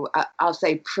 you know, I'll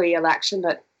say pre-election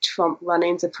that Trump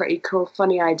running's a pretty cool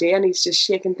funny idea and he's just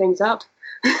shaking things up.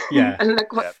 Yeah. And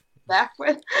like what left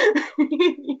with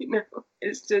you know,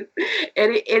 it's just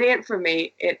it ain't for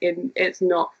me. It's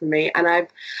not for me. And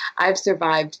I've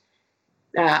survived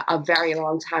a very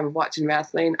long time of watching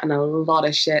wrestling and a lot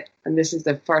of shit, and this is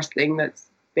the first thing that's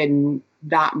been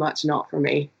that much not for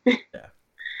me. Yeah,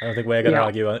 I don't think we're going to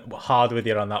argue hard with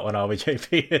you on that one, are we,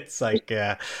 JP? It's like,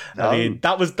 I mean,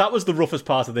 that was the roughest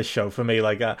part of this show for me.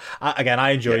 Like,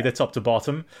 I enjoyed it top to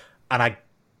bottom, and I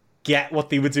get what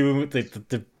they were doing with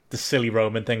the silly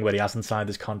Roman thing where he hasn't signed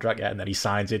his contract yet and then he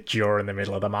signs it during the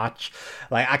middle of the match.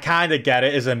 Like, I kind of get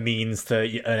it as a means to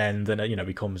an end, and you know,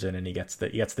 he comes in and he gets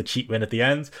the cheap win at the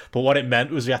end. But what it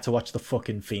meant was we had to watch the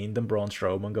fucking Fiend and Braun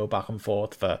Strowman go back and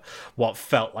forth for what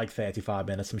felt like 35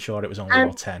 minutes. I'm sure it was only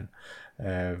about 10.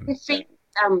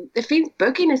 The Fiend's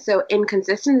booking is so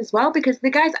inconsistent as well, because the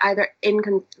guy's either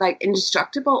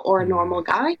indestructible or a normal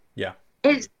guy. Yeah,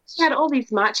 he had all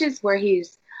these matches where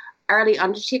he's early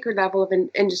Undertaker level of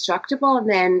indestructible, and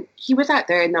then he was out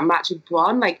there in that match with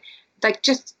Braun, like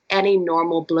just any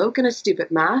normal bloke in a stupid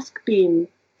mask being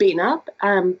beaten up.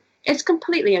 It's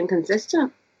completely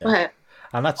inconsistent. Yeah.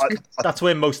 And that's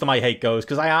where most of my hate goes,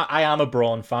 because I am a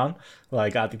Braun fan.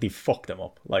 Like, I think they fucked him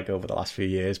up like over the last few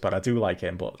years, but I do like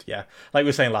him. But yeah, like we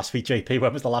were saying last week, JP,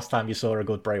 when was the last time you saw a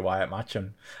good Bray Wyatt match?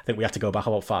 And I think we have to go back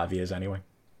about 5 years anyway.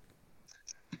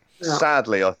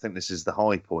 Sadly, I think this is the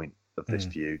high point of this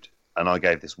feud, and I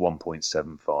gave this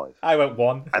 1.75. I went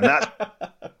 1, and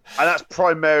that's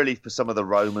primarily for some of the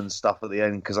Roman stuff at the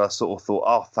end, because I sort of thought,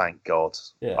 oh, thank God,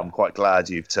 I'm quite glad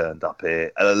you've turned up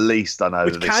here. And at least I know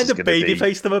that this kind is of going to be.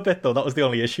 babyfaced him a bit, though. That was the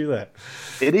only issue there.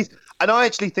 It is, and I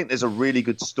actually think there's a really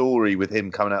good story with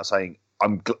him coming out saying,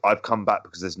 I've come back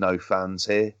because there's no fans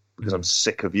here, because I'm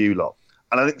sick of you lot.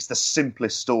 And I think it's the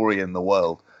simplest story in the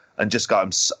world. And just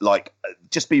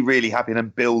just be really happy and then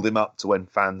build him up to when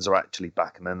fans are actually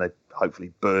back, and then they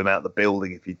hopefully boo him out the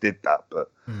building if he did that.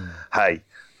 But hey,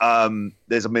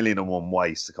 there's 1,000,001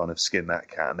 ways to kind of skin that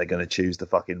cat, and they're going to choose the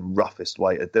fucking roughest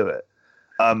way to do it.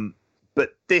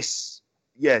 But this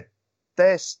yeah,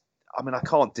 there's. I mean, I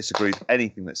can't disagree with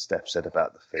anything that Steph said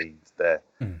about the Fiend there.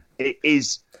 It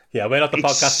is. Yeah, we're not the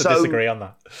podcast to disagree on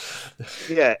that.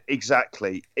 Yeah,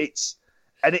 exactly. It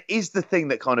is the thing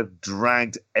that kind of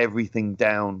dragged everything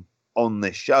down on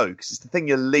this show, because it's the thing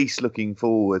you're least looking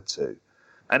forward to.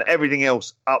 And everything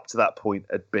else up to that point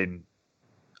had been,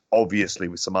 obviously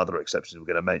with some other exceptions we're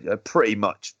going to mention, pretty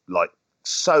much like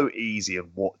so easy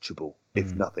and watchable,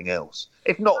 if nothing else.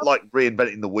 If not like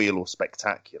reinventing the wheel or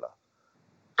spectacular.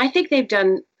 I think they've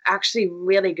done actually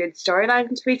really good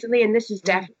storylines recently, and this is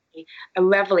definitely a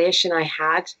revelation I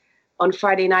had on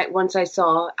Friday night once I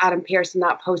saw Adam Pearce in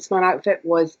that Postman outfit.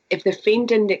 Was if the Fiend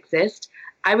didn't exist,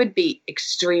 I would be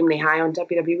extremely high on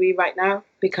WWE right now,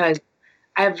 because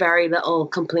I have very little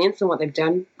complaints on what they've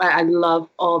done. I love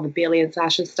all the Bayley and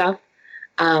Sasha stuff.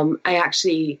 I've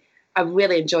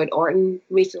really enjoyed Orton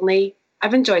recently.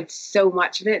 I've enjoyed so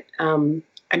much of it, and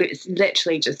it's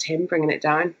literally just him bringing it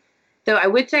down. Though I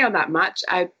would say on that match,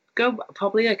 I'd go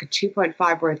probably like a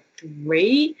 2.5 or a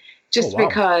 3, just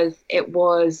because it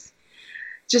was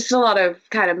just a lot of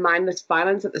kind of mindless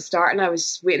violence at the start, and I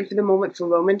was waiting for the moment for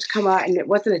Roman to come out, and it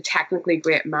wasn't a technically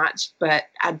great match, but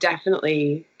I'd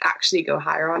definitely actually go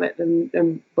higher on it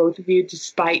than both of you,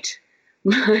 despite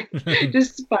my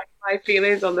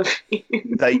feelings on the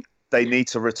Fiend. They need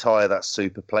to retire that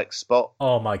superplex spot.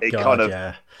 Oh my God,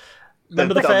 yeah.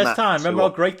 Remember the first time? Remember how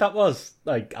great that was?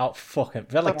 Like, out fucking...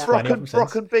 Felt like 20 of them since.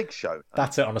 Brock and Big Show.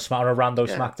 That's it, on a rando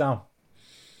SmackDown.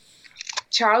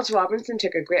 Charles Robinson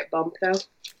took a great bump, though.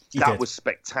 That was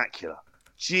spectacular.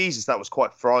 Jesus, that was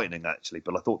quite frightening, actually.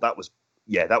 But I thought that was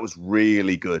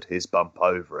really good, his bump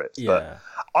over it. Yeah.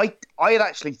 But I had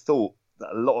actually thought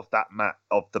that a lot of that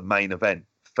of the main event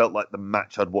felt like the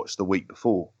match I'd watched the week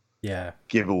before. Yeah.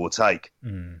 Give or take.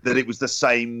 That it was the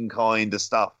same kind of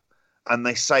stuff. And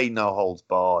they say no holds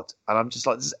barred. And I'm just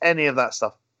like, does any of that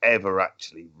stuff ever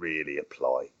actually really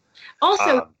apply?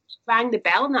 Also, rang the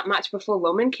bell in that match before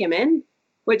Roman came in,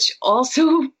 which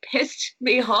also pissed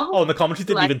me off. Oh, and the commentary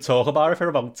didn't even talk about it for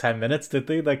about 10 minutes, did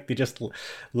they? Like, they just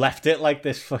left it like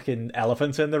this fucking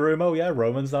elephant in the room. Oh, yeah,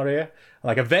 Roman's not here.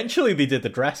 Like, eventually they did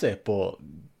address it, but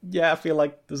yeah, I feel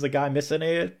like there's a guy missing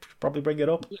here. Probably bring it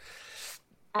up.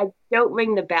 I don't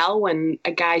ring the bell when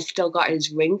a guy's still got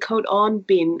his ring coat on,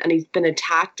 and he's been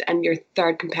attacked, and your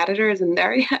third competitor isn't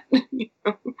there yet.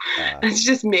 It's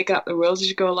just making up the rules as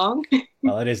you go along.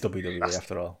 Well, it is WWE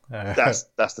after all. That's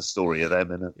the story of them,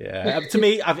 isn't it? Yeah. To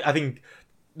me, I think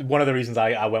one of the reasons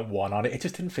I went 1 on it, it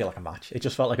just didn't feel like a match. It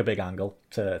just felt like a big angle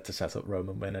to set up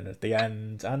Roman winning at the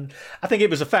end, and I think it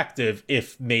was effective.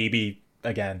 If maybe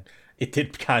again, it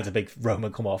did kind of make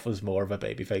Roman come off as more of a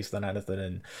babyface than anything.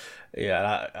 And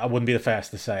yeah, I wouldn't be the first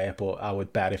to say it, but I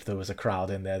would bet if there was a crowd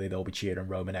in there, they'd all be cheering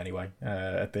Roman anyway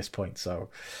at this point. So,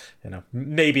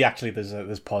 maybe actually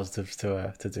there's positives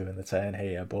to doing the turn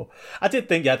here. But I did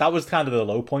think, yeah, that was kind of the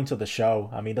low point of the show.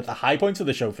 I mean, the high point of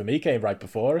the show for me came right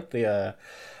before it.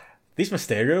 These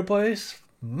Mysterio boys.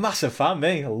 Massive fan,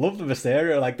 me. I love the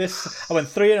Mysterio. Like this, I went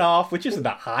 3.5, which isn't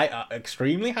that high,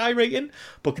 extremely high rating.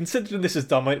 But considering this is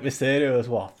Dynamite Mysterio's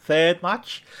third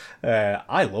match,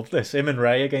 I love this. Him and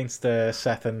Ray against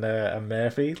Seth and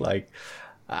Murphy. Like,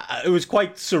 it was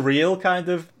quite surreal, kind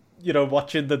of.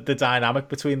 Watching the dynamic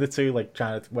between the two, like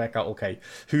trying to work out, okay,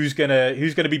 who's gonna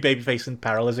be babyface in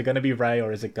peril? Is it gonna be Ray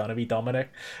or is it gonna be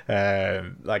Dominic?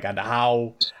 And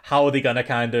how are they gonna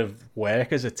kind of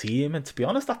work as a team? And to be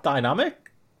honest, that dynamic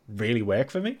really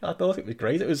worked for me. I thought it was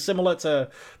great. It was similar to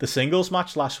the singles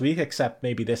match last week, except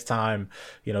maybe this time,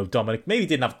 Dominic maybe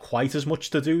didn't have quite as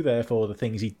much to do. Therefore, the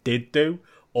things he did do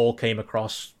all came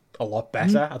across a lot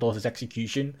better. I thought his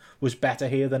execution was better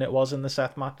here than it was in the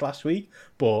Seth match last week.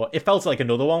 But it felt like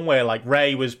another one where like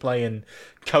Ray was playing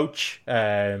coach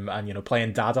and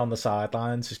playing dad on the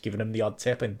sidelines, just giving him the odd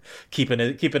tip and keeping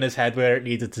his head where it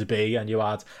needed to be. And you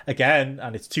had again,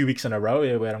 and it's 2 weeks in a row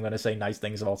here where I'm going to say nice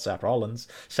things about Seth Rollins.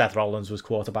 Seth Rollins was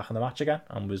quarterback in the match again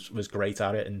and was great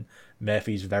at it, and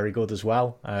Murphy's very good as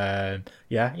well. I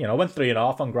went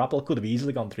 3.5 on Grapple. Could have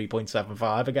easily gone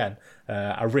 3.75 again.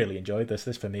 I really enjoyed this.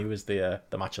 This for me was the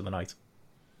match of the night.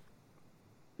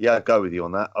 Yeah, I'd go with you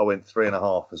on that. I went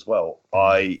 3.5 as well.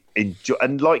 I enjoy,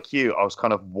 and like you, I was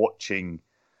kind of watching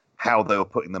how they were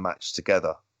putting the match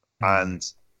together, and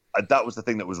that was the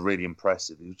thing that was really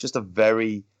impressive. It was just a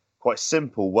very quite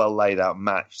simple, well laid out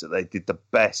match that they did the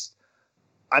best,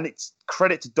 and it's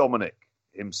credit to Dominic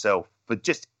himself for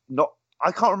just not.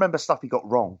 I can't remember stuff he got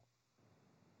wrong.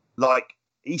 Like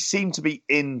he seemed to be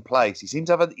in place. He seems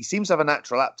to have a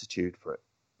natural aptitude for it.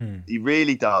 He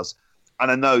really does. And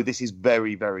I know this is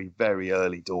very, very, very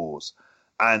early doors.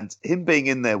 And him being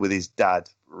in there with his dad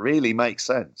really makes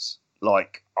sense.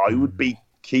 Like, I would be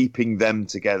keeping them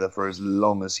together for as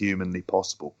long as humanly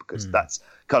possible because that's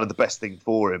kind of the best thing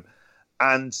for him.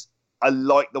 And I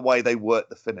like the way they work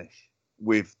the finish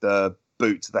with the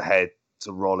boot to the head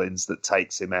to Rollins that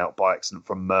takes him out by accident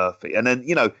from Murphy. And then,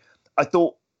 I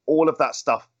thought all of that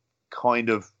stuff kind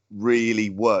of really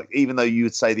worked, even though you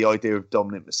would say the idea of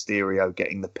Dominic Mysterio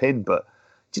getting the pin. But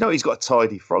do you know he's got a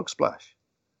tidy frog splash?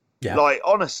 Yeah. Like,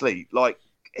 honestly, like,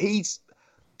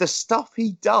 the stuff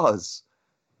he does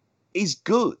is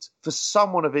good for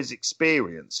someone of his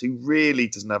experience who really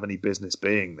doesn't have any business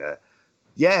being there.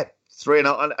 Yeah,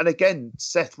 3-0. And again,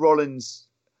 Seth Rollins,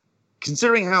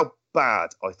 considering how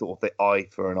bad I thought of the eye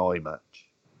for an eye match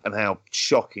and how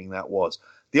shocking that was,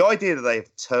 the idea that they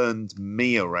have turned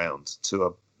me around to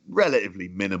a relatively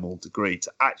minimal degree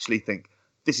to actually think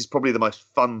this is probably the most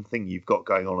fun thing you've got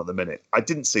going on at the minute. I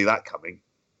didn't see that coming.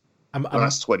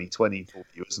 That's 2020 for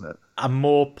you, isn't it? I'm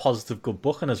more positive good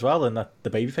booking as well, and that the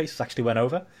babyfaces actually went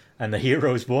over and the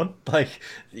heroes won. Like,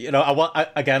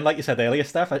 again, like you said earlier,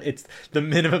 Steph, it's the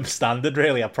minimum standard,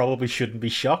 really. I probably shouldn't be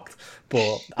shocked,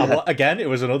 but again, it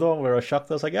was another one where I was shocked.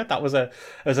 I was like, yeah, it was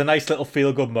a nice little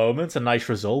feel-good moment, a nice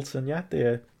result, and yeah,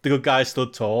 the good guys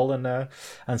stood tall, and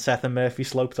Seth and Murphy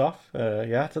sloped off.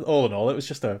 All in all, it was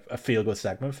just a feel-good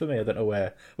segment for me. I don't know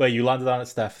where you landed on it,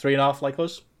 Steph. 3.5 like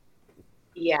us?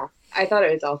 Yeah, I thought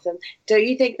it was awesome. Don't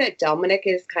you think that Dominic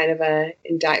is kind of an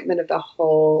indictment of the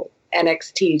whole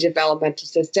NXT developmental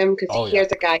system? Because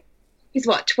here's a guy, he's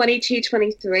 22,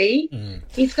 23.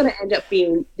 He's going to end up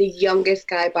being the youngest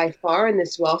guy by far in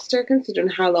this roster, considering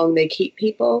how long they keep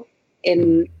people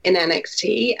in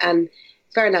NXT. And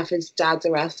fair enough, his dad's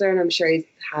a wrestler, and I'm sure he's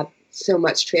had so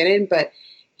much training, but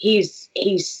he's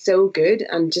so good,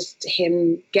 and just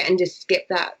him getting to skip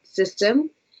that system,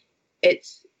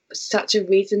 it's such a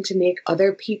reason to make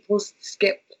other people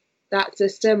skip that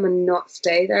system and not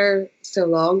stay there so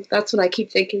long. That's what I keep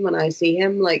thinking when I see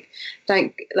him. Like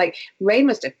Ray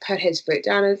must have put his foot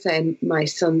down and saying, my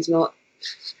son's not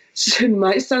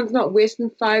wasting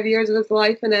 5 years of his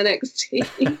life in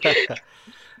NXT.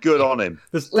 Good on him.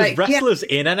 There's wrestlers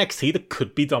in NXT that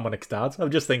could be Dominic's dad.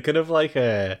 I'm just thinking of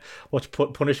what's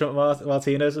Punishment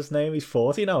Martinez's name? He's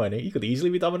 40 now, isn't he? He could easily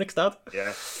be Dominic's dad.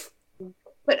 Yeah.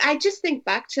 But I just think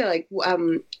back to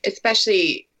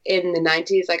especially in the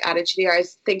 90s, like Attitude Era, I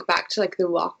think back to The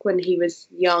Rock when he was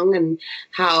young, and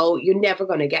how you're never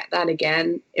going to get that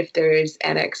again if there's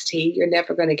NXT. You're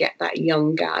never going to get that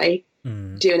young guy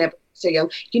doing it so young.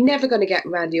 You're never going to get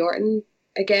Randy Orton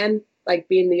again,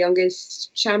 being the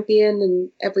youngest champion and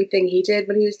everything he did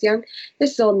when he was young.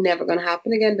 This is all never going to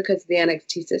happen again because of the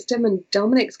NXT system. And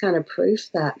Dominic's kind of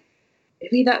proof that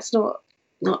maybe that's not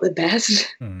the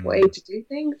best way to do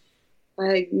things.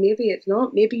 Maybe it's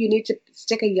not. Maybe you need to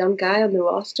stick a young guy on the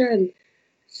roster and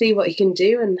see what he can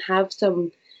do, and have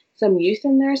some youth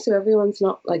in there so everyone's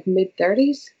not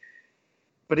mid-30s.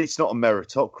 But it's not a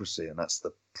meritocracy, and that's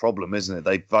the problem, isn't it?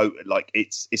 They vote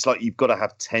it's like you've got to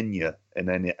have tenure in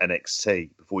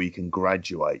NXT before you can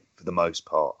graduate for the most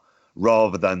part,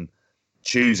 rather than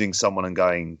choosing someone and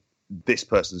going, this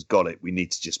person's got it, we need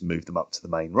to just move them up to the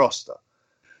main roster.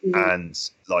 And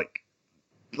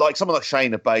someone like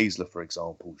Shayna Baszler, for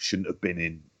example, shouldn't have been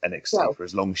in NXT for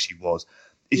as long as she was.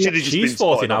 It should have just been. She's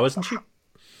 40 now, isn't she?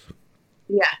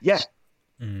 Yeah.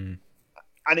 And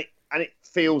it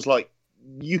feels like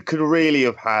you could really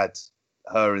have had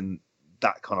her in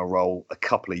that kind of role a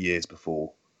couple of years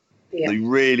before. Yeah. You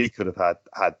really could have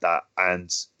had that,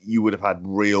 and you would have had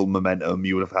real momentum.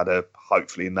 You would have had her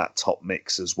hopefully in that top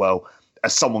mix as well,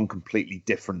 as someone completely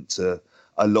different to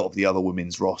a lot of the other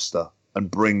women's roster,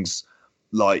 and brings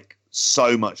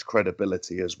so much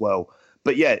credibility as well.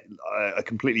 But yeah, I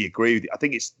completely agree with you. I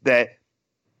think it's there.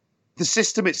 The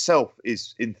system itself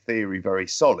is in theory very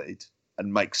solid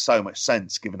and makes so much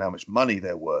sense given how much money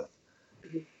they're worth.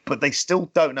 But they still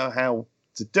don't know how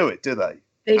to do it, do they?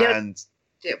 They don't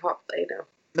do it properly,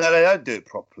 no. No, they don't do it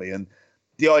properly. And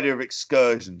the idea of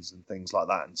excursions and things like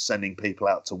that, and sending people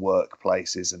out to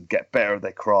workplaces and get better at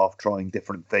their craft, trying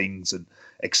different things and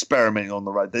experimenting on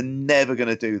the road, they're never going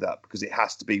to do that because it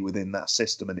has to be within that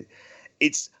system. And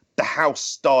it's the house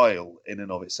style in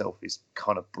and of itself is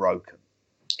kind of broken.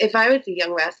 If I was a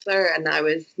young wrestler and I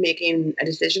was making a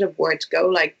decision of where to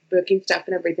go, booking stuff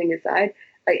and everything aside,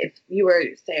 if you were,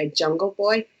 say, a Jungle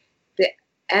Boy, the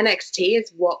NXT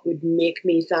is what would make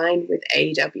me sign with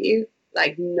AEW.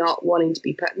 Not wanting to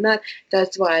be put in that.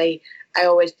 That's why I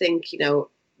always think,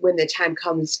 when the time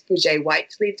comes for Jay White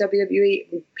to leave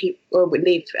WWE,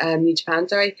 leave New Japan,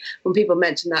 when people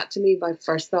mention that to me, my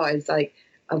first thought is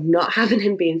of not having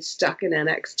him being stuck in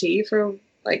NXT for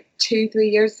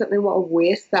 2-3 years, something. What a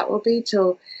waste that will be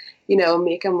till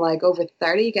make him like over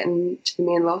 30 getting to the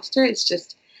main roster. It's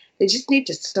just, they just need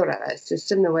to sort out a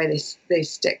system the way they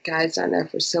stick guys down there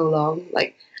for so long.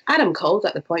 Like Adam Cole's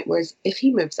at the point where if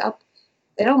he moves up,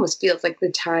 it almost feels like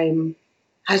the time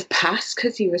has passed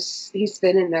because he's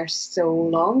been in there so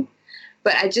long.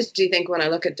 But I just do think when I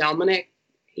look at Dominic,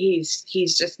 he's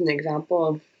just an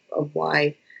example of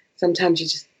why sometimes you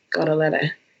just gotta let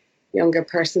a younger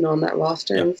person on that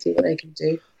roster and see what they can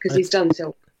do, because he's done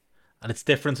so. And it's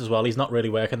different as well. He's not really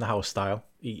working the house style.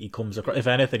 He comes across, if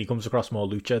anything, he comes across more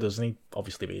lucha, doesn't he?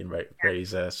 Obviously being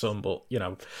Ray's son, but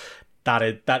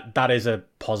that is a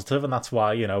positive, and that's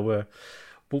why we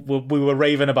were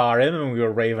raving about him, and we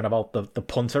were raving about the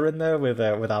punter in there with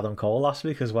Adam Cole last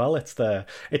week as well. It's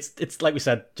like we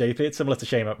said, JP. It's similar to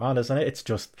Shane McMahon, isn't it? It's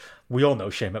just, we all know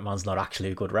Shane McMahon's not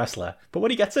actually a good wrestler, but when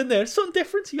he gets in there, it's something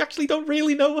different. You actually don't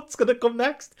really know what's going to come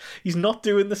next. He's not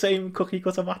doing the same cookie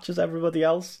cutter match as everybody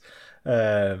else,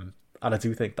 and I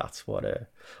do think that's what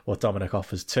Dominic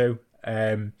offers too.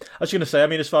 I was going to say,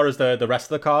 as far as the rest of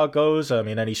the card goes,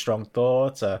 any strong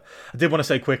thoughts? I did want to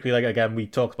say quickly, like, again, we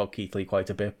talked about Keith Lee quite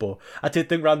a bit, but I did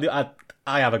think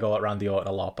I have a go at Randy Orton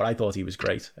a lot, but I thought he was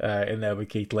great in there with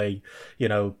Keith Lee.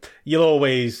 You'll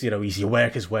always, he's your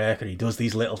worker's work, and he does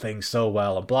these little things so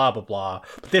well, and blah, blah, blah.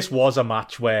 But this was a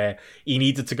match where he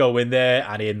needed to go in there,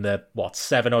 and in the,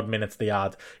 7-odd minutes they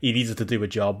had, he needed to do a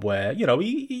job where,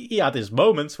 he had his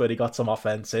moments where he got some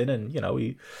offense in, and,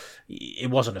 it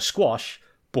wasn't a squash,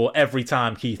 but every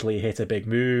time Keith Lee hit a big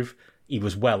move, he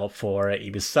was well up for it.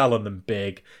 He was selling them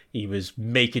big. He was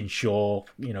making sure,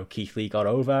 Keith Lee got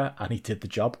over, and he did the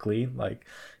job clean. Like,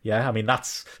 yeah,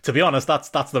 that's, to be honest, that's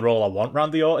the role I want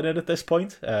Randy Orton in at this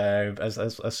point,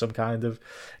 as some kind of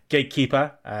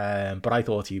gatekeeper. But I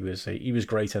thought he was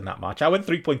great in that match. I went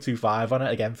 3.25 on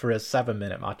it again for a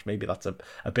 7-minute match. Maybe that's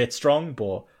a bit strong,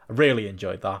 but I really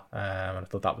enjoyed that. And I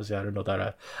thought that was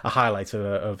another a highlight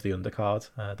of the undercard.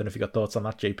 I don't know if you got thoughts on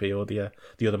that, JP, or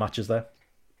the other matches there.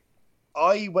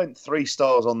 I went 3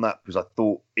 stars on that because I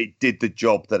thought it did the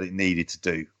job that it needed to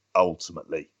do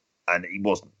ultimately, and it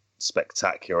wasn't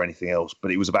spectacular or anything else, but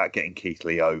it was about getting Keith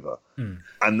Lee over,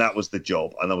 and that was the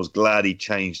job. And I was glad he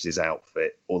changed his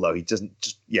outfit, although he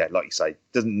doesn't like you say,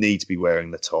 doesn't need to be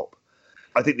wearing the top.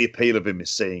 I think the appeal of him is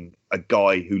seeing a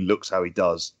guy who looks how he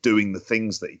does, doing the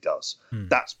things that he does.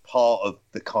 That's part of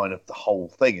the whole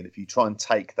thing. And if you try and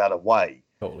take that away,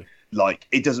 totally, like,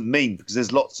 it doesn't mean, because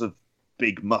there's lots of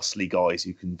big muscly guys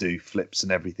who can do flips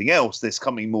and everything else. There's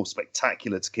something more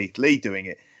spectacular to Keith Lee doing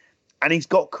it. And he's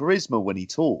got charisma when he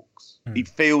talks. He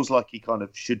feels like he kind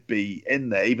of should be in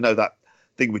there, even though that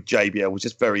thing with JBL was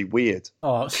just very weird.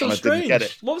 Oh, it's so strange. Didn't get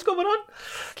it. What was going on?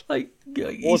 Like,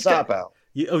 what's that about?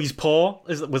 He's poor.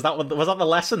 Was that the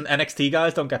lesson? NXT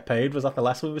guys don't get paid. Was that the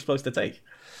lesson we were supposed to take?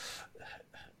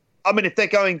 If they're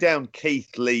going down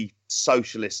Keith Lee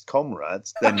socialist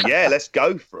comrades, then yeah, let's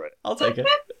go for it. I'll take it.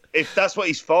 If that's what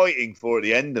he's fighting for at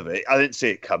the end of it, I didn't see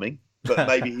it coming, but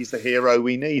maybe he's the hero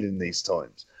we need in these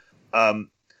times.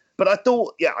 But I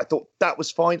thought that was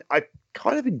fine. I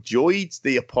kind of enjoyed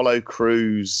the Apollo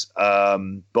Crews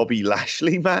Bobby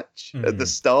Lashley match at the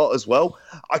start as well.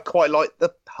 I quite like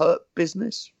the Hurt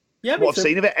Business. Yeah, what I've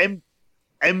seen of it.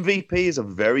 MVP is a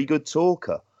very good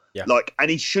talker. Yeah. And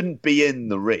he shouldn't be in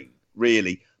the ring,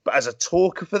 really. But as a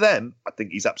talker for them, I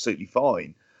think he's absolutely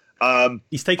fine.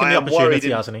 He's taken the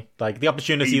opportunity, hasn't he? Like, the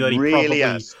opportunity that he really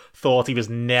probably thought he was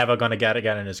never going to get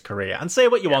again in his career. And say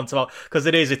what you want about, because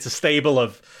it's a stable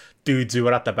of dudes who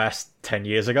were at the best 10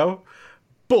 years ago.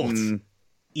 But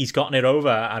he's gotten it over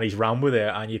and he's ran with it,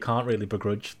 and you can't really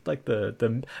begrudge like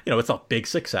the it's not big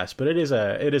success, but it is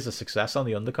a success on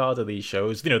the undercard of these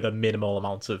shows. The minimal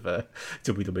amount of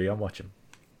WWE I'm watching.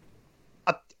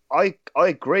 I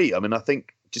agree. I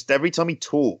think just every time he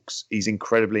talks, he's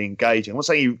incredibly engaging. I'm not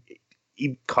saying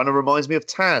he kind of reminds me of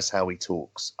Taz, how he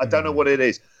talks. I don't know what it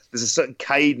is. There's a certain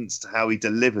cadence to how he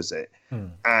delivers it,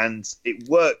 and it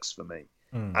works for me.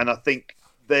 And I think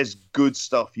there's good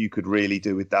stuff you could really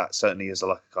do with that, certainly as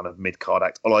a kind of mid-card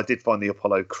act. Although I did find the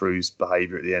Apollo Crews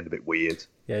behaviour at the end a bit weird.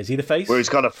 Yeah, is he the face? Where he's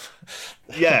kind of,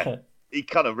 he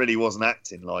kind of really wasn't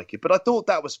acting like it. But I thought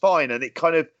that was fine, and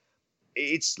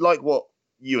it's like what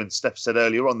you and Steph said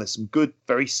earlier on. There's some good,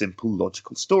 very simple,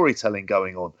 logical storytelling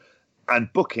going on,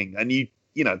 and booking, and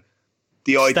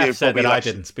the idea Steph of said Bobby that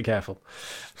Lashley. I didn't. Be careful.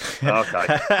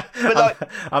 Okay, but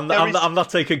I'm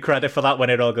not taking credit for that when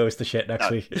it all goes to shit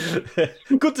next week.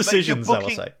 Good decisions, I will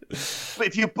say. But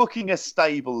if you're booking a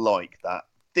stable like that,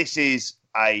 this is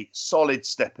a solid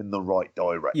step in the right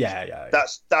direction. Yeah.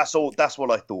 That's all. That's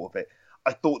what I thought of it.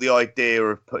 I thought the idea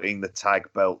of putting the tag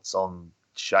belts on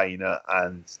Shayna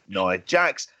and Nia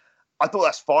Jax, I thought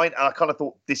that's fine, and I kind of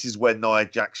thought this is where Nia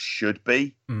Jax should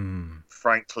be.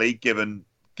 Frankly, given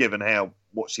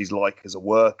what she's like as a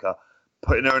worker,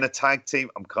 putting her in a tag team,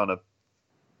 I'm kind of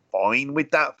fine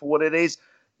with that for what it is.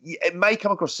 It may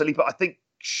come across silly, but I think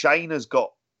Shayna's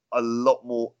got a lot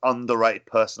more underrated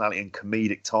personality and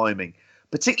comedic timing,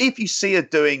 particularly if you see her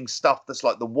doing stuff that's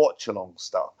like the watch-along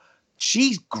stuff.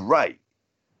 She's great.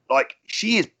 Like,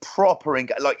 she is proper.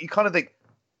 Like, you kind of think,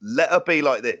 let her be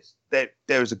like this. There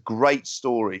is a great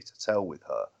story to tell with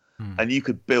her, and you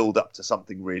could build up to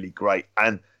something really great.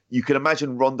 And you can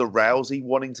imagine Ronda Rousey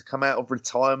wanting to come out of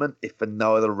retirement, if for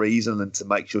no other reason than to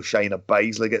make sure Shayna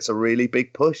Baszler gets a really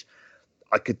big push.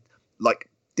 I could, like,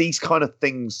 these kind of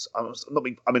things.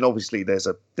 Obviously, there's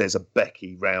a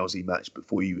Becky Rousey match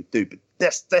before you would do, but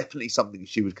that's definitely something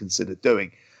she would consider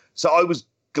doing. So I was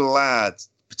glad,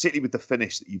 particularly with the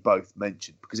finish that you both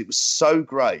mentioned, because it was so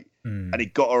great and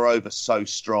it got her over so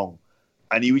strong,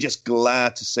 and you were just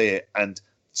glad to see it. And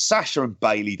Sasha and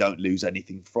Bayley don't lose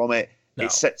anything from it. No.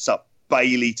 It sets up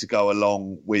Bayley to go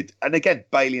along with, and again,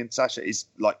 Bayley and Sasha is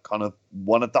like kind of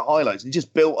one of the highlights. You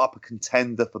just built up a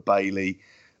contender for Bayley.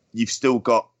 You've still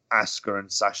got Asuka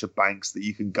and Sasha Banks that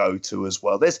you can go to as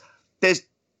well. There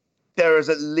is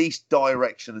at least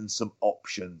direction and some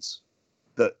options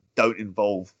that don't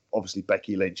involve obviously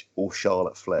Becky Lynch or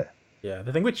Charlotte Flair. Yeah,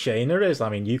 the thing with Shayna is, I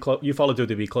mean, you follow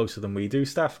WWE closer than we do,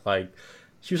 Steph. Like,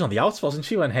 she was on the outs, wasn't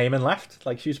she, when Heyman left?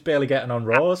 Like, she was barely getting on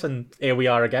Raws, and here we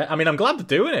are again. I mean, I'm glad they're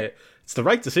doing it. It's the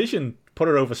right decision. Put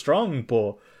her over strong,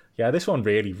 but yeah, this one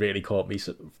really, really caught me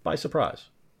by surprise.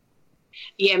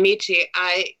 Yeah, me too.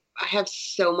 I have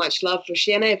so much love for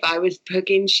Shayna. If I was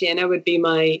picking, Shayna would be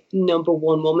my number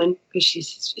one woman, because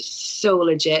she's so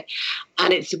legit.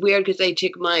 And it's weird because I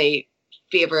took my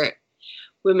favorite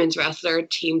women's wrestler,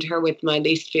 teamed her with my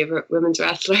least favorite women's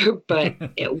wrestler, but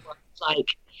it was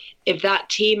like, if that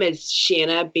team is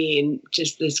Shayna being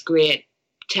just this great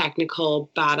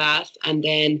technical badass, and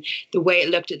then the way it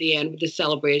looked at the end with the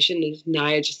celebration is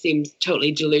Nia just seems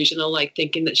totally delusional, like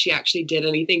thinking that she actually did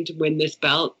anything to win this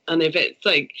belt. And if it's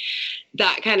like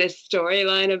that kind of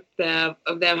storyline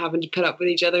of them having to put up with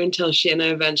each other until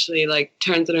Shayna eventually like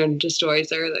turns it around and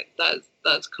destroys her, like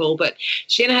that's cool. But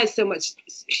Shayna has so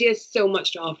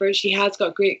much to offer. She has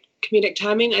got great comedic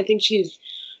timing. I think she's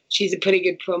a pretty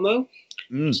good promo.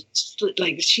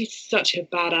 Like, she's such a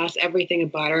badass. Everything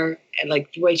about her, and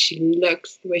like the way she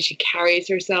looks, the way she carries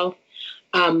herself.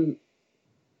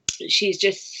 She's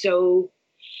just so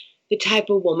the type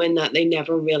of woman that they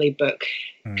never really book,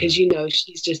 because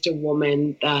she's just a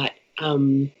woman that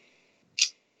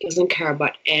doesn't care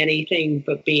about anything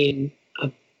but being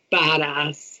a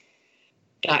badass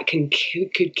that could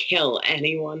kill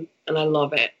anyone, and I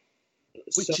love it.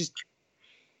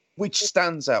 Which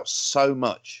stands out so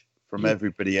much from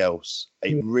everybody else.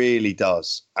 It really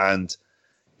does. And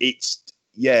it's,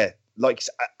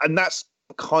 and that's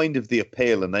kind of the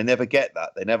appeal, and they never get that.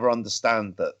 They never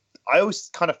understand that. I always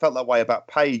kind of felt that way about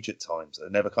Paige at times. I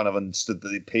never kind of understood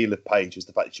the appeal of Paige was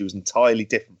the fact that she was entirely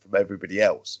different from everybody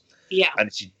else. Yeah.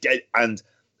 And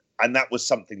that was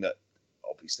something that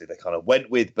obviously they kind of went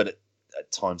with, but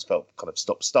at times felt kind of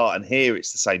stop-start. And here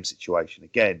it's the same situation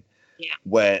again,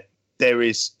 where there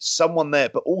is someone there,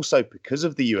 but also because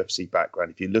of the UFC background,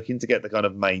 if you're looking to get the kind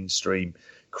of mainstream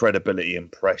credibility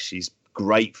and press, she's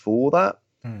great for that.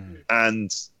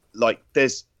 And like,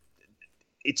 it's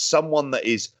someone that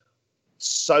is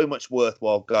so much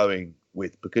worthwhile going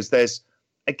with, because there's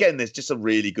just a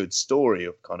really good story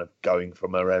of kind of going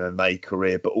from her MMA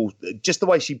career, but all just the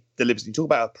way she delivers. You talk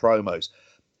about her promos.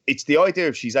 It's the idea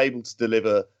of she's able to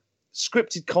deliver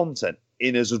scripted content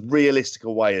in as realistic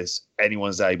a way as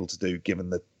anyone's able to do,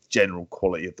 given the general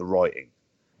quality of the writing.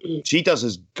 She does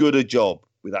as good a job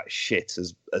with that shit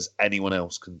as anyone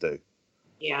else can do.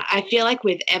 Yeah, I feel like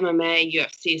with MMA,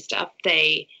 UFC stuff,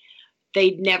 they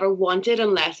never want it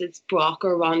unless it's Brock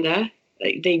or Ronda.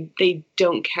 Like, they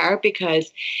don't care,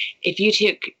 because if you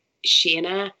took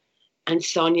Shayna and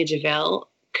Sonya Deville,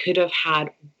 could have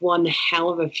had one hell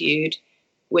of a feud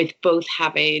with both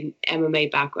having MMA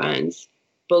backgrounds,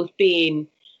 both being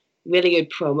really good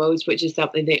promos, which is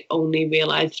something they only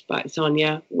realized about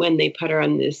Sonya when they put her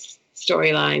on this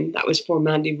storyline that was for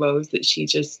Mandy Rose, that she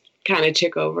just kind of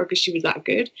took over because she was that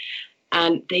good.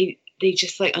 And they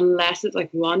just, like, unless it's like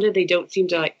Ronda, they don't seem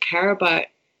to like care about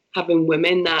having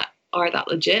women that are that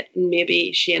legit. And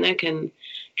maybe Shayna can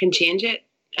change it,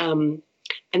 and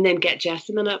then get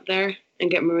Jessamine up there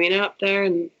and get Marina up there.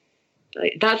 And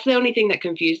like, that's the only thing that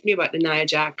confused me about the Nia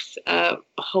Jax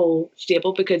whole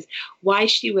stable, because why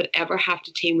she would ever have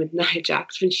to team with Nia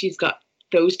Jax when she's got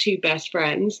those two best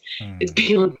friends is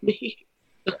beyond me.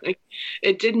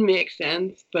 It didn't make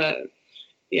sense, but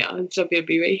yeah, it's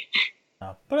WWE.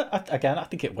 No. But again, I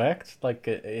think it worked. Like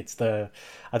it's the,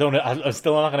 I don't know. I'm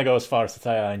still not going to go as far as to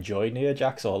say I enjoyed Nia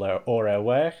Jax or her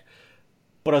work.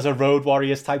 But as a Road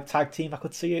Warriors type tag team, I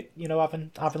could see it,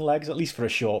 having legs at least for a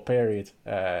short period.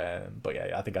 But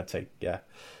yeah, I think I'd take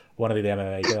one of the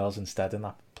MMA girls instead in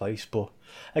that place. But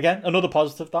again, another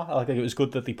positive that I think it was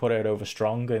good that they put her over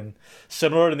strong, and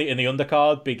similar in the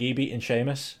undercard, Big E beating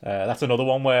Sheamus. That's another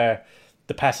one where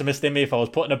the pessimist in me, if I was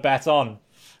putting a bet on,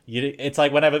 it's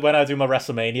like when I do my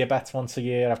WrestleMania bets once a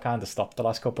year, I've kind of stopped the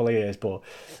last couple of years. But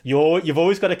you've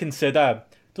always got to consider,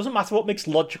 doesn't matter what makes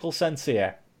logical sense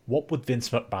here. What would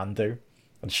Vince McMahon do?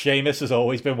 And Sheamus has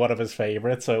always been one of his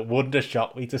favourites, so it wouldn't have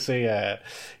shocked me to see,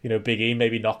 Big E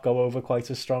maybe not go over quite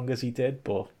as strong as he did.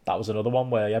 But that was another one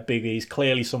where, Big E's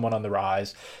clearly someone on the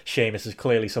rise. Sheamus is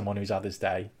clearly someone who's had his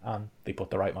day, and they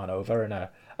put the right man over in a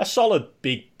solid,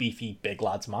 big, beefy, big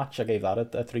lads match. I gave that a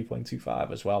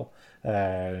 3.25 as well.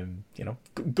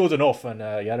 Good enough, and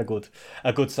a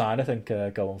good sign, I think,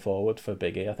 going forward for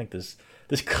Big E. I think there's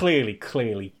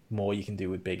clearly more you can do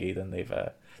with Big E than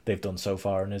they've done so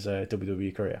far in his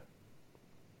WWE career.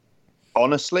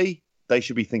 Honestly, they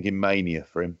should be thinking Mania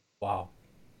for him. Wow.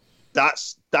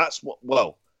 That's what.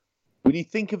 Well, when you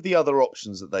think of the other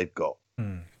options that they've got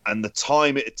and the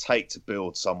time it'd take to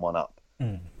build someone up,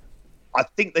 I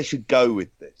think they should go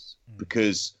with this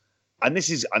because, and this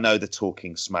is, I know the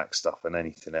talking smack stuff and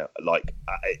anything else, like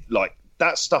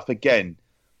that stuff again,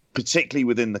 particularly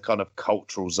within the kind of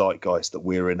cultural zeitgeist that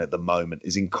we're in at the moment,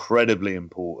 is incredibly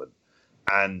important.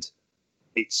 And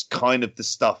it's kind of the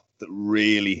stuff that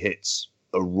really hits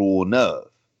a raw nerve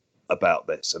about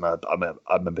this. And I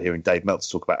remember hearing Dave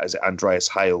Meltzer talk about it. Is it Andreas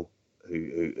Hale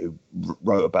who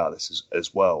wrote about this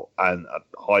as well? And I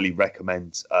highly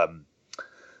recommend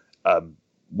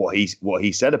what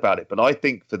he said about it. But I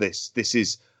think for this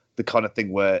is the kind of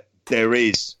thing where there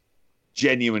is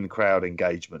genuine crowd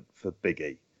engagement for Big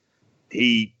E.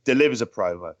 He delivers a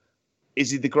promo.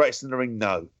 Is he the greatest in the ring?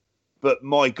 No. But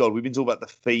my God, we've been talking about The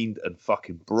Fiend and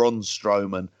fucking Braun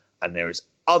Strowman, and there is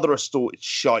other assorted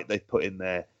shite they've put in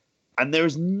there. And there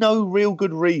is no real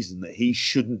good reason that he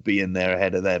shouldn't be in there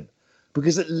ahead of them.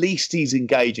 Because at least he's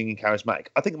engaging and charismatic.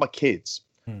 I think my kids,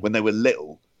 when they were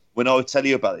little, when I would tell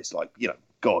you about this,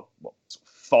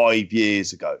 5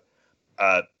 years ago,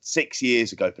 6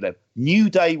 years ago for them, New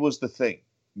Day was the thing.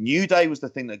 New Day was the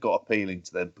thing that got appealing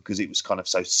to them because it was kind of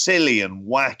so silly and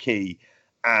wacky,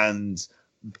 and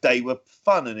they were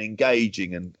fun and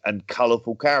engaging and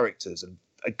colourful characters and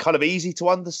kind of easy to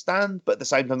understand, but at the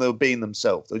same time they were being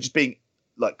themselves. They were just being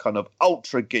like kind of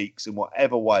ultra geeks in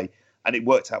whatever way, and it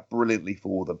worked out brilliantly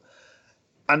for them.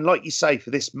 And like you say,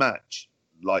 for this match,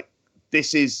 like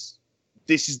this is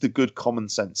the good common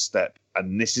sense step,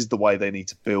 and this is the way they need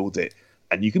to build it.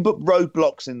 And you can put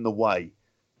roadblocks in the way,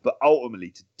 but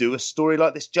ultimately to do a story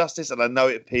like this justice, and I know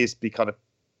it appears to be kind of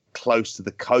close to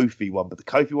the Kofi one, but the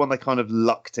Kofi one they kind of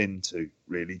lucked into,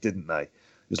 really, didn't they? It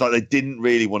was like they didn't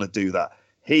really want to do that.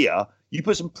 Here, you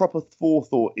put some proper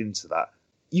forethought into that,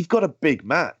 you've got a big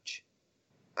match.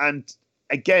 And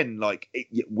again,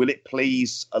 will it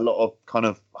please a lot of kind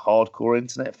of hardcore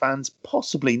internet fans?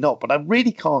 Possibly not, but I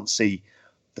really can't see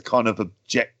the kind of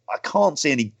I can't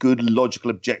see any good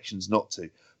logical objections not to.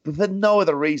 But for no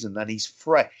other reason than he's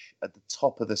fresh at the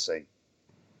top of the scene.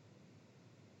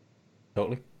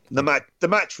 Totally. The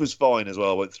match was fine as well.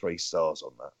 I went 3 stars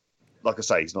on that. Like I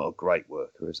say, he's not a great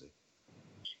worker, is he?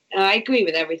 I agree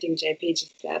with everything JP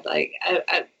just said.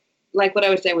 Like what I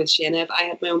was saying with Shayna, if I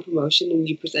had my own promotion and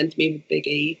you presented me with Big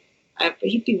E,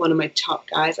 he'd be one of my top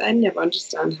guys. I never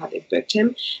understand how they booked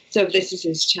him. So if this is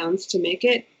his chance to make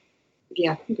it,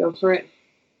 yeah, go for it.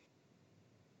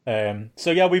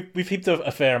 So yeah, we've heaped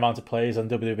a fair amount of plays on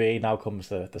WWE. Now comes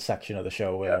the section of the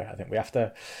show where I think we have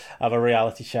to have a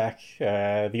reality check.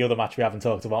 The other match we haven't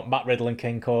talked about, Matt Riddle and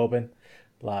King Corbin.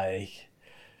 I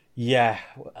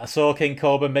saw King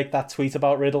Corbin make that tweet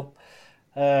about Riddle,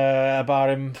 about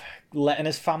him letting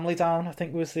his family down, I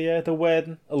think was the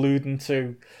word, alluding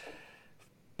to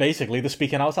basically the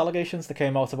speaking out allegations that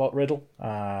came out about Riddle,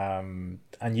 and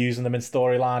using them in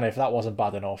storyline. If that wasn't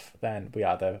bad enough, then we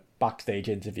had a backstage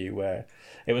interview where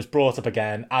it was brought up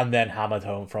again and then hammered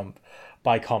home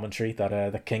by commentary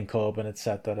that King Corbin had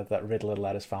said that Riddle had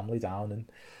let his family down. And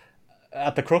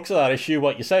at the crux of that issue,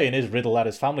 what you're saying is Riddle let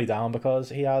his family down because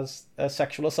he has a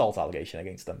sexual assault allegation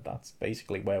against them. That's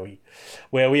basically where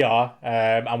we are,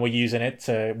 and we're using it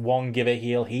to, 1, give it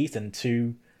heel heat, and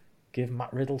 2, give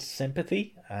Matt Riddle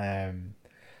sympathy.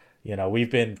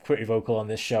 we've been pretty vocal on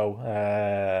this show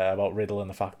about Riddle and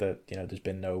the fact that, there's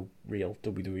been no real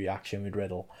WWE action with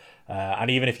Riddle.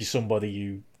 And even if you're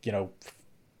somebody who,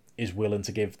 is willing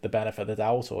to give the benefit of the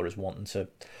doubt or is wanting to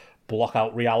block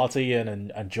out reality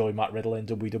and enjoy Matt Riddle in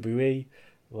WWE,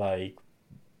 like,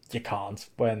 you can't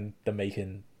when they're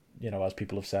making, as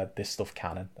people have said, this stuff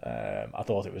canon. I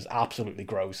thought it was absolutely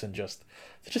gross and there's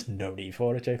just no need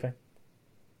for it, JP.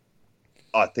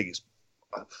 I think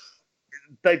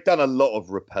they've done a lot of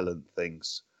repellent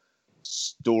things.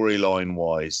 Storyline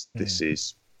wise, this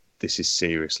is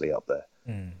seriously up there.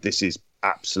 This is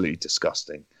absolutely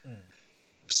disgusting.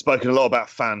 Spoken a lot about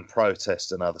fan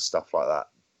protest and other stuff like that.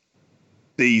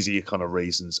 These are your kind of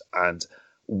reasons. And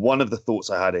one of the thoughts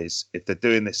I had is, if they're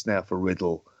doing this now for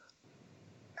Riddle,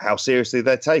 how seriously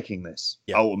they're taking this.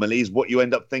 Yeah. Ultimately is what you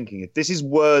end up thinking. If this is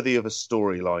worthy of a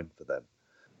storyline for them.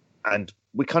 And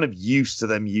we're kind of used to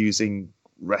them using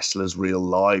wrestlers' real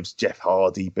lives, Jeff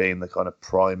Hardy being the kind of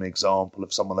prime example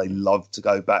of someone they love to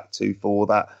go back to for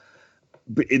that,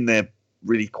 but in their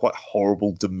really quite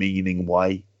horrible, demeaning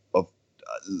way.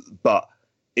 But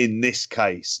in this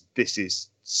case, this is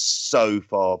so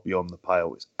far beyond the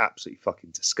pale. It's absolutely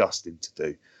fucking disgusting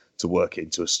to work it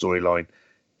into a storyline.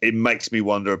 It makes me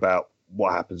wonder about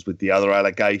what happens with the other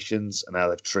allegations and how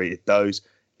they've treated those.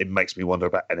 It makes me wonder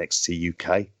about NXT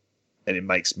UK. And it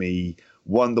makes me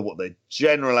wonder what their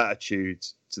general attitude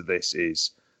to this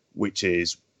is, which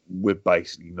is, we're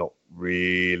basically not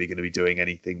really going to be doing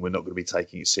anything. We're not going to be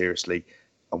taking it seriously.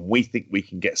 And we think we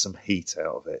can get some heat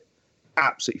out of it.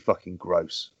 Absolutely fucking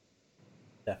gross.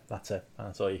 Yeah, that's it.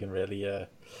 That's all you can really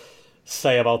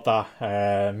say about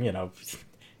that.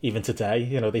 Even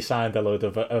today, they signed a load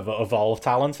of Evolve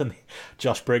talent, and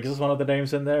Josh Briggs is one of the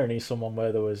names in there, and he's someone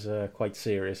where there was quite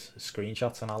serious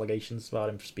screenshots and allegations about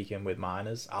him speaking with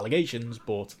minors. Allegations,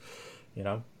 but,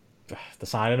 they're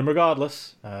signing him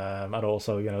regardless. And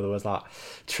also, there was that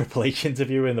Triple H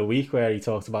interview in the week where he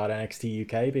talked about NXT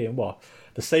UK being,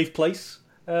 the safe place,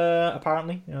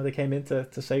 apparently. They came in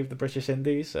to save the British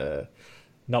Indies.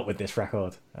 Not with this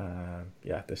record.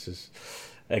 This is...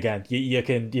 Again, you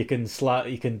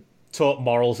can talk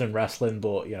morals in wrestling,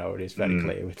 but it is very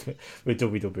clear with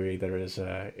WWE there is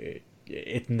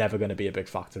it's never going to be a big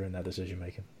factor in their decision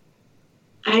making.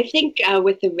 I think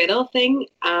with the Riddle thing,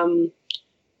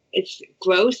 it's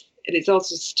gross. It is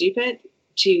also stupid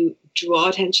to draw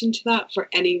attention to that for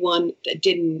anyone that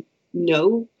didn't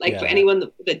know, for anyone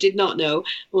that did not know and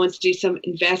wants to do some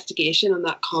investigation on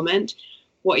that comment.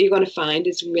 What you're going to find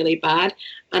is really bad.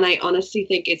 And I honestly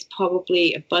think it's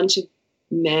probably a bunch of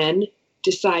men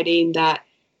deciding that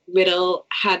Riddle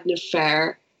had an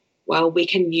affair. Well, we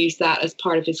can use that as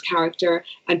part of his character,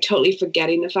 and totally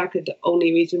forgetting the fact that the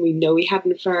only reason we know he had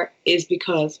an affair is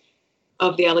because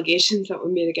of the allegations that were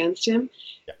made against him.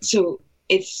 Yeah. So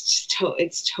it's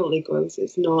totally gross.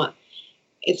 It's not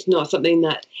something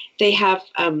that they have,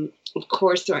 of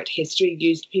course, throughout history,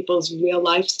 used people's real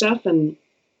life stuff, and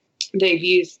they've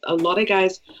used a lot of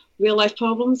guys' real life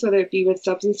problems, whether it be with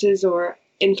substances or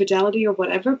infidelity or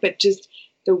whatever, but just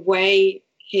the way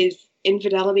his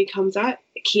infidelity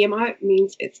came out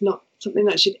means it's not something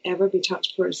that should ever be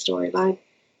touched for a storyline.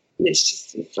 And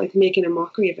it's like making a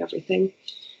mockery of everything.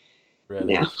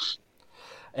 Really? Yeah.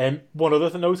 And one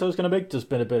other note I was going to make, there's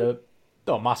been a bit of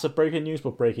not massive breaking news,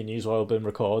 but breaking news while I've been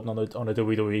recording on a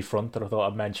WWE front that I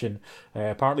thought I'd mention.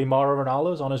 Apparently Mauro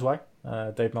Ranallo's on his way.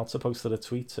 Dave Meltzer posted a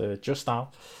tweet just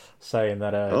now saying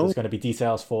that there's going to be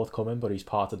details forthcoming, but he's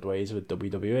parted ways with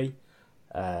WWE.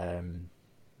 Don't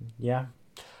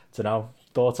know.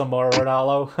 Thoughts on Mauro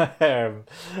Ranallo?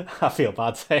 I feel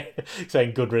bad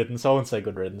saying good riddance. I won't say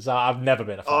good riddance. I've never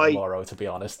been a fan of Mauro, to be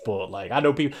honest. But I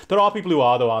know there are people who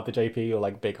are, though, aren't they, JP, who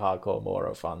are big hardcore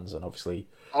Mauro fans, and obviously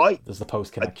there's the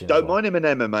post connection. I don't mind him in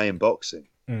MMA and boxing.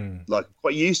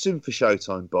 Quite used to him for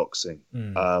Showtime boxing.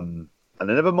 And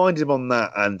I never minded him on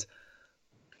that. And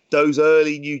those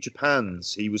early New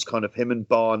Japans, he was kind of him and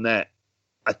Barnett.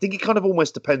 I think it kind of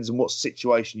almost depends on what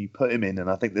situation you put him in. And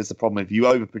I think there's the problem. If you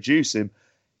overproduce him,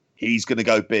 he's going to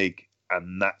go big.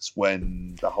 And that's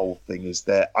when the whole thing is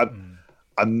there.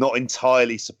 I'm not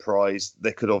entirely surprised.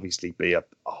 There could obviously be a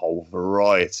whole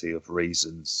variety of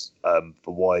reasons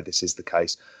for why this is the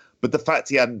case. But the fact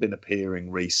he hadn't been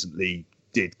appearing recently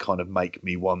did kind of make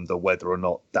me wonder whether or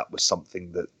not that was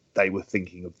something that they were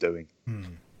thinking of doing.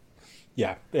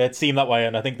 Yeah, it seemed that way,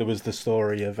 and I think there was the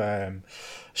story of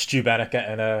Stu Bennett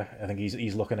getting I think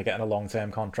he's looking at getting a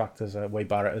long-term contract as Wade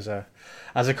Barrett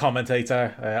as a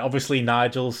commentator. Obviously,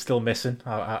 Nigel's still missing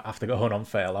after going on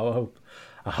furlough.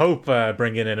 hope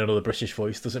bringing in another British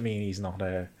voice doesn't mean he's not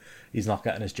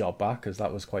getting his job back, because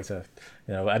that was quite a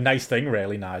nice thing,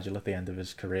 really. Nigel at the end of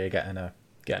his career getting a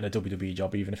WWE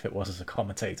job, even if it was as a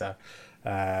commentator.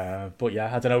 But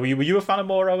yeah, I don't know. Were you a fan of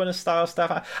Moro and his style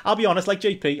stuff? I'll be honest, like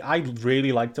JP, I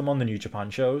really liked him on the New Japan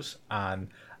shows, and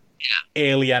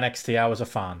early NXT I was a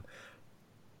fan.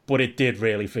 But it did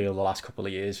really feel the last couple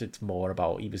of years it's more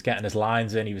about he was getting his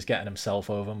lines in, he was getting himself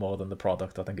over more than the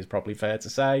product, I think is probably fair to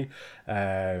say.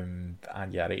 And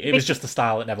yeah, it was just the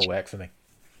style that never worked for me.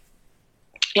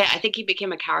 Yeah, I think he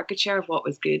became a caricature of what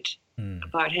was good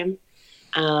about him.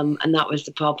 And that was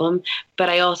the problem. But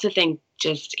I also think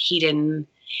just he didn't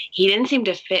seem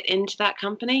to fit into that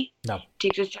company. No. It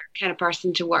takes a certain kind of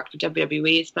person to work for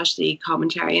WWE, especially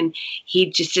commentary, and he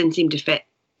just didn't seem to fit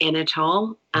in at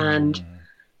all. And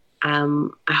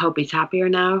I hope he's happier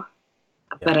now.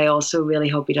 Yeah. But I also really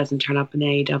hope he doesn't turn up in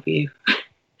AEW.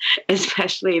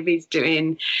 Especially if he's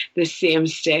doing the same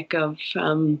stick of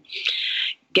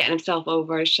getting himself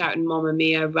over, shouting "Mamma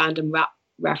Mia," random rap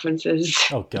references.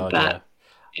 Oh God, but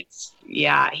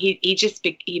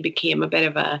he became a bit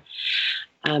of a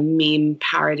meme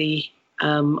parody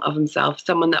of himself.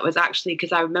 Someone that was actually,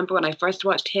 because I remember when I first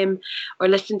watched him or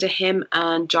listened to him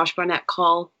and Josh Barnett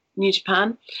call New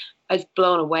Japan, I was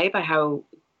blown away by how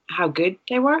good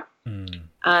they were.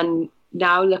 And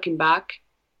now looking back,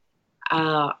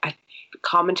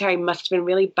 commentary must have been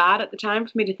really bad at the time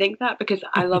for me to think that, because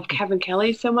I love Kevin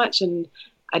Kelly so much and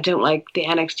I don't like the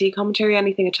NXT commentary or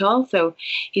anything at all. So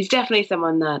he's definitely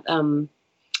someone that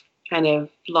kind of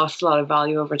lost a lot of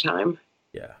value over time.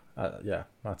 Yeah,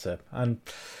 that's it. And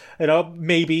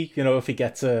maybe if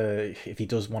he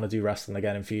does want to do wrestling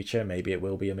again in future, maybe it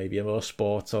will be a more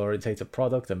sports orientated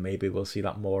product, and maybe we'll see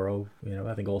that Moro.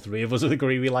 I think all three of us would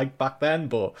agree we liked back then.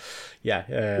 But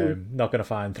yeah, not going to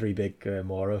find three big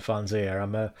Moro fans here.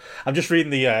 I'm just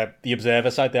reading the Observer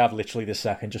site. They have literally this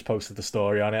second just posted the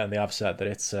story on it, and they have said that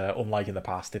it's unlike in the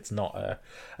past. It's not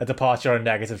a departure on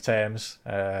negative terms,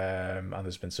 and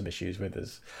there's been some issues with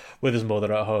his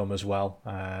mother at home as well.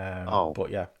 But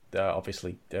yeah.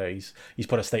 Obviously, he's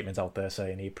put a statement out there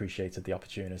saying he appreciated the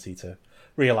opportunity to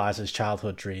realise his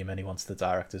childhood dream, and he wants the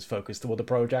director's focus to other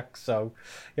projects. So,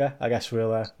 yeah, I guess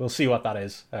we'll see what that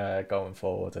is going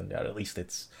forward. And at least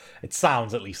it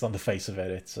sounds, at least on the face of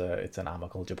it, it's an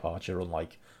amicable departure,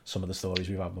 unlike some of the stories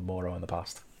we've had with Moro in the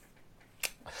past.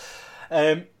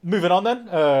 Moving on then,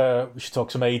 we should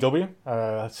talk some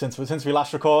AEW. Since we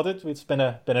last recorded, it's been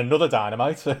another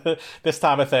Dynamite. This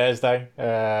time a Thursday.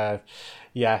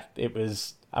 Yeah, it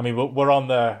was. I mean,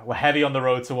 we're heavy on the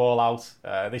road to All Out.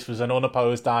 This was an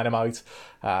unopposed Dynamite.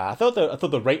 I thought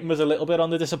the rating was a little bit on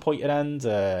the disappointed end,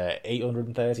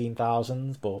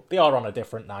 813,000, but they are on a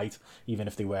different night, even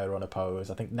if they were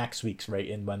unopposed. I think next week's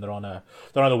rating, when they're on a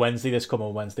Wednesday, this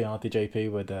coming Wednesday, aren't they,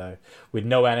 JP? With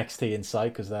no NXT in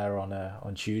sight, because they're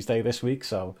on Tuesday this week.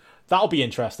 So that'll be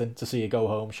interesting to see a go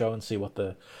home show and see what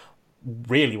the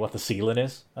ceiling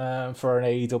is for an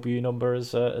AEW number as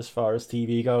far as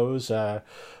TV goes.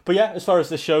 But yeah, as far as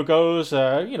this show goes,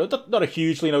 not a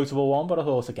hugely notable one, but I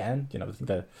thought again,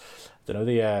 the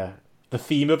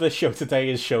theme of this show today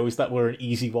is shows that were an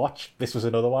easy watch. This was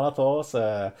another one I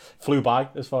thought flew by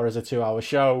as far as a 2-hour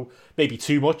show. Maybe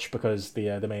too much, because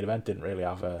the main event didn't really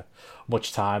have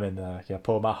much time, and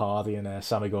poor Matt Hardy and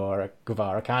Sammy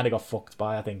Guevara kind of got fucked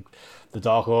by, I think, the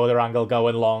Dark Order angle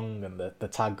going long and the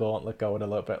tag gauntlet going a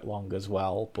little bit long as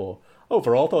well. But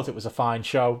overall, I thought it was a fine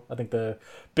show. I think the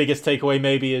biggest takeaway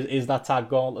maybe is that tag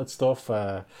gauntlet stuff.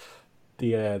 I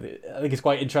think it's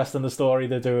quite interesting, the story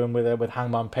they're doing with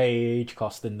Hangman Page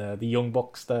costing the Young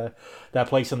Bucks their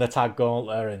place in the tag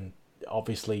gauntlet, and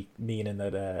obviously meaning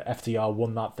that FTR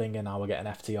won that thing, and now we're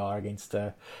getting FTR against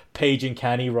Page and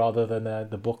Kenny rather than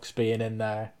the Bucks being in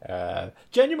there.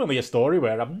 Genuinely a story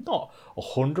where I'm not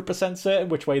 100% certain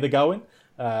which way they're going.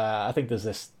 I think there's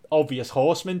this obvious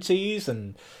Horseman tease,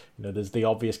 and there's the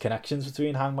obvious connections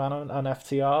between Hangman and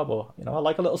FTR, but I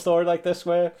like a little story like this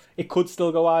where it could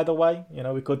still go either way.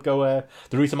 We could go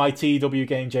the route of my TW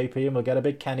game, JP, and we'll get a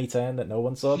big Kenny turn that no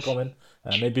one saw coming.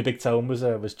 Maybe Big Tone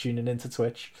was tuning into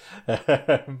Twitch.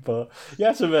 But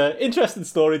yeah, some interesting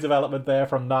story development there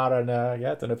from that, and I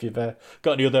don't know if you've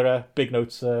got any other big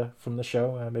notes from the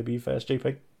show. Maybe you first,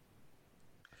 JP.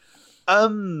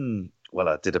 Well,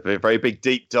 I did a very big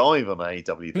deep dive on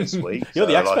AEW this week. You're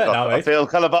the expert now, mate. I feel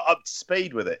kind of up to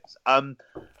speed with it.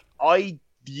 I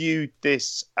viewed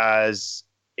this as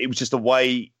it was just a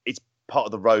way. It's part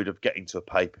of the road of getting to a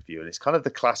pay-per-view, and it's kind of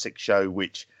the classic show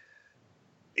which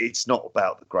it's not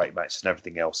about the great matches and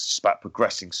everything else. It's just about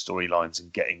progressing storylines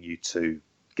and getting you to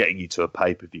a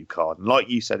pay-per-view card. And like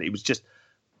you said, it was just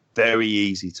very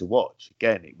easy to watch.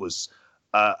 Again, it was,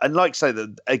 and like I say,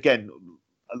 that again,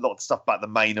 a lot of stuff about the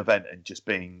main event and just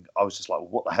being, I was just like,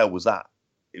 what the hell was that?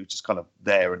 It was just kind of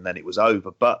there and then it was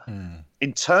over. But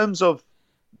in terms of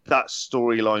that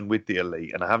storyline with the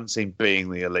Elite, and I haven't seen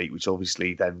Being the Elite, which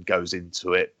obviously then goes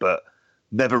into it, but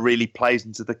never really plays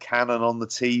into the canon on the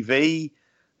TV.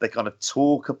 They kind of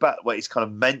talk about what it's kind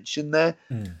of mentioned there.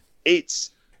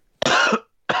 It's,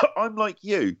 I'm like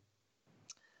you.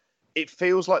 It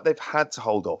feels like they've had to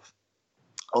hold off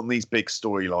on these big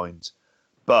storylines,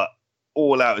 but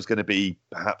All Out is going to be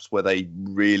perhaps where they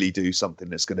really do something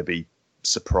that's going to be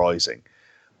surprising.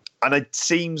 And it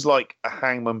seems like a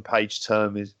Hangman Page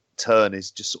turn is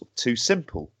just sort of too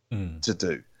simple to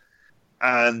do.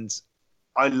 And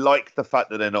I like the fact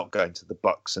that they're not going to the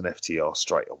Bucks and FTR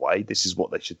straight away. This is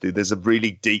what they should do. There's a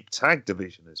really deep tag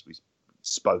division, as we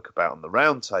spoke about on the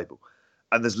roundtable.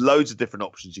 And there's loads of different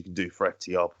options you can do for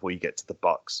FTR before you get to the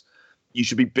Bucks. You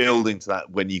should be building to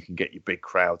that when you can get your big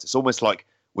crowds. It's almost like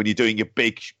when you're doing your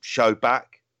big show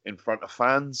back in front of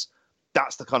fans,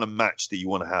 that's the kind of match that you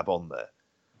want to have on there,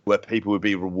 where people would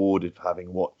be rewarded for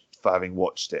having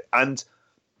watched it. And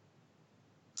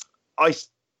I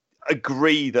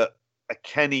agree that a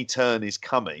Kenny turn is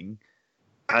coming,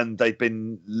 and they've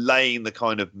been laying the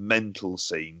kind of mental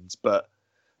scenes, but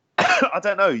I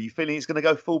don't know. You feeling it's going to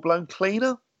go full blown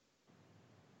cleaner?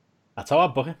 That's how I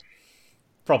book it.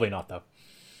 Probably not, though.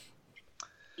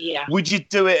 Yeah. Would you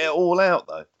do it All Out,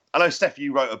 though? I know, Steph,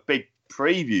 you wrote a big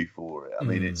preview for it. I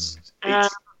mean, it's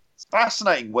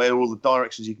fascinating where all the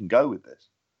directions you can go with this.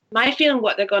 My feeling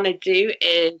what they're going to do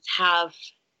is have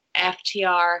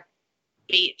FTR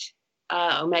beat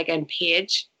Omega and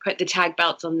Page, put the tag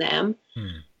belts on them.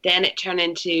 Then it turned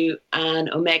into an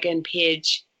Omega and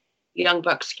Page Young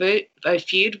Bucks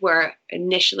feud where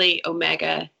initially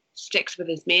Omega sticks with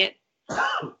his mate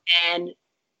and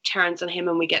turns on him,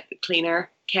 and we get the cleaner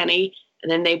Kenny,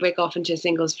 and then they break off into a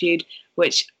singles feud,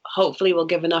 which hopefully will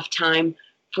give enough time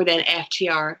for then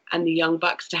FTR and the Young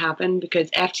Bucks to happen, because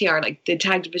FTR, like, the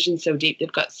tag division's so deep,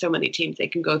 they've got so many teams they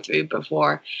can go through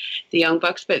before the Young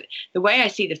Bucks. But the way I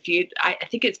see the feud, I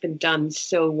think it's been done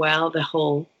so well, the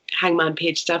whole Hangman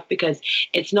Page stuff, because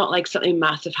it's not like something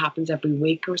massive happens every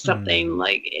week or something.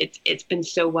 Like, it's been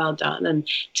so well done. And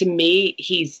to me,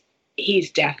 he's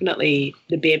definitely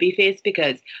the babyface,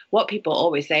 because what people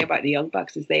always say about the Young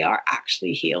Bucks is they are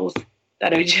actually heels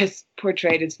that are just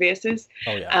portrayed as faces.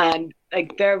 Oh, yeah. And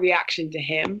like their reaction to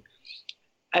him,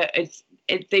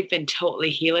 they've been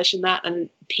totally heelish in that. And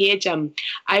Paige,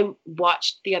 I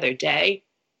watched the other day,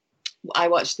 I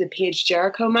watched the Paige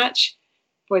Jericho match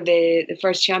for the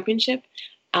first championship,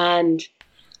 and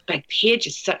like Paige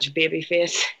is such a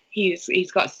babyface.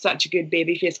 He's got such a good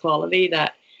babyface quality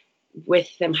that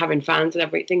with them having fans and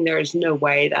everything, there is no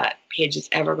way that Paige is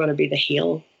ever going to be the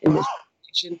heel in this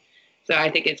situation. So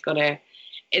I think it's gonna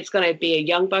be a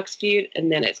Young Bucks feud, and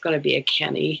then it's gonna be a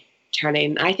Kenny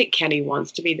turning. I think Kenny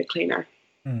wants to be the cleaner.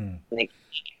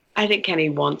 I think Kenny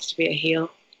wants to be a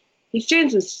heel. He's doing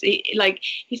some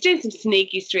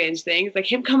sneaky, strange things, like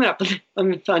him coming up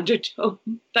on the Thunderdome.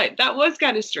 That was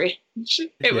kind of strange.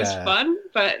 It was fun,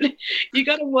 but you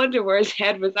got to wonder where his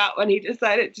head was at when he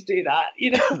decided to do that.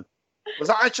 You know, was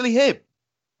that actually him?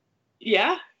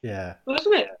 Yeah,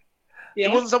 wasn't it? Yeah,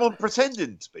 it wasn't someone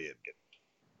pretending to be him.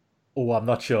 Oh, I'm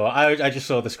not sure. I just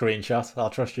saw the screenshot. I'll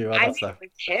trust you. I think it was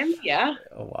him. Yeah.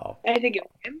 Oh wow. I think it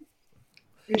was him.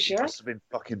 You sure? He must have been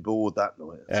fucking bored that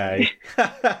night.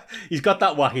 Yeah, he's got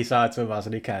that wacky side to him,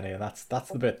 hasn't he, Kenny? And that's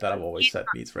the bit that I've always said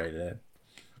needs rated in.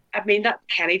 I mean, that's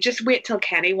Kenny. Just wait till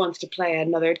Kenny wants to play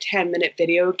another 10-minute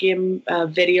video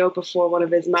before one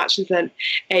of his matches at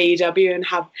AEW, and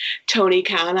have Tony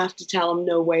Khan have to tell him,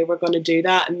 no way, we're going to do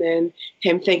that. And then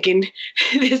him thinking,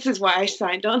 this is why I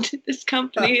signed on to this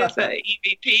company as an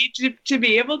EVP to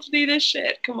be able to do this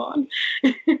shit. Come on.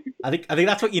 I think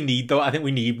that's what you need, though. I think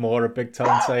we need more of Big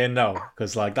Tone saying no,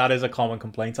 because like that is a common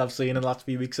complaint I've seen in the last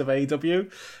few weeks of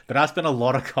AEW. There has been a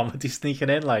lot of comedy sneaking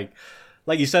in, like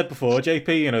you said before,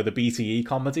 JP, you know, the BTE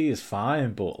comedy is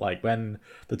fine, but like when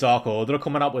the Dark Order are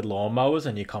coming out with lawnmowers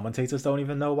and your commentators don't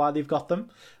even know why they've got them,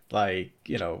 like,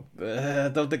 you know, I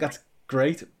don't think that's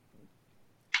great.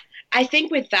 I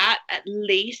think with that, at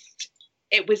least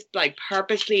it was like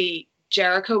purposely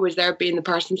Jericho was there being the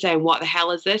person saying, what the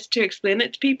hell is this, to explain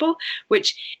it to people,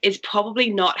 which is probably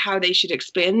not how they should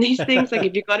explain these things. Like,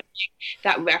 if you've got to make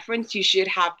that reference, you should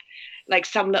have like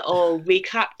some little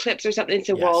recap clips or something,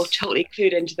 so we're all totally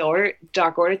clued into the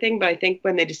Dark Order thing. But I think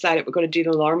when they decided we're going to do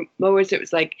the lawn mowers, it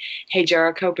was like, hey,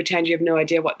 Jericho, pretend you have no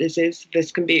idea what this is.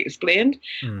 This can be explained.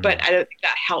 But I don't think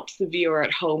that helps the viewer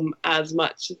at home as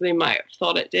much as they might have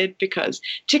thought it did, because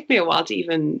it took me a while to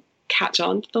even catch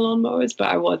on to the lawn mowers, but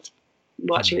I was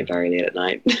watching it very late at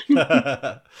night.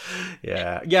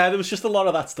 Yeah, there was just a lot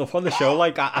of that stuff on the show.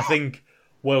 Like, I think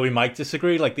where we might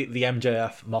disagree, like the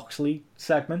MJF Moxley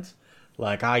segment,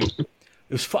 like I'm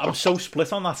so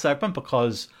split on that segment,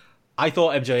 because I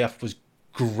thought MJF was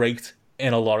great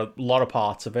in a lot of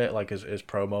parts of it, like his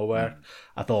promo work.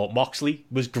 I thought Moxley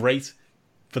was great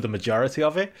for the majority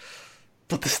of it,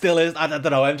 but there still is, I don't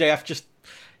know, MJF just,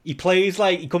 he plays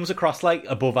like, he comes across like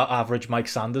above average Mike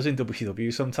Sanders in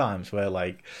WCW sometimes, where,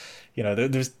 like, you know,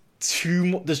 there's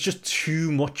just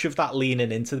too much of that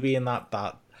leaning into being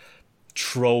that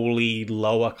trolly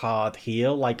lower card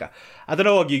heel. Like, I don't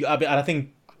know, I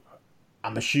think,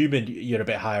 I'm assuming you're a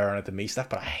bit higher on it than me, Steph,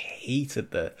 but I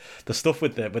hated the stuff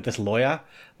with this lawyer.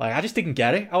 Like, I just didn't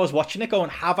get it. I was watching it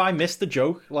going, have I missed the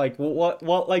joke? Like, what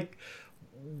like,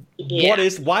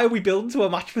 why are we building to a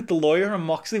match with the lawyer and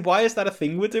Moxley? Why is that a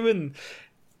thing we're doing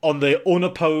on the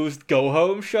unopposed go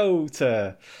home show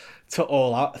to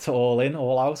all out? I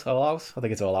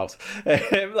think it's all out.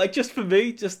 Like, just for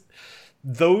me, just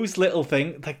those little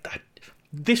things, like that.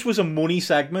 This was a money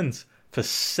segment for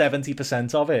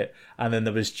 70% of it, and then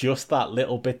there was just that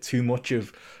little bit too much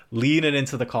of leaning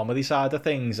into the comedy side of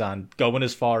things and going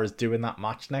as far as doing that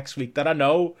match next week that I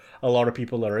know a lot of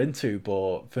people are into.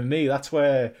 But for me, that's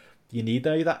where you need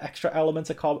that extra element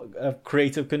of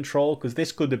creative control, because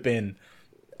this could have been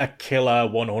a killer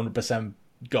 100%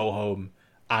 go home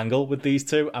angle with these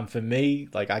two, and for me,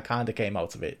 like, I kind of came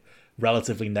out of it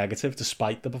relatively negative,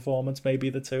 despite the performance, maybe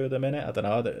the two of them in it. I don't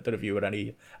know. I don't know if you were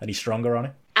any stronger on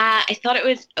it. I thought it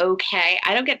was okay.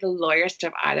 I don't get the lawyer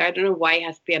stuff either. I don't know why it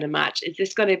has to be in a match. Is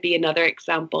this going to be another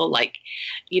example? Like,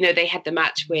 you know, they had the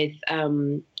match with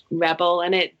Rebel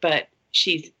in it, but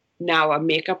she's now a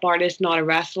makeup artist, not a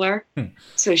wrestler.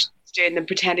 So she's doing the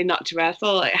pretending not to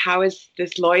wrestle. Like, how is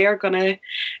this lawyer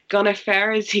gonna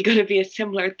fare? Is he gonna be a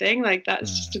similar thing? Like,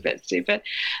 that's just a bit stupid.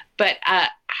 But I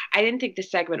didn't think the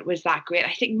segment was that great.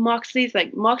 I think Moxley's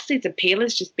appeal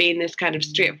is just being this kind of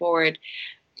straightforward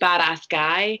badass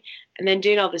guy, and then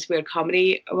doing all this weird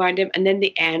comedy around him, and then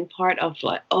the end part of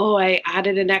like, oh, I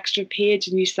added an extra page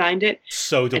and you signed it.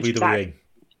 So WWE.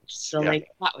 Silly.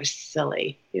 That was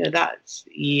silly. You know, that's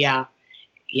yeah.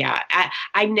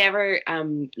 I never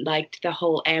liked the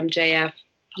whole MJF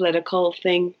political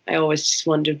thing. I always just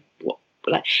wondered what,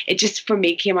 like, it just for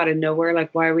me came out of nowhere.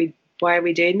 Like, why are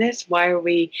we doing this? Why are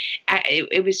we?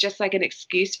 It was just like an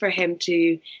excuse for him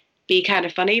to be kind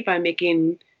of funny by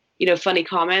making, you know, funny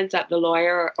comments at the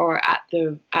lawyer or at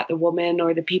the woman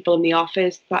or the people in the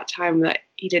office that time that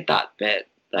he did that bit.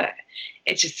 But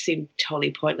it just seemed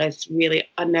totally pointless, really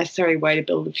unnecessary way to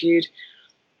build a feud.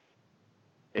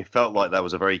 It felt like that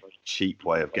was a very cheap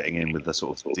way of getting in with the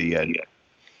sort of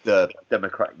the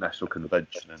Democratic National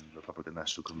Convention and Republican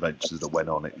National Conventions that went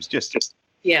on. It was just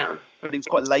yeah. But it was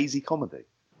quite lazy comedy.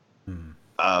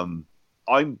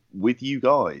 I'm with you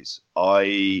guys.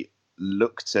 I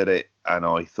looked at it and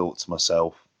I thought to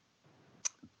myself,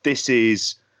 this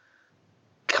is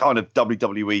kind of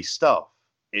WWE stuff.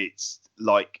 It's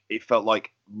like, it felt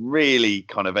like really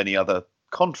kind of any other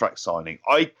contract signing.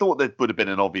 I thought there would have been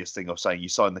an obvious thing of saying you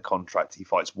sign the contract, he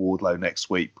fights Wardlow next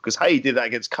week, because hey, he did that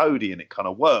against Cody and it kind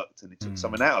of worked and it took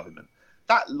something out of him, and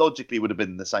that logically would have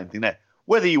been the same thing there.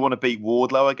 Whether you want to beat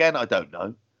Wardlow again, I don't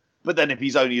know, but then if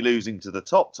he's only losing to the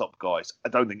top guys, I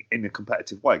don't think in a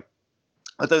competitive way,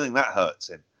 I don't think that hurts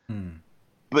him.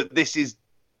 But this is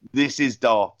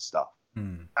daft stuff,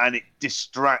 and it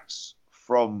distracts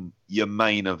from your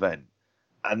main event,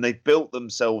 and they built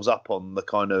themselves up on the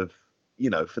kind of, you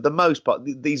know, for the most part,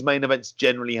 these main events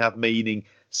generally have meaning.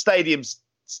 Stadium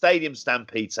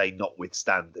stampede, say,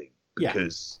 notwithstanding,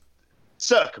 because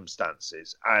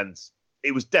circumstances, and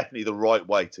it was definitely the right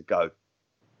way to go.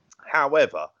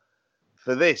 However,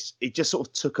 for this, it just sort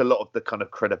of took a lot of the kind of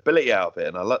credibility out of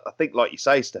it. And I think, like you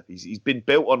say, Steph, he's been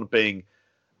built on being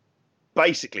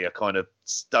basically a kind of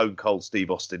Stone Cold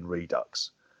Steve Austin redux.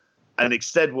 And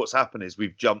instead, what's happened is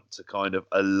we've jumped to kind of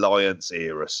Alliance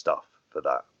era stuff for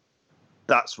that.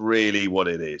 That's really what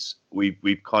it is. We've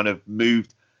kind of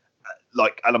moved,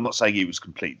 like, and I'm not saying it was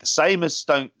completely the same as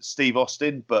Steve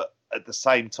Austin, but at the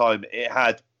same time, it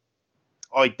had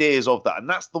ideas of that. And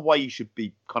that's the way you should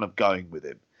be kind of going with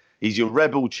him. He's your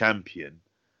rebel champion,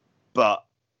 but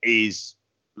is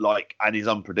like, and is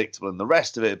unpredictable and the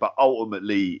rest of it, but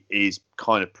ultimately is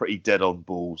kind of pretty dead on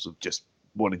balls of just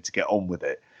wanting to get on with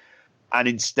it. And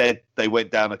instead, they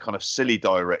went down a kind of silly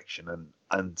direction,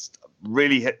 and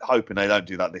really hoping they don't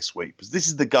do that this week, because this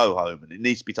is the go home, and it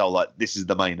needs to be told like this is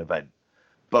the main event.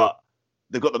 But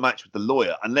they've got the match with the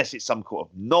lawyer, unless it's some kind of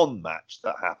non-match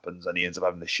that happens, and he ends up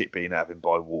having the shit beaten out of him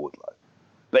by Wardlow.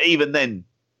 But even then,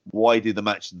 why do the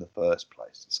match in the first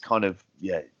place? It's kind of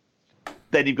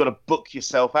Then you've got to book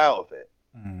yourself out of it,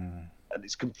 and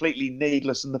it's completely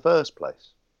needless in the first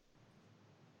place.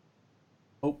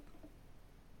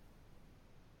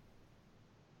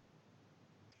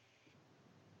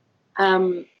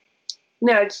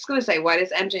 No, I was just going to say, why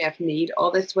does MJF need all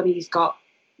this when he's got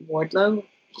Wardlow?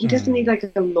 He doesn't need like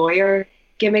a lawyer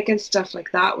gimmick and stuff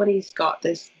like that when he's got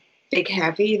this big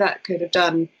heavy that could have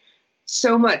done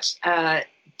so much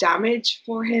damage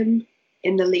for him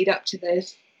in the lead up to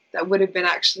this. That would have been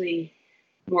actually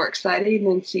more exciting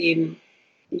than seeing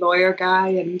lawyer guy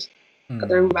and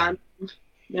other random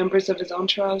members of his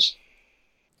entourage.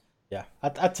 Yeah,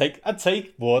 I'd take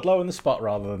Wardlow in the spot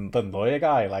rather than lawyer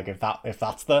guy. Like if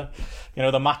that's the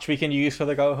the match we can use for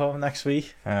the go home next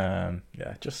week.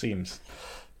 It just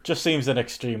seems an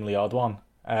extremely odd one.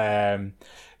 I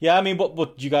mean,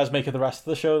 what do you guys make of the rest of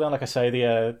the show then? Like I say,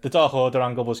 the Dark Order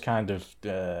angle was kind of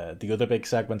the other big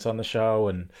segment on the show,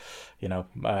 and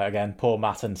again, poor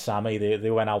Matt and Sammy,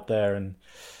 they went out there and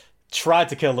tried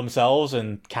to kill themselves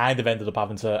and kind of ended up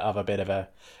having to have a bit of a...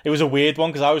 It was a weird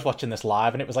one because I was watching this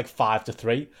live and it was like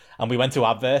 5-3 and we went to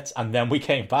adverts and then we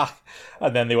came back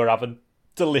and then they were having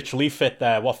to literally fit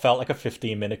what felt like a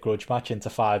 15-minute grudge match into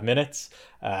 5 minutes.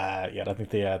 I think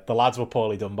the lads were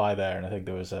poorly done by there, and I think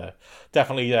there was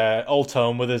definitely Old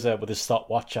Tone with his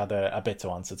stopwatch had a bit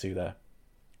to answer to there.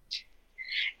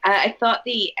 I thought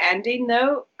the ending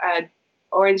though,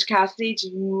 Orange Cassidy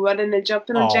just running and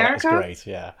jumping on Jericho. That was great,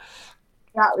 yeah.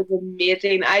 That was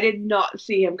amazing. I did not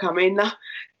see him coming.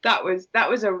 That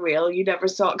was a reel you never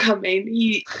saw it coming.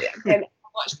 I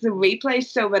watched the replay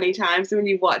so many times, and when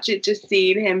you watch it, just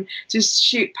seeing him just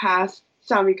shoot past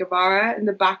Sammy Guevara in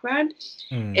the background,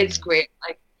 it's great.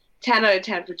 Like 10 out of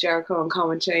 10 for Jericho on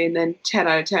commentary, and then 10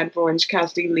 out of 10 for Orange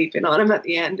Cassidy leaping on him at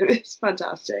the end. It was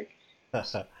fantastic.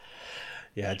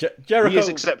 Yeah, Jericho... He is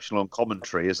exceptional on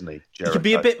commentary, isn't he, Jericho? He can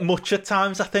be a bit much at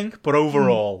times, I think, but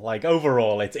overall, it's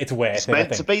worth it. It's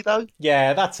meant to be, though?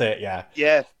 Yeah, that's it, yeah.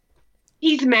 Yeah.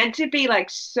 He's meant to be,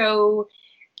 so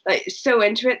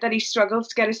into it that he struggles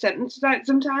to get a sentence out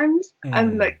sometimes.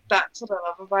 And, that's what I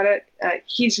love about it.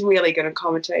 He's really going to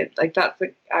commentate. That's,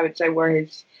 I would say, where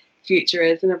his future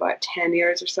is in about 10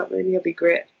 years or something. He'll be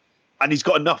great. And he's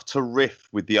got enough to riff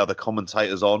with the other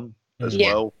commentators on as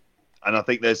well. And I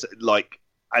think there's,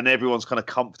 and everyone's kind of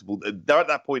comfortable. They're at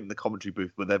that point in the commentary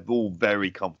booth where they're all very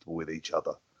comfortable with each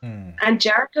other. And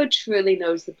Jericho truly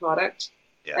knows the product.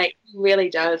 Yeah. He really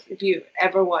does. If you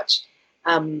ever watch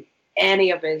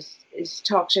any of his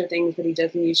talk show things that he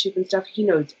does on YouTube and stuff, he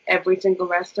knows every single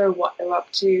wrestler, what they're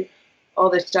up to, all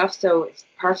this stuff. So it's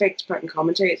perfect to put in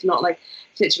commentary. It's not like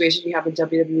a situation you have in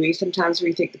WWE sometimes where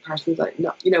you think the person's like,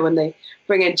 no, when they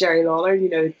bring in Jerry Lawler,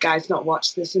 the guy's not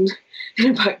watched this in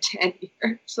about 10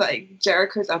 years.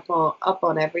 Jericho's up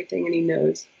on everything, and he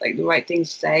knows the right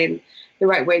things to say and the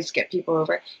right ways to get people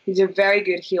over. He's a very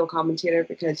good heel commentator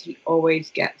because he always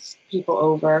gets people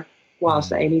over while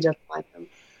saying he doesn't like them.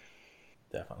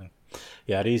 Definitely.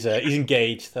 Yeah, he's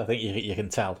engaged. I think you can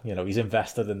tell. He's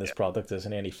invested in this product,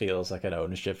 isn't he? And he feels like an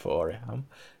ownership for it.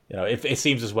 It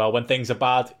seems as well when things are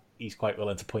bad, he's quite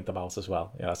willing to point them out as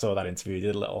well. I saw that interview he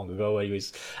did a little long ago where he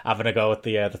was having a go at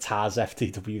the Taz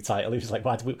FTW title. He was like,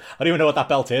 "Why do we? I don't even know what that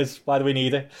belt is. Why do we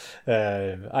need it?"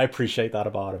 I appreciate that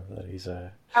about him. That he's.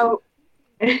 Oh,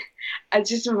 it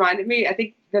just reminded me. I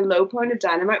think the low point of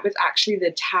Dynamite was actually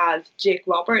the Taz Jake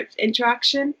Roberts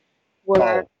interaction,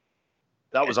 where.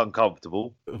 That was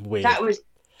uncomfortable. Weird. That was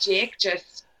Jake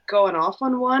just going off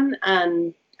on one,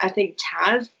 and I think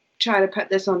Taz tried to put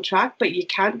this on track, but you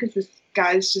can't because this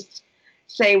guy's just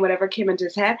saying whatever came into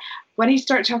his head. When he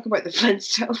started talking about the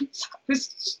Flintstones,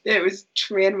 it was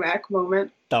train wreck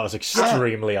moment. That was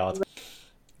extremely odd.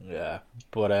 Yeah,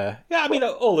 but I mean,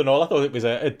 all in all, I thought it was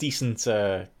a decent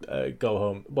go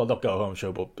home. Well, not go home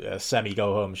show, but semi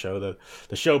go home show.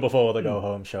 The show before the go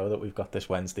home show that we've got this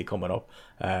Wednesday coming up.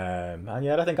 And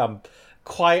I think I'm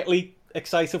quietly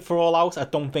excited for All Out. I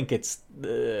don't think it's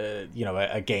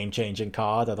a game changing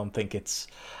card. I don't think it's.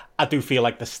 I do feel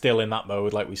like they're still in that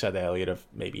mode, like we said earlier, of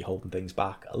maybe holding things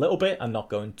back a little bit and not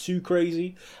going too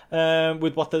crazy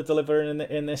with what they're delivering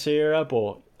in this era.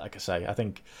 But like I say, I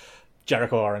think.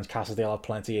 Jericho Orange Cassidy will have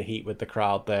plenty of heat with the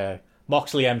crowd there.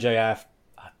 Moxley MJF,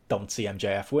 I don't see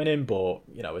MJF winning, but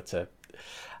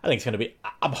it's going to be.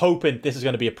 I'm hoping this is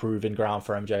going to be a proving ground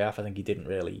for MJF. I think he didn't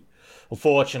really.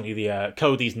 Unfortunately, the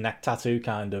Cody's neck tattoo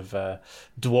kind of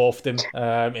dwarfed him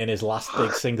in his last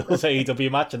big singles AEW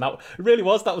match, and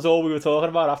that was all we were talking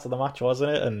about after the match,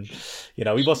 wasn't it? And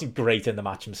he wasn't great in the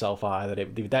match himself either.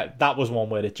 That was one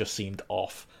where it just seemed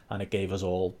off, and it gave us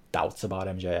all doubts about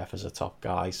MJF as a top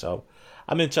guy. So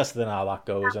I'm interested in how that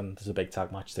goes, and there's a big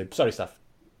tag match too. Sorry, Steph.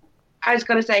 I was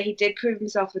going to say he did prove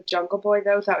himself with Jungle Boy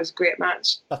though. That was a great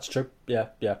match. That's true. Yeah,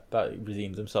 that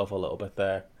redeemed himself a little bit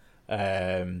there.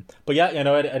 But yeah,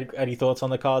 any thoughts on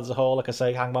the card as a whole? Like I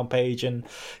say, Hangman Page and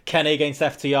Kenny against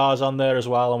FTR's on there as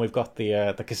well, and we've got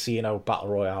the Casino Battle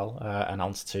Royale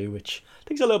announced too, which I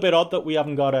think is a little bit odd that we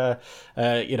haven't got I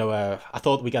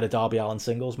thought we got a Darby Allin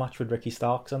singles match with Ricky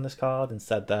Starks on this card.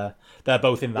 Instead, they're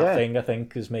both in that thing. I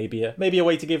think is maybe a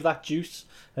way to give that juice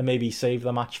and maybe save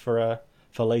the match for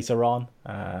later on.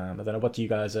 I don't know. What do you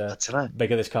guys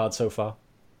make of this card so far?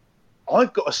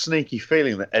 I've got a sneaky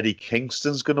feeling that Eddie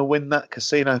Kingston's going to win that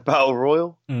Casino Battle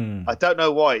Royal. I don't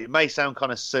know why. It may sound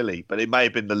kind of silly, but it may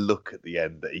have been the look at the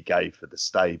end that he gave for the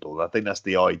stable. I think that's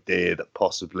the idea, that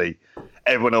possibly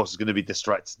everyone else is going to be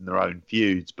distracted in their own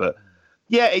feuds. But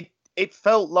yeah, it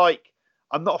felt like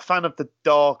I'm not a fan of the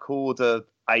Dark Order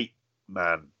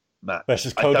 8-man match.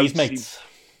 Versus Cody's mates.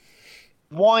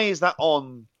 Why is that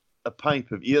on a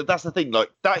pay-per-view? That's the thing.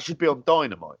 Like, that should be on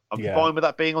Dynamite. I'm fine with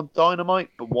that being on Dynamite,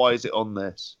 but why is it on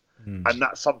this? And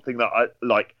that's something that I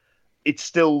like. It's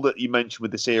still that you mentioned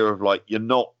with this era of like, you're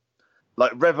not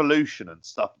like Revolution and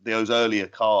stuff. Those earlier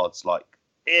cards, like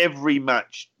every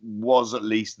match was at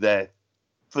least there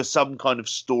for some kind of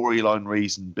storyline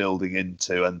reason building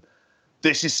into, and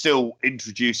this is still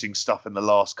introducing stuff in the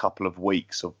last couple of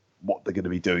weeks of what they're going to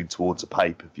be doing towards a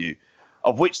pay-per-view,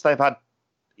 of which they've had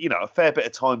a fair bit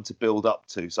of time to build up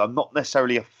to. So I'm not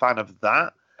necessarily a fan of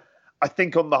that. I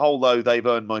think on the whole, though, they've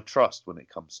earned my trust when it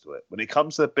comes to it. When it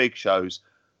comes to the big shows,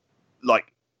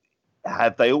 like,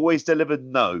 have they always delivered?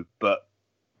 No. But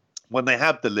when they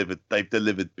have delivered, they've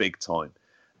delivered big time.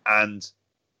 And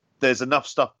there's enough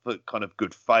stuff for kind of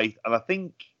good faith. And I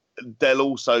think they'll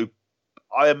also...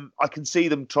 I can see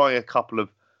them trying a couple of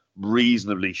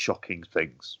reasonably shocking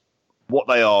things. What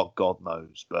they are, God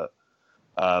knows. But...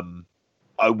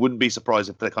 I wouldn't be surprised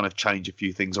if they kind of change a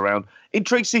few things around.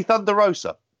 Intrigued to see Thunder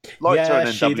Rosa. Liked her in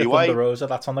NWA. Thunder Rosa,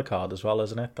 that's on the card as well,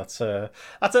 isn't it?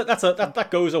 That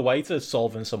goes away to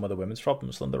solving some of the women's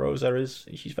problems. Thunder Rosa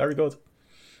she's very good.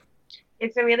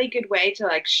 It's a really good way to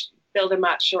build a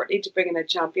match shortly to bring in a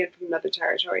champion from another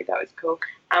territory. That was cool,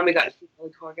 and we got to see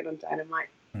Billy Corgan on Dynamite.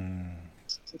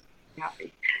 Just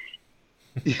happy.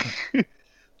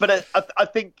 But I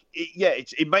think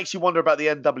it makes you wonder about the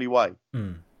NWA.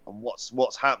 And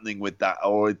what's happening with that,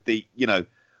 or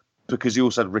because you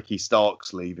also had Ricky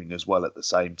Starks leaving as well at the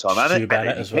same time, and Stu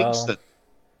Bennett as well. Kingston.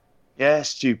 Yeah,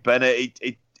 Stu Bennett.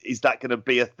 Is that going to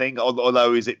be a thing?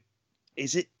 Although is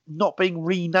it not being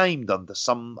renamed under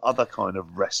some other kind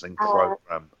of wrestling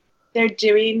program? They're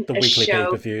doing the weekly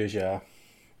pay-per-views. Yeah.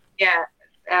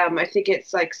 I think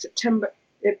it's like September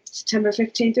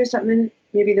 15th or something.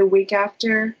 Maybe the week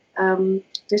after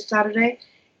this Saturday.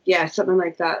 Yeah, something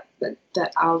like that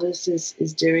Aldous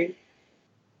is doing.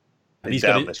 And he's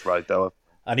down this road, though.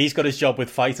 And he's got his job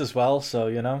with Fight as well, so,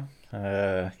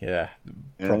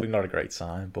 probably not a great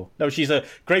sign. But no, she's a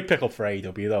great pickup for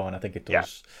AEW, though, and I think it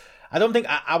does. Yeah. I don't think,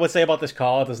 I would say about this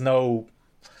card, there's no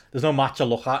match to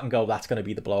look at and go, that's going to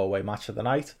be the blow-away match of the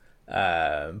night.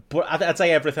 But I'd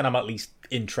say everything I'm at least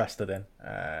interested in.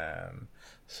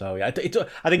 So yeah,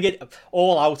 I think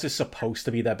All Out is supposed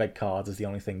to be their big card is the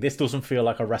only thing. This doesn't feel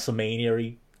like a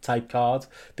WrestleMania type card.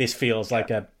 This feels like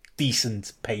a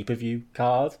decent pay-per-view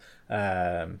card.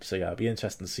 So yeah, it'll be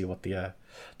interesting to see what the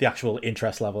actual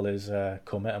interest level is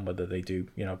coming, and whether they do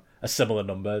a similar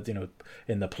number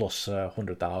in the plus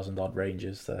 100,000 odd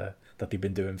ranges that they've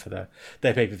been doing for their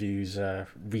pay-per-views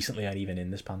recently, and even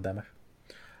in this pandemic.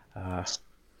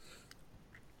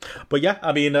 But yeah,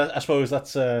 I mean, I suppose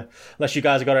that's unless you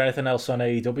guys have got anything else on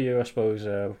AEW, I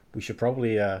suppose we should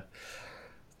probably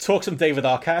talk some David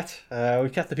Arquette.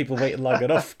 We've kept the people waiting long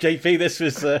enough. JP, this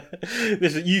was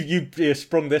you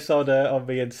sprung this on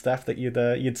me and Steph that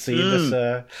you'd seen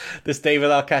this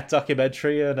David Arquette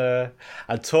documentary and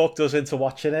talked us into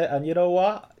watching it. And you know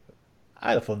what? I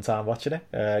had a fun time watching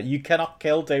it. You Cannot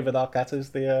Kill David Arquette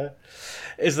is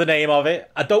the name of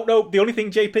it. I don't know. The only thing,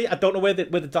 JP, I don't know where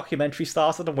the documentary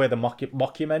started and where the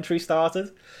mockumentary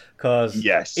started, because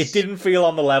it didn't feel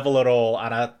on the level at all.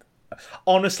 And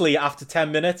honestly, after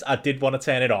 10 minutes, I did want to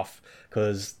turn it off,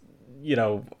 because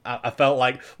I felt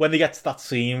like when they get to that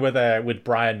scene with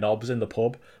Brian Knobbs in the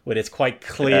pub, where it's quite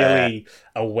clearly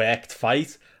a worked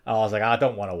fight, I was like, I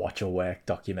don't want to watch a work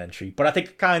documentary. But I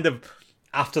think kind of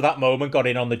after that moment got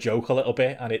in on the joke a little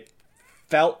bit, and it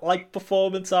felt like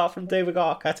performance art from David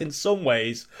Arquette in some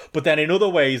ways, but then in other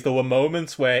ways there were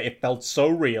moments where it felt so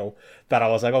real that I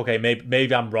was like, okay,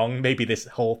 maybe I'm wrong. Maybe this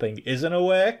whole thing isn't a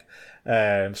work.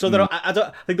 I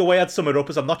think the way I'd sum it up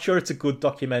is I'm not sure it's a good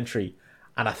documentary,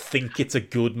 and I think it's a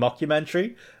good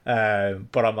mockumentary,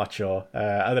 but I'm not sure.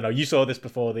 I don't know. You saw this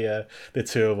before the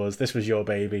two of us. This was your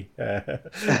baby.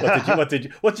 What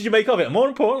did you make of it? And more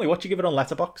importantly, what did you give it on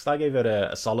Letterboxd? I gave it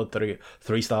a solid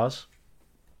three stars.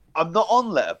 I'm not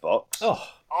on Letterboxd. Oh,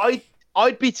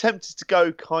 I'd be tempted to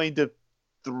go kind of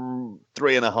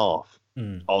 3.5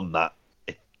 on that,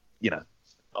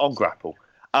 on Grapple.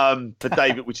 For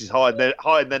David, which is higher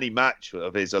than any match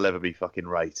of his will ever be fucking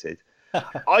rated.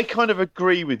 I kind of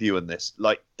agree with you on this.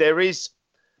 Like, it's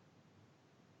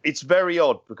very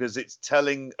odd because it's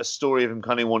telling a story of him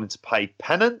kind of wanting to pay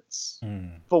penance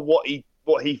for what he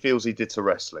feels he did to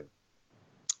wrestling,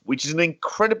 which is an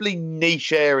incredibly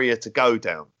niche area to go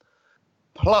down.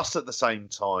 Plus, at the same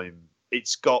time,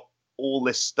 it's got all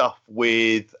this stuff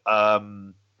with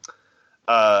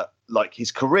like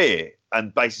his career,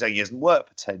 and basically saying he hasn't worked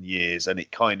for 10 years, and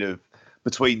it kind of,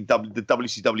 between the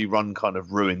WCW run, kind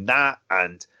of ruined that,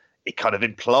 and it kind of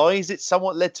implies it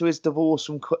somewhat led to his divorce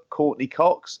from Courtney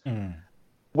Cox.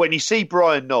 When you see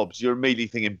Brian Knobbs, you're immediately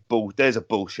thinking, there's a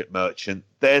bullshit merchant,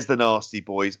 there's the Nasty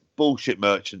Boys, bullshit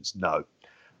merchants, no.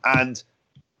 And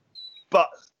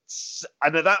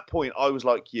at that point, I was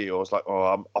like you. I was like,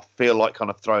 I feel like kind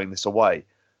of throwing this away.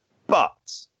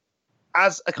 But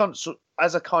as a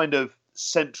kind of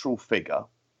central figure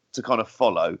to kind of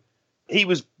follow, he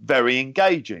was very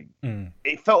engaging.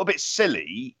 It felt a bit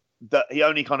silly that he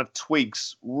only kind of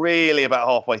twigs really about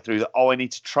halfway through that, I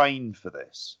need to train for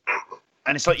this.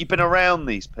 And it's like, you've been around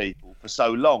these people for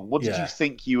so long. What did you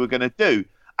think you were going to do?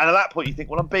 And at that point, you think,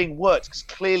 well, I'm being worked, because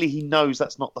clearly he knows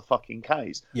that's not the fucking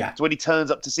case. Yeah. So when he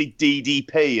turns up to see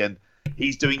DDP and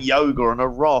he's doing yoga on a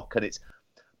rock,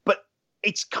 but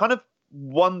it's kind of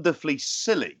wonderfully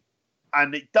silly,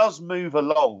 and it does move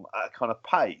along at a kind of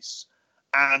pace,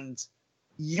 and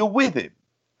you're with him,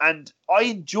 and I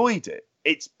enjoyed it.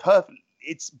 It's perfect.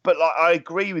 But like, I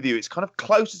agree with you. It's kind of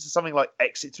closer to something like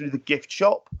Exit Through the Gift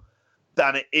Shop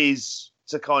than it is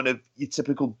to kind of your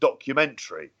typical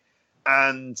documentary.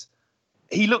 And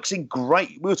he looks in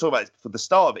great. We were talking about it for the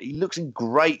start of it. He looks in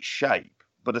great shape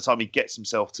by the time he gets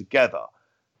himself together,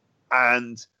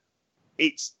 and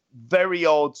it's very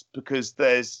odd because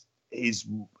there's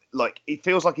it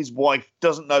feels like his wife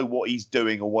doesn't know what he's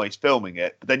doing or why he's filming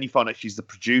it, but then you find out she's the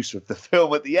producer of the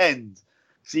film at the end.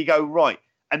 So you go, right,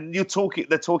 and they're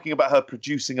talking about her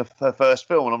producing her first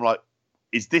film, and I'm like,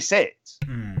 is this it?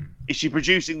 Is she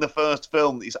producing the first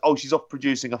film? She's off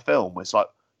producing a film. It's like,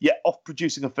 yeah, off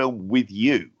producing a film with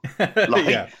you.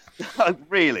 Like,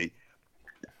 really.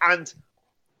 And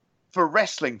for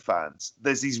wrestling fans,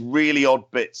 there's these really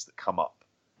odd bits that come up.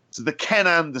 So the Ken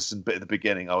Anderson bit at the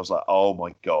beginning, I was like, oh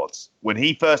my God. When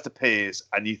he first appears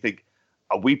and you think,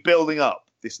 are we building up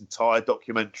this entire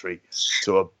documentary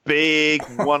to a big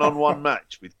one-on-one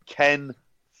match with Ken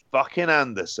fucking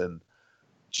Anderson?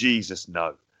 Jesus,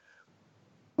 no.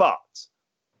 But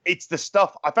it's the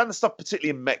stuff, I found the stuff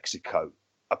particularly in Mexico.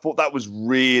 I thought that was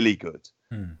really good.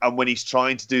 And when he's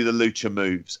trying to do the lucha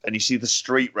moves and you see the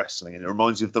street wrestling, and it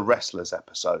reminds you of the Wrestlers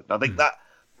episode. And I think that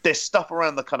there's stuff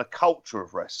around the kind of culture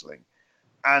of wrestling.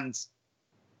 And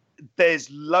there's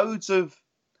loads of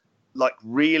like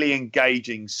really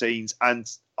engaging scenes. And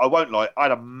I won't lie, I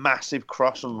had a massive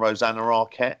crush on Rosanna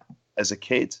Arquette as a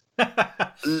kid.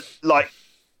 like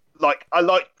I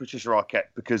liked Patricia Arquette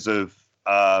because of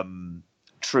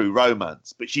True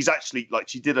Romance, but she's actually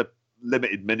she did a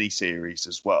limited mini-series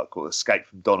as well called Escape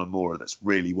from Don and Mora that's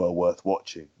really well worth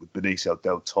watching with Benicio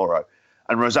del Toro.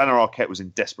 And Rosanna Arquette was in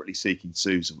Desperately Seeking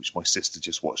Susan, which my sister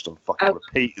just watched on fucking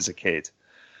repeat as a kid.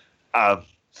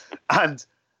 And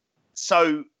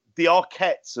so the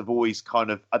Arquettes have always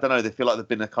kind of, I don't know, they feel like they've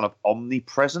been a kind of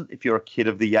omnipresent if you're a kid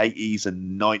of the 80s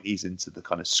and 90s into the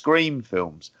kind of Scream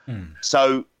films.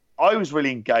 So I was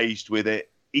really engaged with it.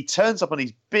 He turns up on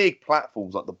these big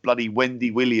platforms like the bloody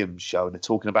Wendy Williams show, and they're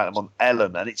talking about him on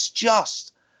Ellen, and it's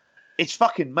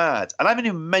fucking mad. And I haven't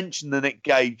even mentioned the Nick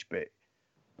Gage bit,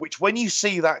 which when you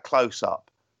see that close up,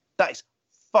 that is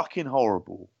fucking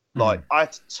horrible. Like, I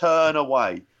had to turn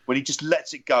away when he just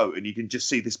lets it go, and you can just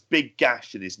see this big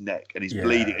gash in his neck, and he's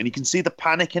bleeding, and you can see the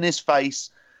panic in his face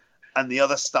and the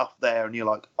other stuff there, and you're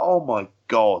like, oh my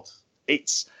God.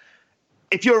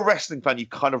 if you're a wrestling fan, you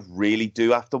kind of really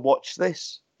do have to watch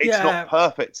this. It's not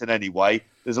perfect in any way.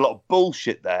 There's a lot of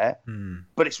bullshit there,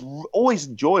 but it's always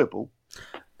enjoyable.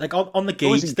 Like on the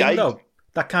Gage thing, though,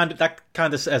 that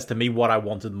kind of says to me what I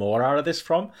wanted more out of this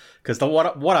from. Because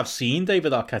what I've seen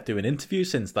David Arquette do in interviews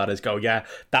since that is go, yeah,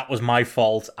 that was my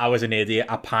fault. I was an idiot.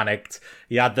 I panicked.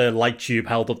 He had the light tube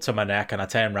held up to my neck, and I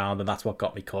turned around, and that's what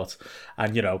got me cut.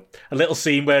 And a little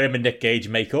scene where him and Nick Gage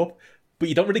make up, but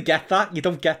you don't really get that. You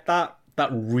don't get that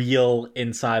real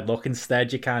inside look.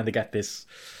 Instead, you kind of get this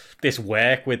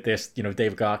work with this,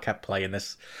 David Arquette playing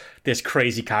this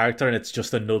crazy character, and it's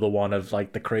just another one of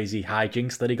like the crazy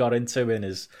hijinks that he got into in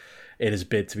his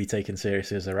bid to be taken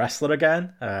seriously as a wrestler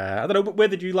again. I don't know, but where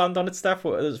did you land on it, Steph,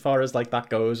 as far as like that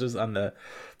goes, and the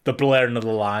blurring of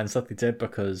the lines that they did?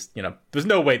 Because there's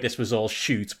no way this was all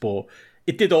shoot, but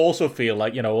it did also feel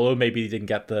like, although maybe he didn't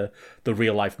get the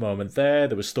real life moment there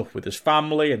was stuff with his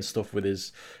family and stuff with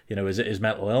his, his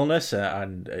mental illness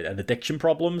and addiction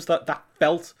problems that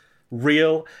felt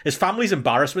real. His family's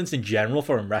embarrassments in general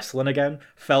for him wrestling again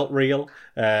felt real.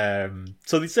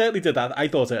 So they certainly did that. I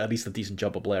thought at least a decent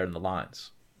job of blurring the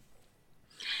lines.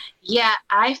 Yeah,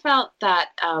 I felt that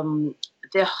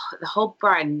the whole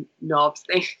Brian Knobs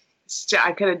thing,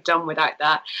 I could have done without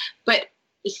that. But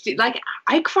like,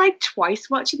 I cried twice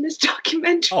watching this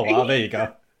documentary. Oh, wow, there you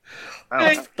go.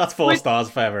 That's 4 stars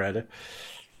if I ever read it.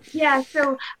 Yeah,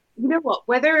 so you know what?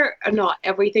 Whether or not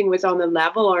everything was on the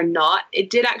level or not,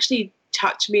 it did actually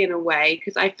touch me in a way,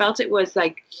 because I felt it was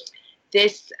like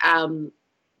this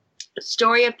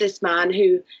story of this man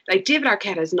who, like, David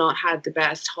Arquette has not had the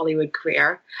best Hollywood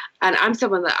career, and I'm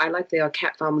someone that I like the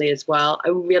Arquette family as well. I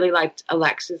really liked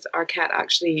Alexis Arquette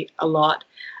actually a lot.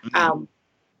 Mm-hmm.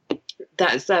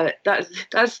 That's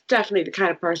definitely the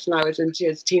kind of person I was into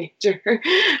as a teenager.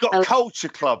 Got a culture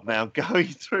club now going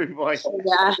through my...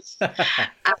 Yes.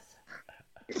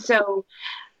 So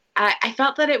I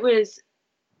felt that it was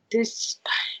this...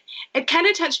 It kind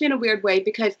of touched me in a weird way,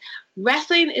 because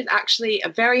wrestling is actually a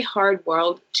very hard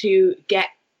world to get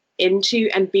into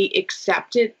and be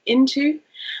accepted into.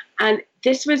 And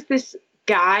this was this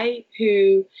guy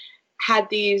who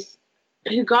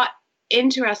got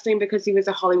into wrestling because he was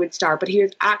a Hollywood star, but he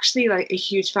was actually like a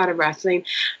huge fan of wrestling.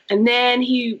 And then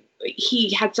he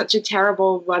had such a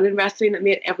terrible run in wrestling that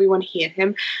made everyone hate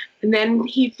him. And then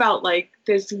he felt like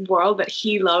this world that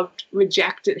he loved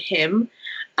rejected him.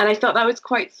 And I thought that was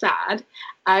quite sad.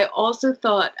 I also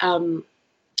thought some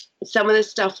of the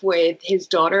stuff with his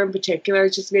daughter in particular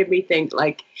just made me think,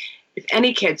 like, if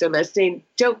any kids are listening,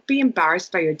 don't be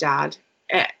embarrassed by your dad.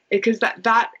 Because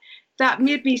that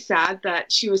made me sad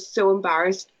that she was so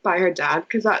embarrassed by her dad,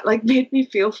 because that like made me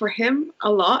feel for him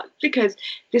a lot, because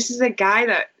this is a guy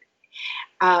that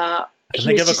can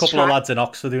they give a couple of lads in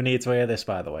Oxford who need to hear this,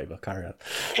 by the way, but carry on.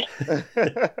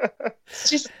 It's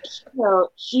just,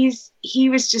 he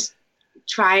was just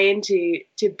trying to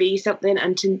be something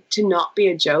and to not be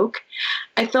a joke.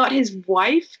 I thought his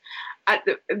wife, at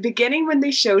the beginning when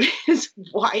they showed his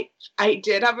wife, I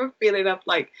did have a feeling of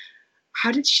like,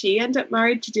 how did she end up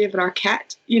married to David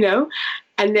Arquette,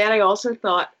 And then I also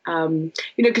thought,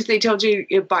 because they told you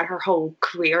about her whole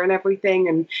career and everything,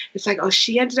 and it's like, oh,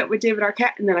 she ended up with David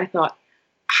Arquette. And then I thought,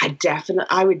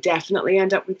 I would definitely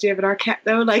end up with David Arquette,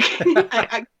 though. Like,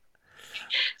 I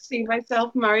see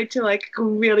myself married to like a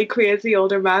really crazy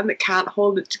older man that can't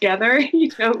hold it together,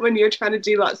 when you're trying to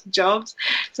do lots of jobs.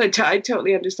 So I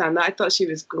totally understand that. I thought she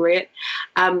was great.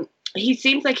 He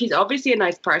seems like he's obviously a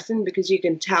nice person, because you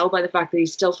can tell by the fact that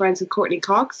he's still friends with Courtney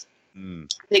Cox. I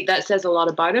think that says a lot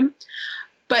about him.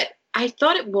 But I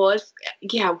thought it was,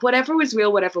 whatever was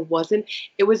real, whatever wasn't,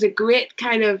 it was a great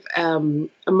kind of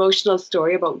emotional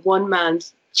story about one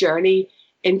man's journey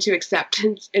into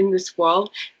acceptance in this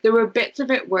world. There were bits of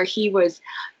it where he was,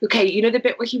 the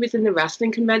bit where he was in the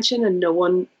wrestling convention and no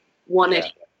one wanted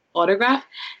his autograph.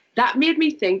 That made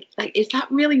me think, like, is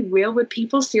that really real? Would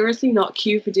people seriously not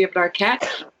queue for David Arquette?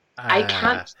 I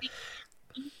can't see.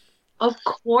 Of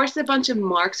course, a bunch of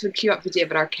marks would queue up for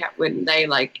David Arquette, wouldn't they?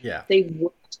 They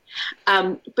would.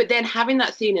 But then having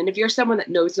that scene, and if you're someone that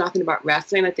knows nothing about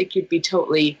wrestling, I think you'd be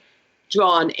totally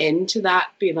drawn into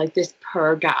that, being like, this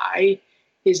poor guy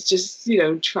is just,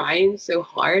 trying so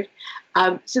hard.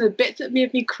 So the bits that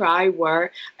made me cry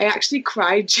were, I actually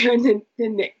cried during the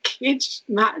Nick Cage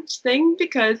match thing,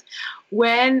 because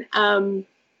when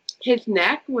his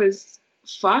neck was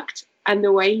fucked and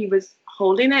the way he was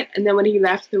holding it, and then when he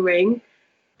left the ring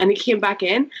and he came back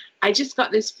in, I just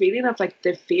got this feeling of like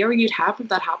the fear you'd have if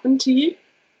that happened to you,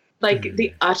 like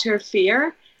the utter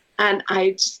fear. And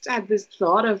I just had this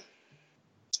thought of,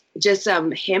 just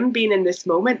him being in this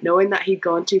moment, knowing that he'd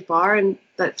gone too far and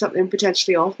that something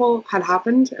potentially awful had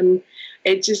happened, and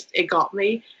it got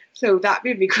me. So that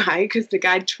made me cry because the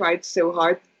guy tried so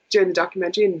hard during the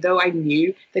documentary, and though I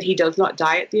knew that he does not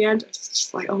die at the end, I was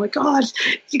just like, oh my god, is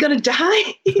he gonna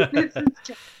die? You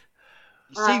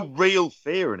see real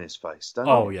fear in his face, don't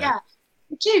you? Oh yeah.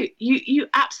 Yeah, you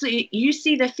absolutely, you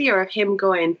see the fear of him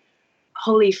going,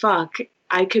 holy fuck,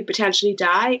 I could potentially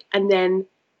die. And then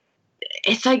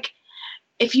it's like,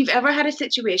 if you've ever had a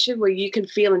situation where you can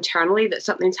feel internally that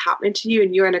something's happening to you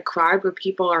and you're in a crowd where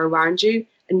people are around you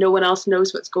and no one else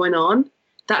knows what's going on,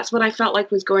 that's what I felt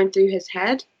like was going through his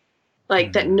head.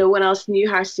 Like that no one else knew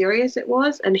how serious it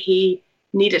was and he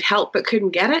needed help but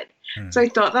couldn't get it. So I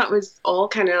thought that was all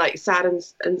kind of like sad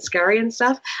and scary and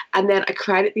stuff. And then I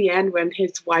cried at the end when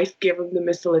his wife gave him the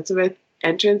Miss Elizabeth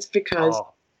entrance because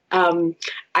I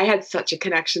had such a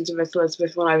connection to Miss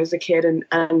Elizabeth when I was a kid,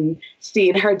 and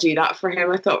seeing her do that for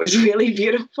him, I thought was really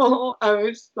beautiful. I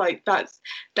was like,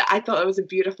 I thought it was a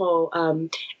beautiful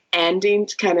ending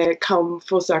to kind of come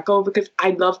full circle, because I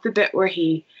loved the bit where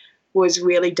he was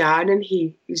really down and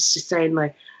he was just saying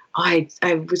like, I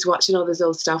was watching all this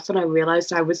old stuff and I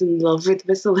realized I was in love with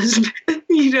Miss Elizabeth,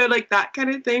 like that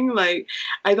kind of thing. Like,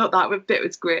 I thought that bit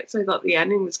was great. So I thought the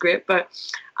ending was great, but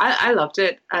I loved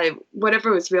it.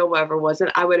 Whatever was real, whatever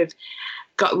wasn't, I would have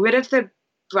got rid of the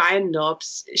Brian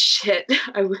Knobs shit.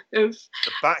 I would have.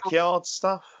 The backyard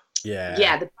stuff? Yeah.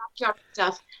 Yeah, the backyard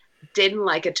stuff, didn't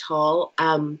like at all.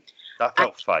 That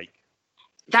felt fake.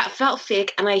 That felt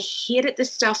fake, and I hated the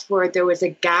stuff where there was a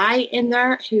guy in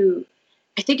there who,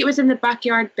 I think it was in the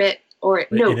backyard bit, or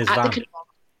no, at the convention.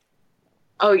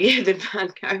 Oh yeah, the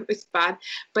van guy was bad.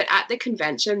 But at the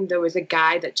convention, there was a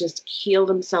guy that just healed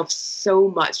himself so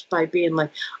much by being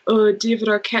like, "Oh, David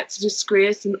Arquette's a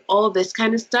disgrace," and all this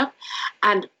kind of stuff.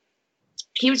 And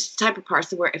he was just the type of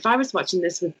person where if I was watching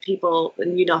this with people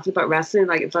and knew nothing about wrestling,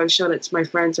 like if I was showing it to my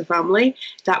friends or family,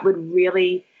 that would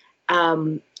really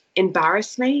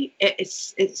embarrass me.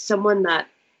 It's someone that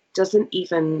doesn't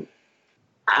even.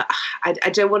 I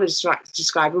don't want to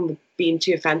describe him with being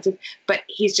too offensive, but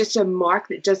he's just a mark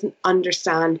that doesn't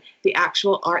understand the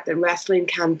actual art that wrestling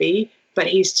can be, but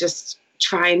he's just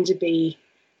trying to be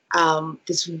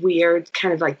this weird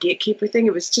kind of like gatekeeper thing.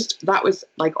 That was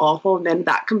like awful. And then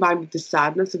that combined with the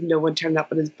sadness of no one turned up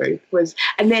at his booth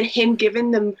and then him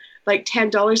giving them like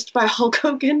 $10 to buy a Hulk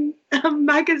Hogan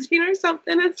magazine or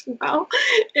something as well.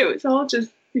 It was all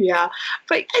just, yeah,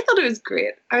 but I thought it was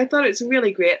great. I thought it was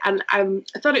really great, and I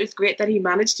thought it was great that he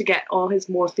managed to get all his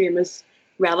more famous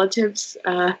relatives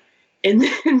in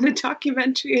the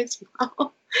documentary as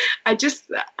well. I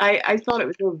thought it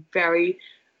was a very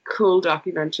cool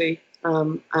documentary,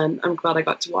 and I'm glad I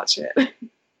got to watch it.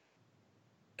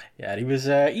 Yeah, he was.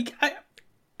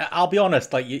 I'll be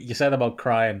honest, like you said about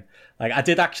crying. Like I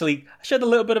shed a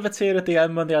little bit of a tear at the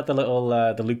end when they had the little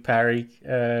the Luke Perry.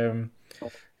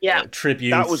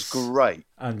 Tribute. That was great.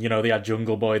 And they had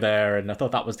Jungle Boy there, and I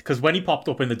thought that was because when he popped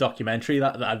up in the documentary,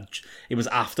 that it was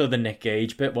after the Nick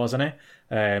Gage bit, wasn't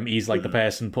it? He's like the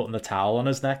person putting the towel on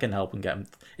his neck and helping get him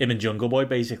and Jungle Boy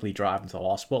basically drive him to the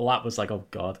hospital. That was like, oh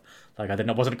god, like I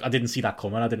didn't see that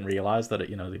coming. I didn't realize that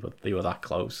they were that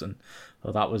close, and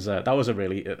so that was a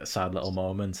really sad little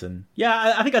moment. And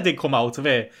yeah, I think I did come out of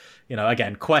it,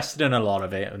 again questioning a lot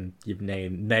of it, and you've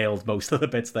nailed most of the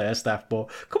bits there, Steph.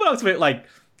 But coming out of it like.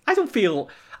 I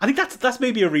think that's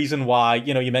maybe a reason why,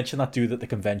 you mentioned that dude at the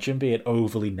convention being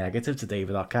overly negative to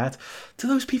David Arquette. Do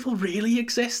those people really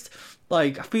exist?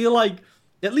 Like, I feel like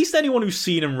at least anyone who's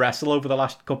seen him wrestle over the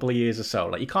last couple of years or so,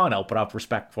 like, you can't help but have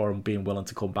respect for him being willing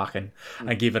to come back and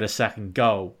give it a second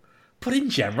go. But in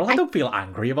general, I don't feel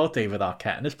angry about David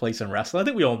Arquette and his place in wrestling. I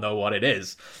think we all know what it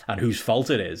is and whose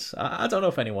fault it is. I don't know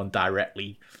if anyone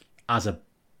directly has a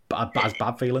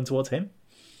bad feeling towards him.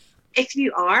 If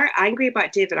you are angry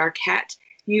about David Arquette,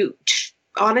 you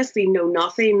honestly know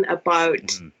nothing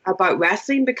about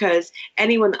wrestling, because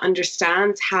anyone that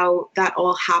understands how that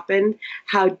all happened,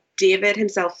 how David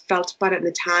himself felt about it at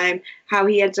the time, how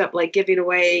he ended up like giving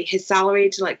away his salary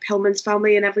to like Pillman's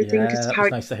family and everything. Yeah, that's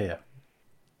nice to hear.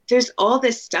 There's all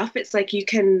this stuff. It's like you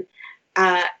can't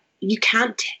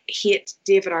hate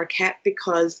David Arquette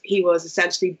because he was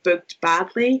essentially booked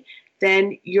badly.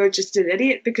 Then you're just an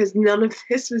idiot, because none of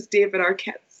this was David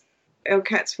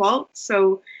Arquette's fault.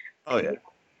 So, oh yeah,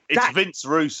 it's Vince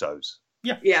Russo's.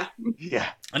 Yeah.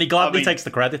 And he gladly takes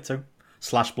the credit too.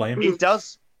 / blame. He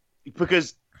does,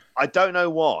 because I don't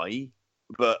know why,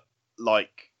 but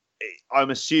like I'm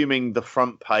assuming the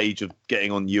front page of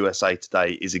getting on USA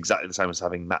Today is exactly the same as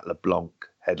having Matt LeBlanc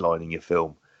headlining your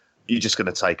film. You're just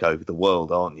going to take over the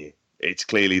world, aren't you? It's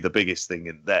clearly the biggest thing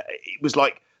in there. It was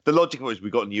like the logic was we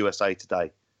got in USA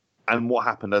Today, and what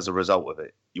happened as a result of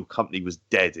it? Your company was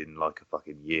dead in like a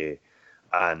fucking year,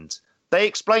 and they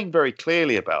explained very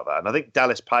clearly about that. And I think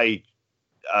Dallas Page,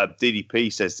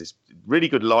 DDP says this really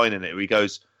good line in it where he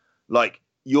goes, like,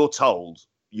 you're told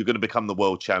you're going to become the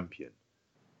world champion,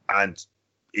 and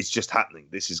it's just happening.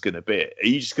 This is going to be it. Are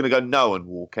you just going to go no and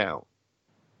walk out?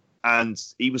 And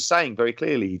he was saying very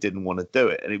clearly he didn't want to do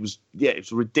it. And it was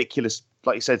ridiculous.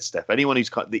 Like you said, Steph, anyone who's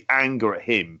kind of the anger at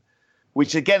him,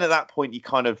 which again, at that point,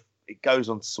 it goes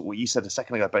on to sort of what you said a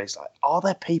second ago, but it's like, are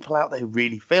there people out there who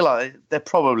really feel like it? There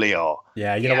probably are.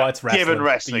 Yeah, you know what? It's wrestling. Given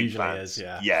wrestling usually fans. is,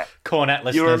 Yeah. Cornet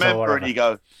listeners you remember or and you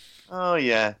go, oh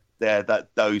yeah,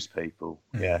 those people.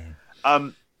 Yeah.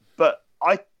 But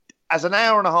as an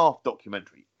hour and a half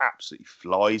documentary, absolutely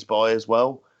flies by as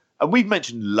well. And we've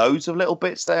mentioned loads of little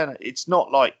bits there. It's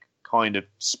not like kind of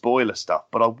spoiler stuff,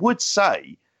 but I would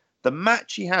say the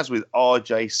match he has with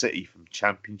RJ City from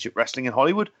Championship Wrestling in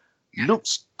Hollywood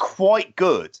looks quite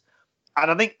good. And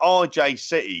I think RJ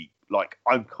City, like,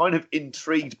 I'm kind of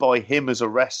intrigued by him as a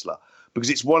wrestler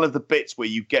because it's one of the bits where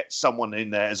you get someone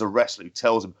in there as a wrestler who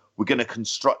tells him, we're going to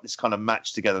construct this kind of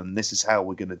match together and this is how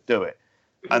we're going to do it.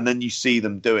 And then you see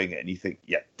them doing it and you think,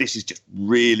 yeah, this is just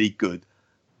really good.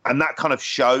 And that kind of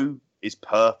show is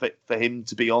perfect for him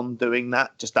to be on doing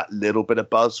that, just that little bit of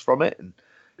buzz from it. And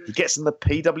he gets in the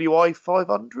PWI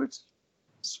 500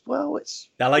 as well.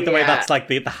 I like the way that's like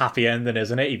the happy ending,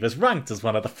 isn't it? He was ranked as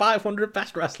one of the 500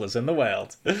 best wrestlers in the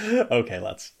world. Okay,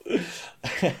 lads.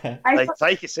 They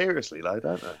take it seriously, though,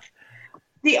 don't they?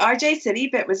 The RJ City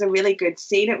bit was a really good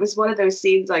scene. It was one of those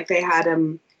scenes like they had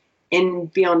in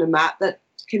Beyond the Mat that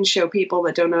can show people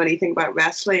that don't know anything about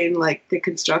wrestling, like the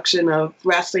construction of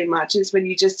wrestling matches. When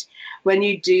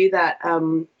you do that,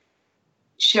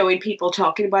 showing people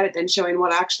talking about it, then showing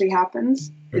what actually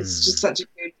happens. It's just such a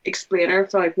good explainer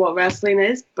for like what wrestling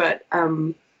is. But I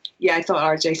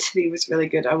thought RJ City was really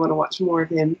good. I want to watch more of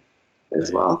him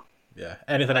as well. Yeah,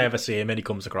 anything I ever see him in, he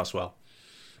comes across well.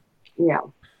 Yeah,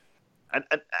 and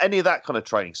any of that kind of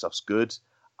training stuff's good.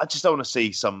 I just don't want to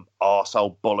see some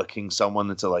arsehole bollocking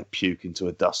someone until they puke into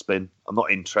a dustbin. I'm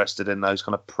not interested in those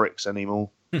kind of pricks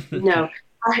anymore. No.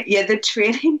 The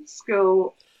training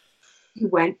school he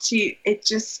went to, it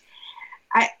just...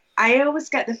 I always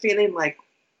get the feeling like...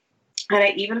 And I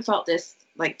even felt this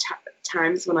like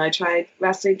times when I tried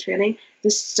wrestling training. The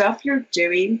stuff you're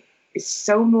doing is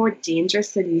so more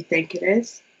dangerous than you think it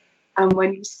is. And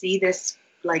when you see this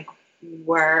like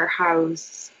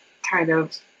warehouse kind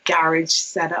of garage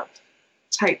setup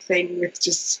type thing with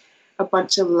just a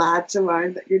bunch of lads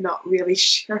around that you're not really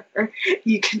sure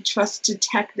you can trust to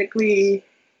technically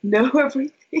know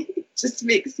everything, it just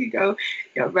makes you go,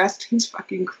 yeah, wrestling's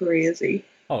fucking crazy.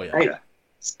 Oh yeah,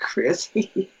 it's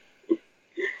crazy.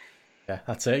 Yeah,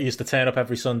 that's it. I used to turn up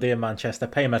every Sunday in Manchester,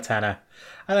 pay my tenner,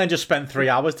 and then just spend 3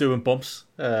 hours doing bumps.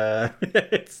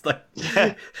 It's like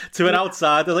to an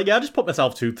outsider, like, I just put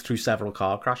myself through several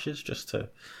car crashes just to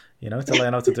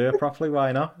learn how to do it properly.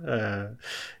 Why not?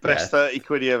 Best 30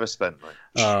 quid you ever spent, mate.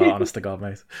 Oh, honest to God,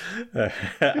 mate.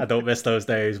 I don't miss those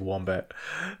days one bit.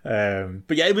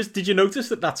 But yeah, it was. Did you notice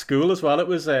that school as well? It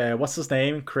was what's his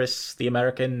name? Chris, the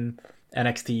American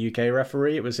NXT UK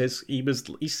referee. It was his.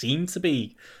 He seemed to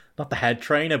be not the head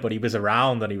trainer, but he was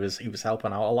around and he was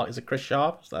helping out a lot. Is it Chris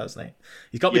Sharp? Is that his name?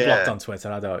 He's got me blocked on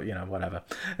Twitter. I don't, whatever.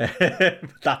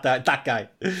 that guy,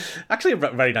 actually a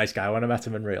very nice guy when I met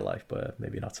him in real life, but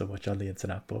maybe not so much on the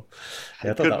internet. But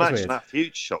yeah, I thought good that match was weird. in that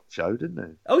Huge Shock show, didn't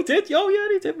he? Oh, he did. Oh yeah,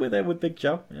 he did with Big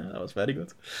Joe. Yeah, that was very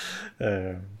good.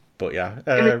 But yeah,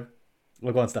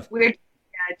 we'll go on, Steph. Weird.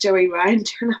 Yeah, Joey Ryan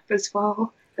turned up as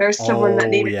well. There's someone that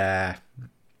needed. Yeah.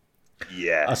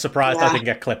 I'm surprised I didn't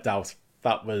get clipped out.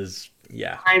 That was,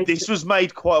 This was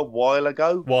made quite a while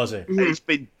ago. Was it? It's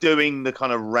been doing the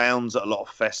kind of rounds at a lot of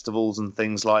festivals and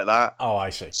things like that. Oh, I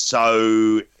see.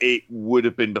 So it would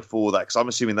have been before that, because I'm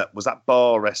assuming that was that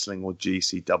Bar Wrestling or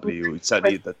GCW. It's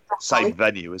certainly the same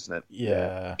venue, isn't it?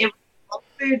 Yeah. It was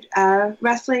good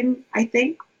wrestling, I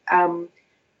think.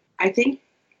 I think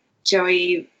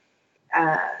Joey,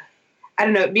 I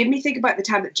don't know, it made me think about the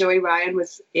time that Joey Ryan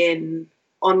was on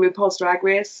RuPaul's Drag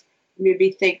Race. Made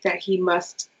me think that he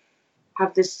must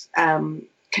have this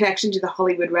connection to the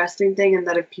Hollywood wrestling thing, and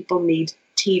that if people need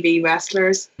TV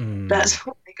wrestlers, that's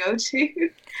what they go to.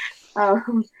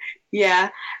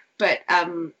 But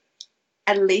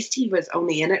at least he was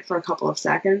only in it for a couple of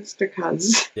seconds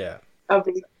because of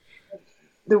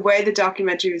the way the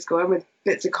documentary was going with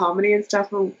bits of comedy and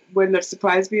stuff. It wouldn't have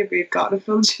surprised me if we'd gotten a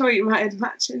full Joey Ryan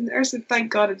match in there, so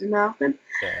thank God it didn't happen.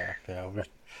 Yeah.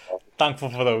 Thankful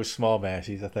for those small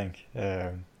mercies, I think.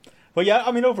 But yeah,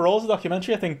 I mean, overall, as a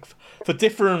documentary, I think for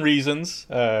different reasons,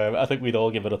 I think we'd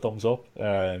all give it a thumbs up.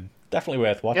 Definitely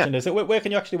worth watching. Yeah. Is it? Where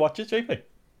can you actually watch it, JP?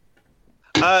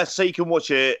 So you can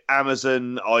watch it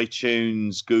Amazon,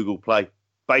 iTunes, Google Play.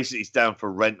 Basically, it's down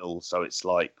for rental, so it's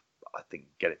like, I think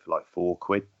get it for like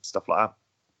 £4, stuff like that.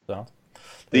 So,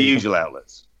 the usual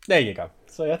outlets. There you go.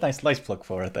 So yeah, nice plug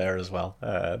for it there as well.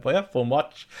 But yeah, fun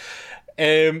watch.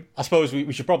 I suppose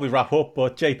we should probably wrap up,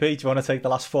 but JP, do you want to take the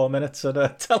last 4 minutes and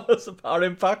tell us about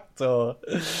Impact? Or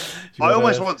I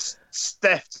almost want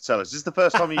Steph to tell us. This is the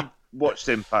first time you watched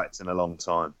Impact in a long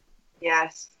time.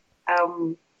 Yes.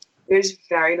 There's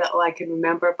very little I can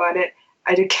remember about it.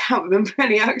 Can't remember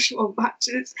any actual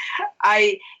matches.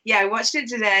 I watched it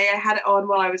today. I had it on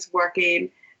while I was working.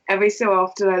 Every so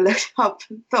often I looked up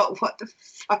and thought, what the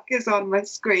fuck is on my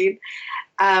screen?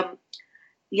 I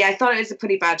thought it was a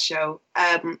pretty bad show.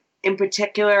 In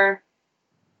particular,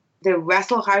 the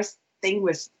Wrestle House thing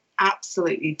was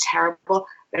absolutely terrible.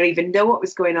 I don't even know what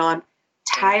was going on.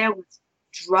 Taya was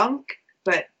drunk,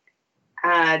 but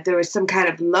there was some kind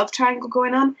of love triangle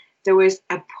going on. There was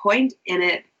a point in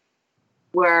it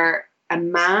where a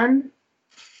man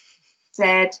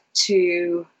said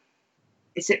to,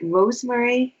 is it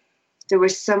Rosemary? There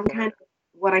was some kind of,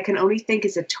 what I can only think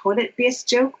is a toilet-based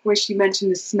joke where she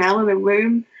mentioned the smell in the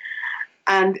room.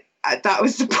 And that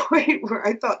was the point where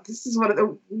I thought, this is one of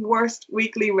the worst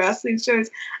weekly wrestling shows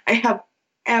I have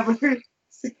ever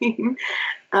seen.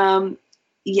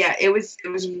 It was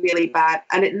really bad.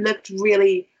 And it looked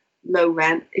really low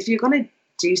rent. If you're going to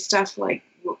do stuff like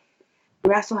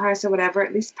Wrestle House or whatever,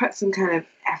 at least put some kind of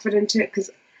effort into it,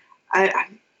 because I've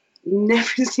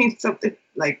never seen something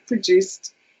like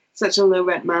produced such a low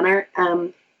rent manner.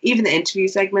 Even the interview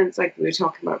segments, like we were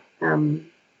talking about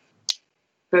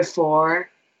before,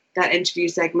 that interview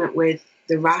segment with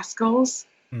the Rascals,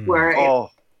 where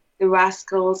the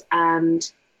Rascals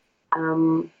and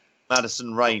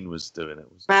Madison Rain was doing it.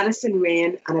 Madison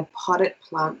Rain and a potted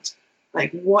plant.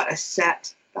 Like, what a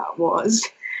set that was.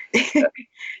 It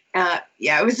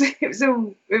was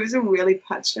a really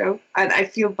bad show, and I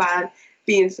feel bad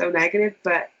being so negative,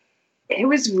 but it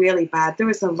was really bad. There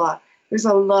was a lot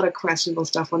of questionable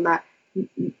stuff on that.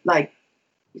 Like,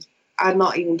 I'm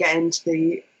not even getting into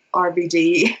the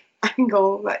RVD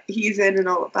angle that he's in and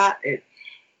all of that.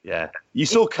 You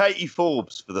saw Katie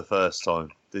Forbes for the first time,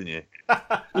 didn't you?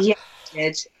 Yeah, I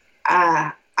did.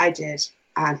 I did,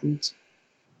 and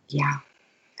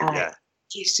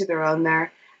each to their own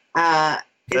there.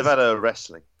 They've had a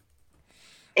wrestling.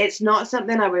 It's not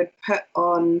something I would put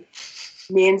on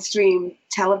mainstream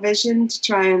television to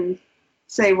try and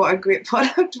say what a great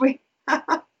product we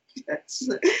have.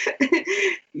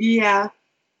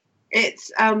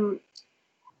 It's I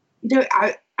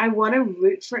want to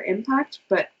root for Impact,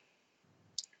 but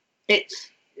it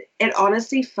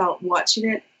honestly felt, watching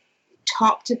it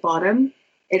top to bottom,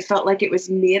 it felt like it was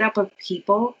made up of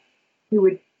people who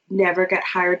would never get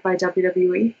hired by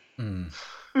WWE.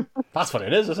 That's what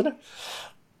it is, isn't it?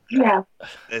 Yeah.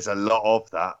 There's a lot of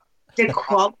that. The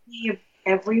quality of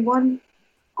everyone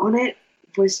on it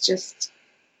was just,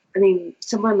 I mean,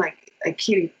 someone like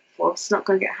Katie Forbes is not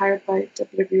going to get hired by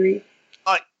WWE.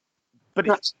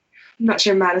 Not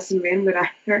sure Madison Rain would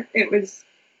either. It was,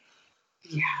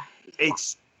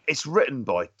 It's written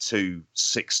by two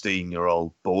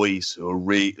 16-year-old boys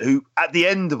who at the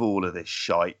end of all of this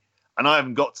shite, and I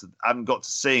haven't got to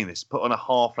seeing this, put on a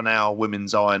half an hour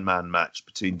women's Iron Man match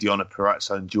between Deonna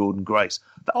Purrazzo and Jordan Grace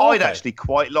that I'd actually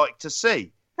quite like to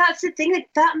see. That's the thing. Like,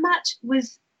 that match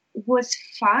was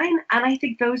fine, and I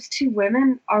think those two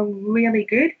women are really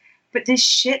good. But the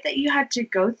shit that you had to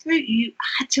go through, you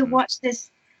had to watch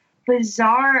this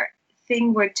bizarre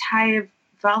thing where Taya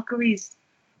Valkyrie's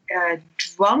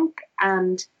drunk,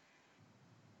 and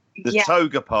the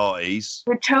toga parties.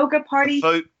 The toga party.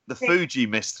 The Fuji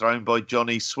mist thrown by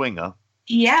Johnny Swinger.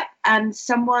 Yep, and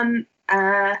someone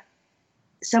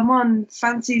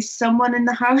fancies someone in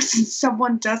the house and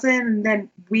someone doesn't, and then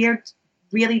weird,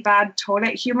 really bad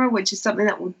toilet humor, which is something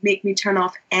that would make me turn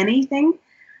off anything.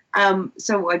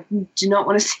 So I do not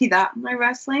want to see that in my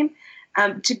wrestling.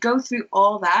 To go through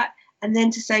all that and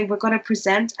then to say we're going to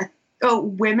present a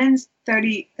women's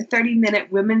 30-minute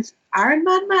women's Iron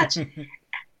Man match.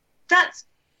 That's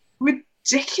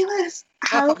ridiculous.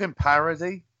 How fucking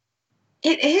parody.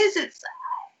 It is. It's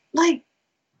like,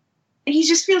 you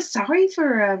just feel sorry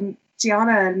for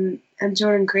Deonna and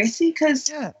Jordan Gracie,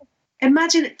 because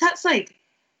imagine, that's like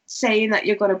saying that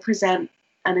you're going to present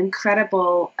an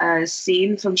incredible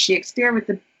scene from Shakespeare with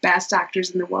the best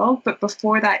actors in the world, but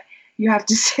before that you have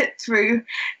to sit through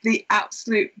the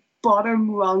absolute bottom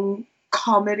rung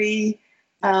comedy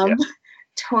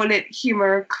toilet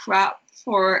humor crap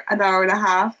for an hour and a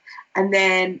half, and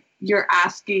then you're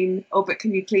asking, oh, but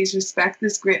can you please respect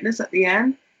this greatness at the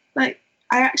end? Like,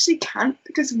 I actually can't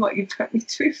because of what you put me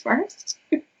through first.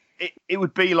 It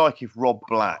would be like if Rob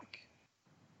Black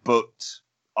booked,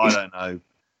 I don't know,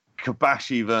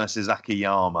 Kobashi versus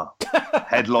Akiyama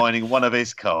headlining one of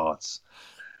his cards.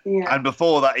 Yeah. And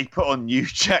before that, he put on New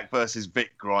Jack versus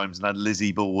Vic Grimes and had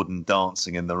Lizzie Borden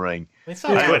dancing in the ring. It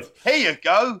sounds good. Went, here you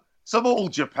go, some All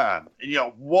Japan. And you're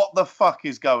like, what the fuck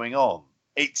is going on?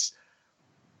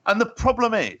 And the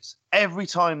problem is, every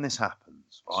time this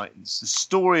happens, right, it's the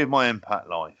story of my Impact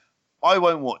life. I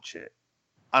won't watch it.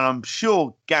 And I'm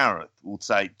sure Gareth will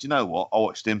say, do you know what? I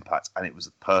watched Impact and it was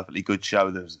a perfectly good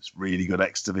show. There was this really good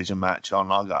X Division match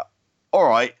on. I go, all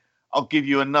right, I'll give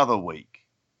you another week.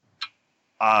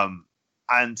 And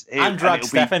drag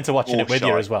Steph into watching it with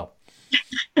you as well.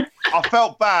 I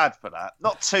felt bad for that.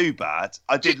 Not too bad.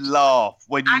 I did laugh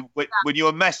when you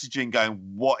were messaging going,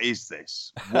 what is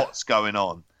this? What's going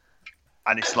on?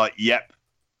 And it's like, yep.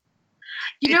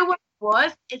 You know what it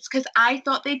was? It's because I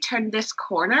thought they turned this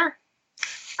corner.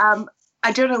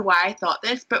 I don't know why I thought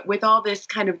this, but with all this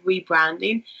kind of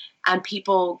rebranding and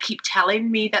people keep telling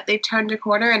me that they've turned a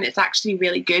corner and it's actually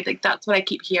really good. Like, that's what I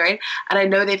keep hearing. And I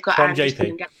know they've got from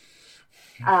JP.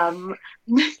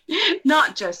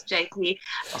 Not just JP.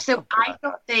 So I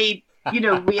thought they,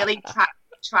 really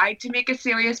tried to make a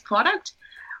serious product.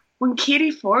 When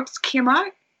Katie Forbes came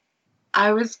out,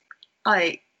 I was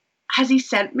like, has he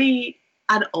sent me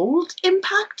an old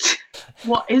Impact?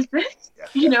 What is this?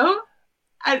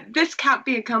 This can't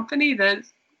be a company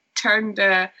that's turned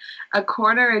a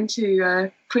corner into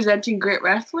presenting great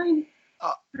wrestling.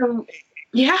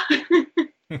 Yeah.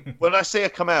 When I see her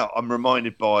come out, I'm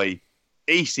reminded by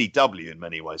ECW in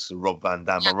many ways. So Rob Van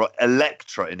Dam,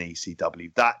 Elektra in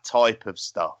ECW, that type of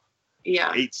stuff.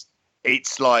 Yeah.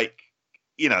 It's like,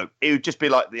 it would just be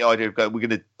like the idea of going, we're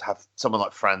going to have someone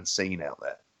like Francine out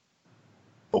there.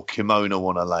 Or Kimono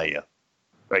Wanalaya.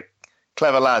 Very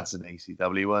clever lads in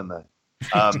ECW, weren't they?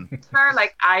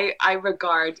 I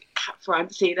regard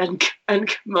Francine and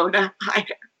Kimona.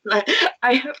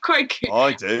 I have quite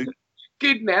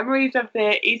good memories of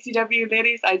the ECW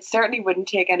ladies. I certainly wouldn't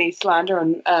take any slander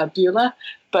on Beulah,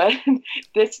 but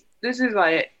this is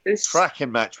like this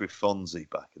cracking match with Fonzie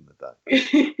back in the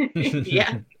day.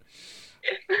 Yeah.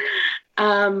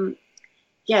 It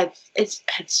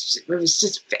was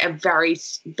just a very,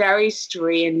 very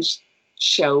strange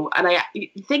show, and the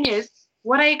thing is,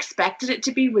 what I expected it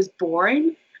to be was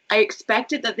boring. I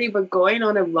expected that they were going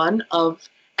on a run of...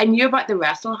 I knew about the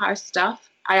Wrestle House stuff.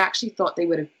 I actually thought they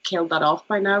would have killed that off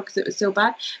by now because it was so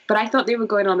bad. But I thought they were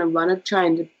going on a run of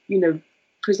trying to,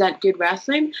 present good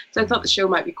wrestling. So I thought the show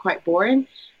might be quite boring.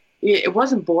 It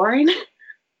wasn't boring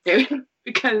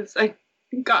because I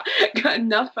got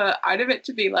enough out of it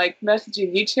to be like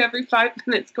messaging you two every 5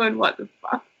 minutes going, what the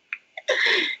fuck?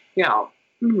 Yeah.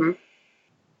 Mm-hmm.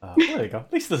 There you go.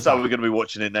 At least there's so we're going to be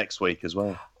watching it next week as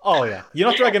well. Oh yeah, you're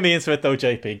not dragging me into it though,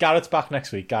 JP. Garrett's back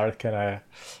next week. Garrett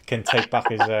can take back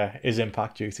his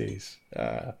Impact duties.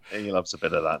 He loves a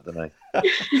bit of that, doesn't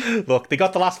he? Look, they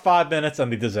got the last 5 minutes,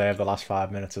 and they deserve the last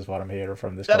 5 minutes, is what I'm hearing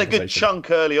from this. They had a good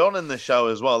chunk early on in the show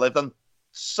as well. They've done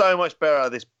so much better out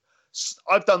of this.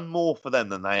 I've done more for them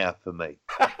than they have for me.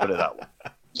 Put it that way.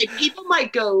 Yeah, people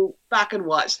might go back and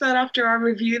watch that after our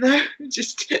review, though.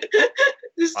 Just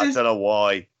I don't know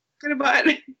why. About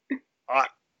it.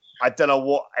 I don't know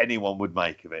what anyone would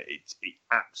make of it. It's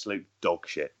absolute dog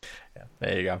shit. Yeah,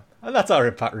 there you go. And that's our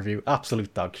Impact review.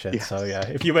 Absolute dog shit. Yes. So yeah,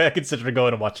 if you were considering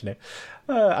going and watching it,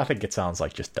 I think it sounds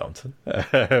like just don't.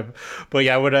 But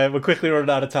yeah, we're quickly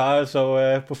running out of time.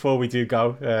 So before we do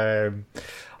go,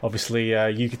 obviously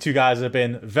you two guys have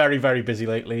been very, very busy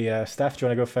lately. Steph, do you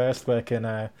want to go first? Where can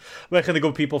the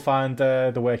good people find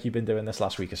the work you've been doing this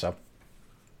last week or so?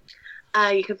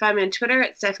 You can find me on Twitter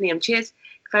at Stephanie M. Chase.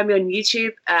 You can find me on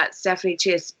YouTube at Stephanie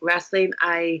Chase Wrestling.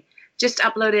 I just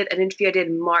uploaded an interview I did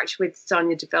in March with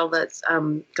Sonia Deville that's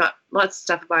got lots of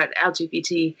stuff about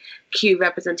LGBTQ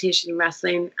representation in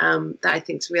wrestling that I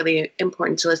think is really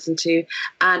important to listen to.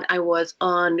 And I was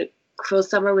on Cruel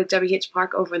Summer with WH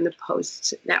Park over in the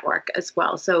Post Network as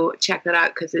well. So check that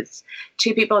out because it's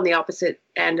two people on the opposite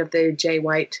end of the Jay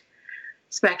White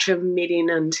spectrum meeting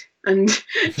and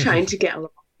trying to get along.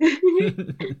 You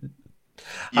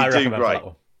do great.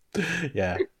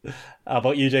 Yeah. How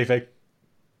about you, JP?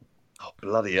 Oh,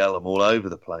 bloody hell, I'm all over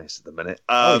the place at the minute.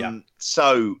 Yeah.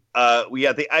 So we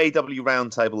had the AEW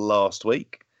roundtable last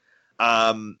week.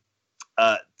 So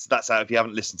that's out. If you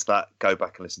haven't listened to that, go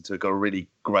back and listen to it. Got a really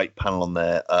great panel on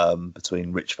there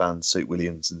between Rich Van, Suit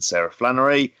Williams and Sarah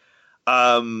Flannery.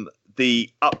 The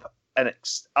the Up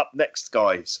Next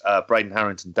guys, Braden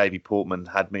Harrington, Davey Portman,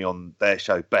 had me on their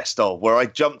show Best Of, where I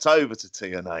jumped over to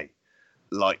TNA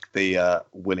like the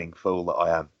willing fool that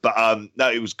I am. But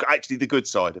no, it was actually the good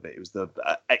side of it. It was the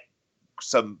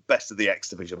some Best of the X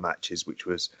Division matches,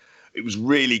 it was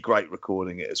really great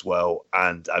recording it as well.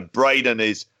 And Braden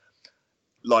is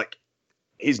like,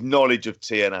 his knowledge of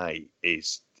TNA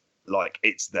is like,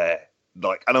 it's there.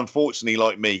 Like, and unfortunately,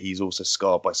 like me, he's also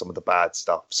scarred by some of the bad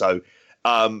stuff. So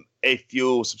if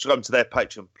you're subscribing to their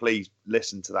Patreon, please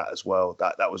listen to that as well.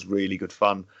 That was really good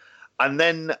fun. And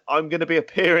then I'm going to be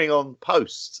appearing on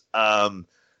Post,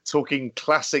 talking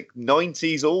classic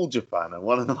 90s All Japan and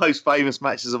one of the most famous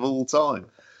matches of all time.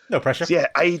 No pressure. So yeah,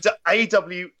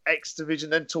 AEW X Division,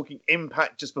 then talking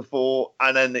Impact just before,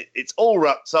 and then it's all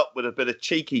wrapped up with a bit of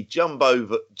cheeky Jumbo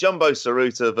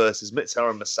Saruta versus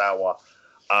Mitsuharu Misawa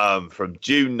from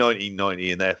June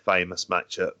 1990 in their famous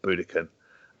match at Budokan.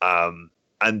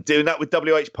 And doing that with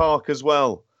WH Park as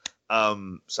well.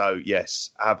 So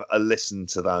yes, have a listen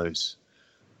to those.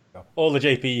 All the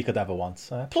JP you could ever want,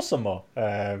 plus some more.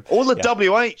 All the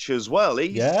WH as well. There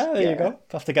you go.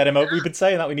 Have to get him out. We've been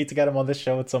saying that we need to get him on this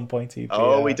show at some point.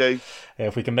 We do.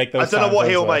 If we can make those. I don't know what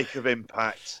he'll make of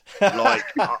Impact. Like,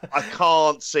 I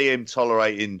can't see him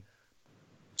tolerating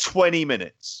 20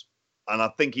 minutes, and I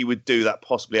think he would do that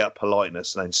possibly out of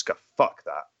politeness, and then just go, fuck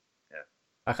that.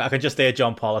 I can just hear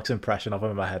John Pollock's impression of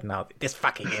him in my head now. This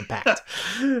fucking Impact.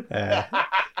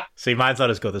 See, mine's not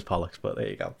as good as Pollock's, but there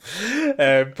you go.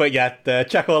 But yeah,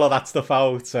 check all of that stuff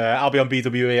out. I'll be on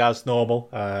BWE as normal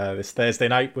this Thursday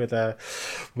night with a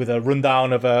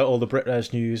rundown of all the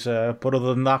Brit news. But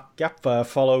other than that,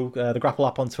 follow the Grapple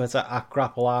app on Twitter at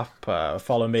Grapple app.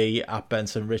 Follow me at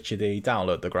Benson Richardy.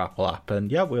 Download the Grapple app,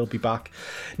 and yeah, we'll be back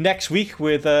next week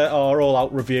with our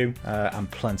all-out review and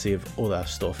plenty of other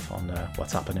stuff on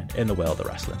what's happening in the world of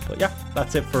wrestling. But yeah,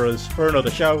 that's it for us for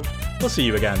another show. We'll see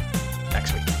you again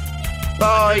next week.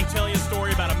 Bye. I'm telling you a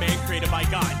story about a man created by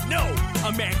God. No,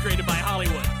 a man created by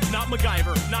Hollywood. Not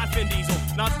MacGyver, not Vin Diesel,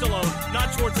 not Stallone, not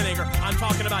Schwarzenegger. I'm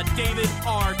talking about David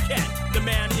Arquette. The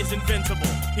man is invincible.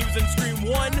 He was in Scream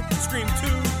 1, Scream 2,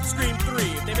 Scream 3.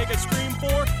 If they make a Scream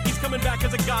 4, he's coming back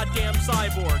as a goddamn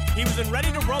cyborg. He was in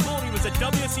Ready to Rumble, and he was a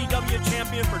WCW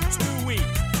champion for 2 weeks.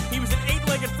 He was an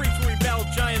 8-legged freak where he battled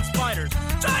giant spiders.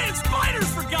 Giant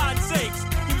spiders, for God's sakes!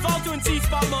 He was also in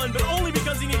C-Spot Mun, but only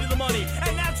because he needed the money.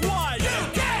 And that's why you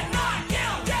cannot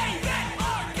kill David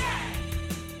Arquette!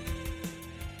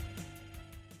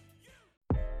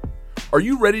 Are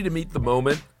you ready to meet the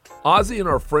moment? Ozzy and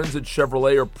our friends at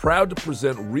Chevrolet are proud to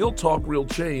present Real Talk, Real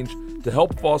Change to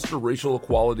help foster racial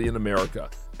equality in America.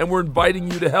 And we're inviting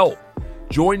you to help.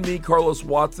 Join me, Carlos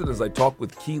Watson, as I talk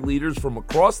with key leaders from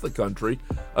across the country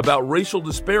about racial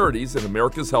disparities in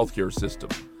America's healthcare system.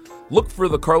 Look for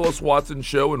The Carlos Watson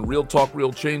Show and Real Talk,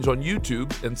 Real Change on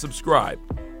YouTube and subscribe.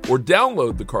 Or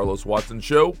download The Carlos Watson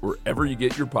Show wherever you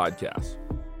get your podcasts.